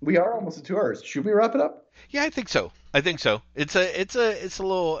 Mm-hmm. we are almost at 2 hours. Should we wrap it up? Yeah, I think so. It's a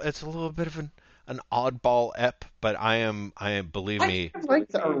little bit of an oddball ep, but I am believe me. I like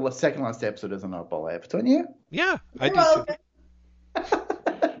that our second last episode is an oddball ep, don't you? Yeah, I You're do too.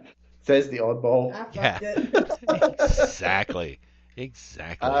 welcome. Says the oddball. I fucked Yeah. it.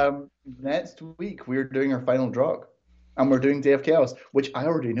 Exactly. Next week we're doing our final drog, and we're doing Day of Chaos, which I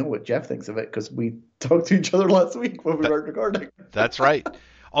already know what Jeff thinks of it because we talked to each other last week when we weren't recording. That's right.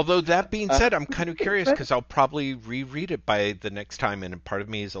 Although that being said, I'm kind of curious because I'll probably reread it by the next time, and part of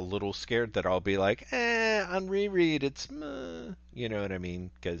me is a little scared that I'll be like, on reread, it's, you know what I mean?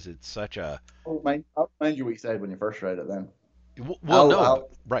 Because it's such a. I'll mind you what you said when you first read it. Then. Well, no,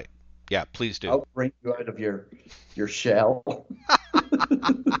 right? Yeah, please do. I'll bring you out of your shell.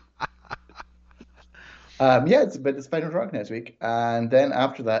 But it's Final Rock next week, and then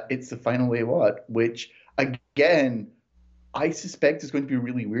after that, it's the final Wait What, which again, I suspect is going to be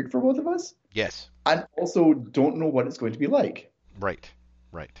really weird for both of us. Yes. And also don't know what it's going to be like. Right.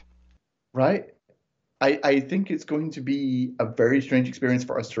 I think it's going to be a very strange experience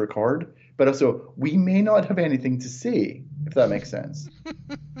for us to record, but also we may not have anything to say, if that makes sense.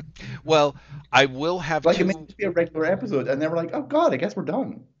 Well, I will have it may just be a regular episode, and then we're like, oh God, I guess we're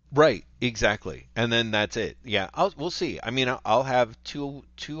done. Right, exactly, and then that's it. Yeah, we'll see. I mean, I'll have two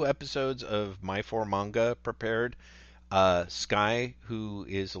episodes of My 4 manga prepared. Sky, who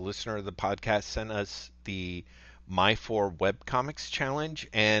is a listener of the podcast, sent us the My 4 webcomics challenge,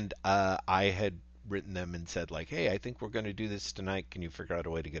 and I had written them and said like, hey, I think we're going to do this tonight. Can you figure out a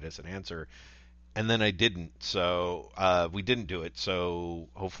way to get us an answer? And then I didn't, so we didn't do it. So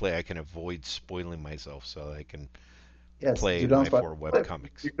hopefully I can avoid spoiling myself so I can play My 4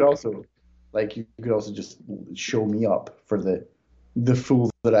 webcomics. You could also just show me up for the fool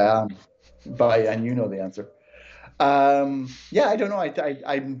that I am, and you know the answer. I don't know.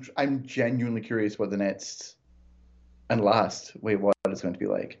 I'm genuinely curious what the next and last Wait What is going to be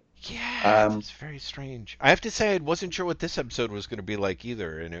like. Yeah, it's very strange. I have to say I wasn't sure what this episode was going to be like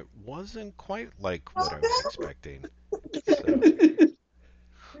either, and it wasn't quite like what I was expecting. So.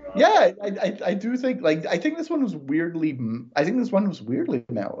 Yeah, I do think I think this one was weirdly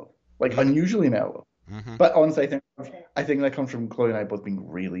mellow, like unusually mellow. Mm-hmm. But honestly, I think that comes from Chloe and I both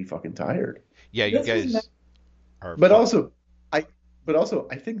being really fucking tired. Yeah, you guys are. But also, I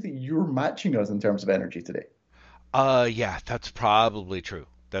think that you're matching us in terms of energy today. Yeah, that's probably true.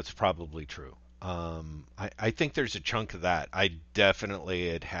 I think there's a chunk of that. I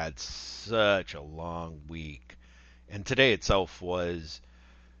definitely had such a long week, and today itself was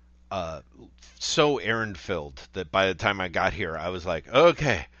so errand filled that by the time I got here, I was like,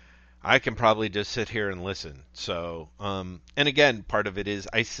 okay, I can probably just sit here and listen. So, and again, part of it is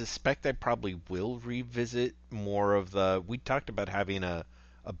I suspect I probably will revisit more of we talked about having a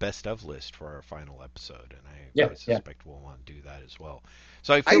best of list for our final episode, and I suspect we'll want to do that as well.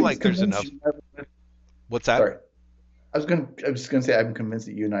 So I feel like there's enough. What's that? Sorry. I was going to say I'm convinced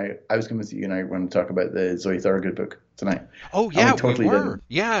that you and I were going to talk about the Zoe Thorogood book tonight. Oh yeah, we were. Didn't.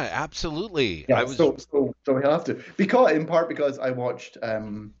 Yeah, absolutely. Yeah, so we have to because I watched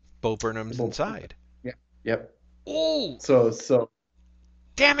Bo Burnham's Inside. Yeah. Yep. Oh. So.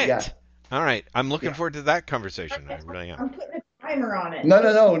 Damn it! Yeah. All right, I'm looking forward to that conversation. I really am. I'm putting a timer on it. No.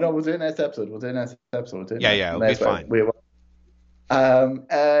 We'll do it next episode. Yeah, it'll be fine. There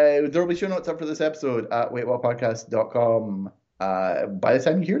will be show notes up for this episode at waitwhatpodcast.com by the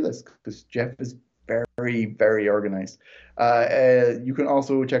time you hear this, because Jeff is very, very organized. You can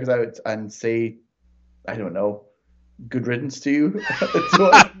also check us out and say, I don't know, good riddance to you.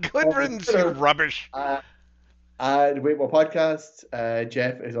 Good riddance, you rubbish. At Wait What Podcast,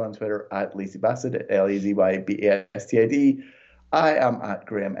 Jeff is on Twitter at Lazy Bastard, LAZYBASTID. I am at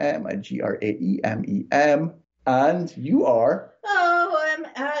Graham M, at GRAEMEM. And you are? Oh, I'm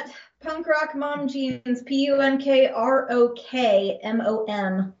at Punk Rock Mom Jeans,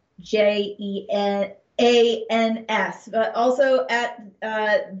 PUNKROKMOMJENANS, but also at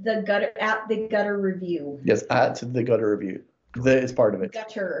the Gutter Review. Yes, at the Gutter Review. The is part of it.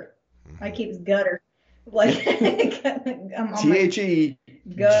 Gutter. I keep gutter. Like THEGUTTER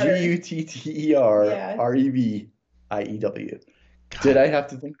REVIEW. Did I have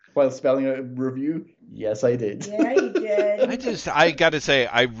to think while spelling out a review? Yes, I did. Yeah, you did. I got to say,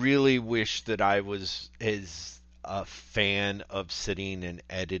 I really wish that I was as a fan of sitting and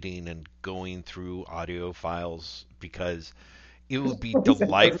editing and going through audio files, because it would be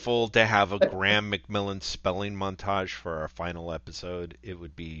delightful to have a Graham McMillan spelling montage for our final episode. It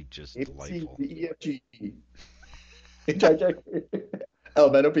would be just delightful. EFG. LMNOP,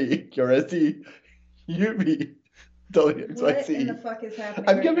 QRST, UV. What in the fuck is happening?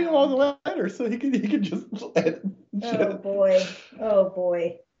 I'm giving him all the letters so he can just edit. Oh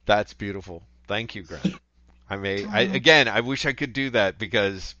boy. That's beautiful. Thank you, Graham. I wish I could do that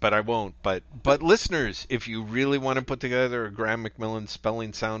but I won't. But listeners, if you really want to put together a Graham McMillan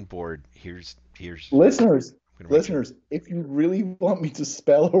spelling soundboard, here's listeners, if you really want me to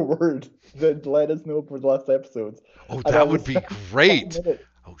spell a word, then let us know for the last episodes. Oh, that would be great.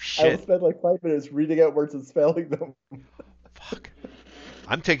 Oh shit! I'll spend like 5 minutes reading out words and spelling them. Fuck.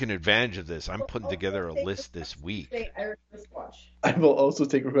 I'm taking advantage of this. I'm putting together a list this week. Say Irish wristwatch. I will also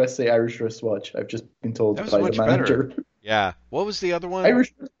take requests say Irish wristwatch. I've just been told That was by much the manager. better. Yeah. What was the other one?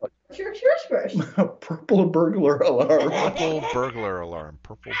 Irish wristwatch. Purple burglar alarm. Purple burglar alarm.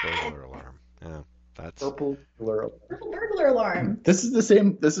 Purple burglar alarm. Yeah, that's Purple burglar alarm. Purple burglar alarm. This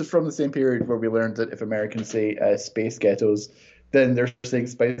is from the same period where we learned that if Americans say space ghettos, then they're saying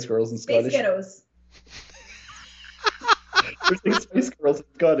Spice Girls in Scottish. Space ghettos. They're saying Spice Girls in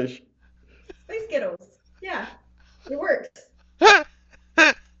Scottish. Space ghettos. Yeah, it works.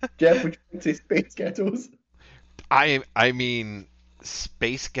 Jeff, would you say space ghettos? I mean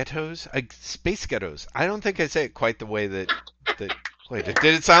space ghettos. Space ghettos. I don't think I say it quite the way that. Wait, did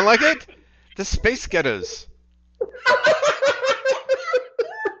it sound like it? The space ghettos.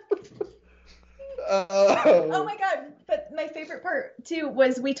 Oh my god! But my favorite part too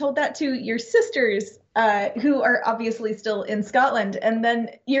was we told that to your sisters, who are obviously still in Scotland, and then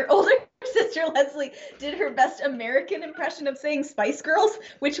your older sister Leslie did her best American impression of saying Spice Girls,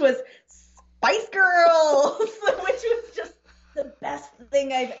 which was Spice Girls, which was just the best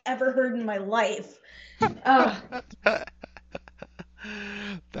thing I've ever heard in my life.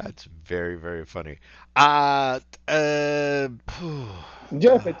 That's very, very funny. Jeff,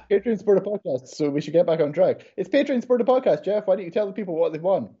 it's Patreon Supporter Podcast, so we should get back on track. It's Patreon Supporter Podcast, Jeff. Why don't you tell the people what they've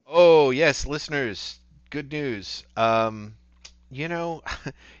won? Oh, yes, listeners. Good news. You know,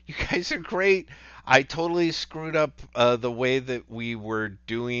 you guys are great. I totally screwed up the way that we were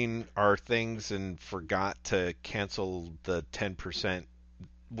doing our things and forgot to cancel the 10%,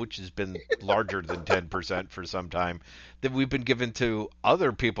 which has been larger than 10% for some time, that we've been given to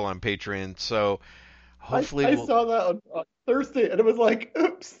other people on Patreon. So hopefully I saw that on Thursday, and it was like,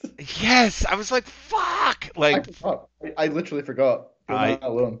 oops. Yes, I was like, fuck. Like, I literally forgot. You're not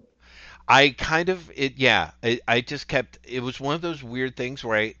alone. I kind of, I just kept, it was one of those weird things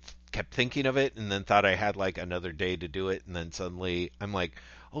where I kept thinking of it and then thought I had like another day to do it. And then suddenly I'm like,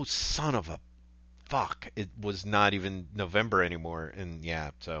 oh, son of a fuck. It was not even November anymore. And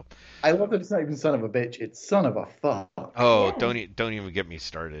yeah, so. I love that it's not even son of a bitch. It's son of a fuck. Oh, yeah. Don't even get me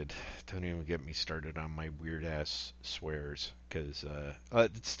started. Don't even get me started on my weird ass swears. Because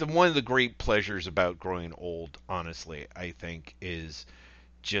it's one of the great pleasures about growing old, honestly, I think, is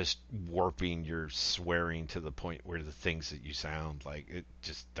just warping your swearing to the point where the things that you sound like it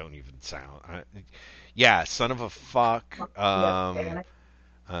just don't even sound. Yeah, son of a fuck.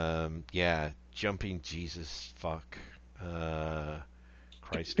 Yeah, jumping Jesus fuck.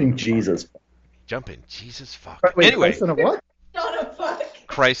 Christ. Jumping Jesus. Jumping Jesus fuck. Wait, anyway. Christ on a what? On a fuck.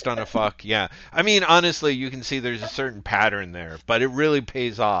 Christ on a fuck. Yeah. I mean, honestly, you can see there's a certain pattern there, but it really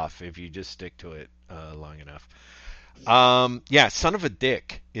pays off if you just stick to it long enough. Yeah, son of a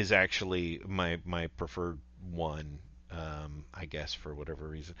dick is actually my preferred one, I guess, for whatever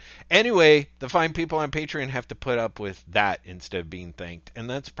reason. Anyway, the fine people on Patreon have to put up with that instead of being thanked. And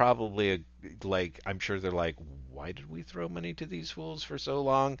that's probably, I'm sure they're like, why did we throw money to these fools for so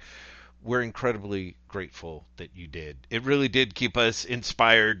long? We're incredibly grateful that you did. It really did keep us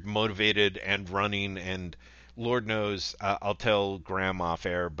inspired, motivated, and running. And Lord knows, I'll tell Graham off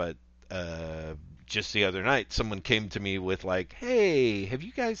air, but just the other night, someone came to me with like, hey, have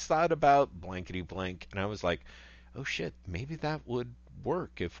you guys thought about blankety blank? And I was like, oh shit, maybe that would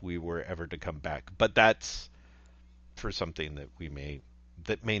work if we were ever to come back. But that's for something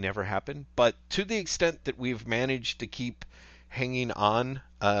that may never happen. But to the extent that we've managed to keep hanging on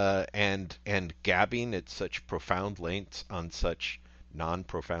and gabbing at such profound lengths on such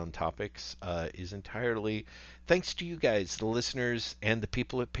non-profound topics is entirely thanks to you guys, the listeners, and the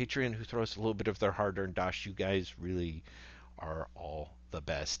people at Patreon who throw us a little bit of their hard-earned dosh. You guys really are all the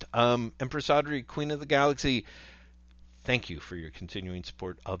best. Empress Audrey, Queen of the Galaxy, thank you for your continuing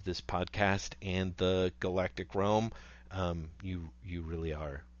support of this podcast and the Galactic Realm. You really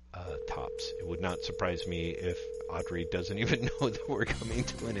are tops. It would not surprise me if Audrey doesn't even know that we're coming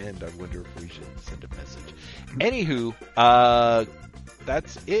to an end. I wonder if we should send a message. Anywho,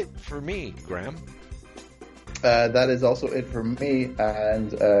 that's it for me, Graham. That is also it for me,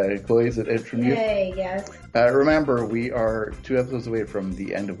 and Chloe, is it from you? Yay, yes. Remember, we are 2 episodes away from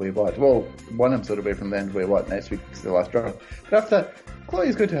the end of Wait What. Well, 1 episode away from the end of Wait What. Next week is the last draw. But after that, Chloe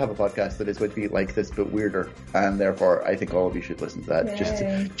is going to have a podcast that is going to be like this but weirder, and therefore I think all of you should listen to that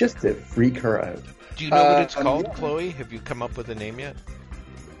just to freak her out. Do you know what it's called, yeah. Chloe? Have you come up with a name yet?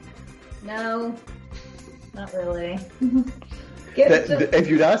 No, not really. If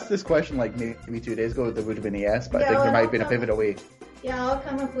you'd asked this question like maybe 2 days ago, there would have been a yes, but I think there might have been a pivot away. Yeah, I'll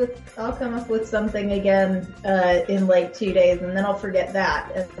come up with something again in like 2 days, and then I'll forget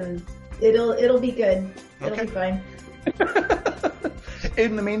that, and it'll be good. It'll be fine.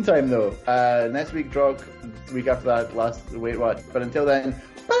 In the meantime, though, next week, Drog, the week after that, last Wait What. But until then,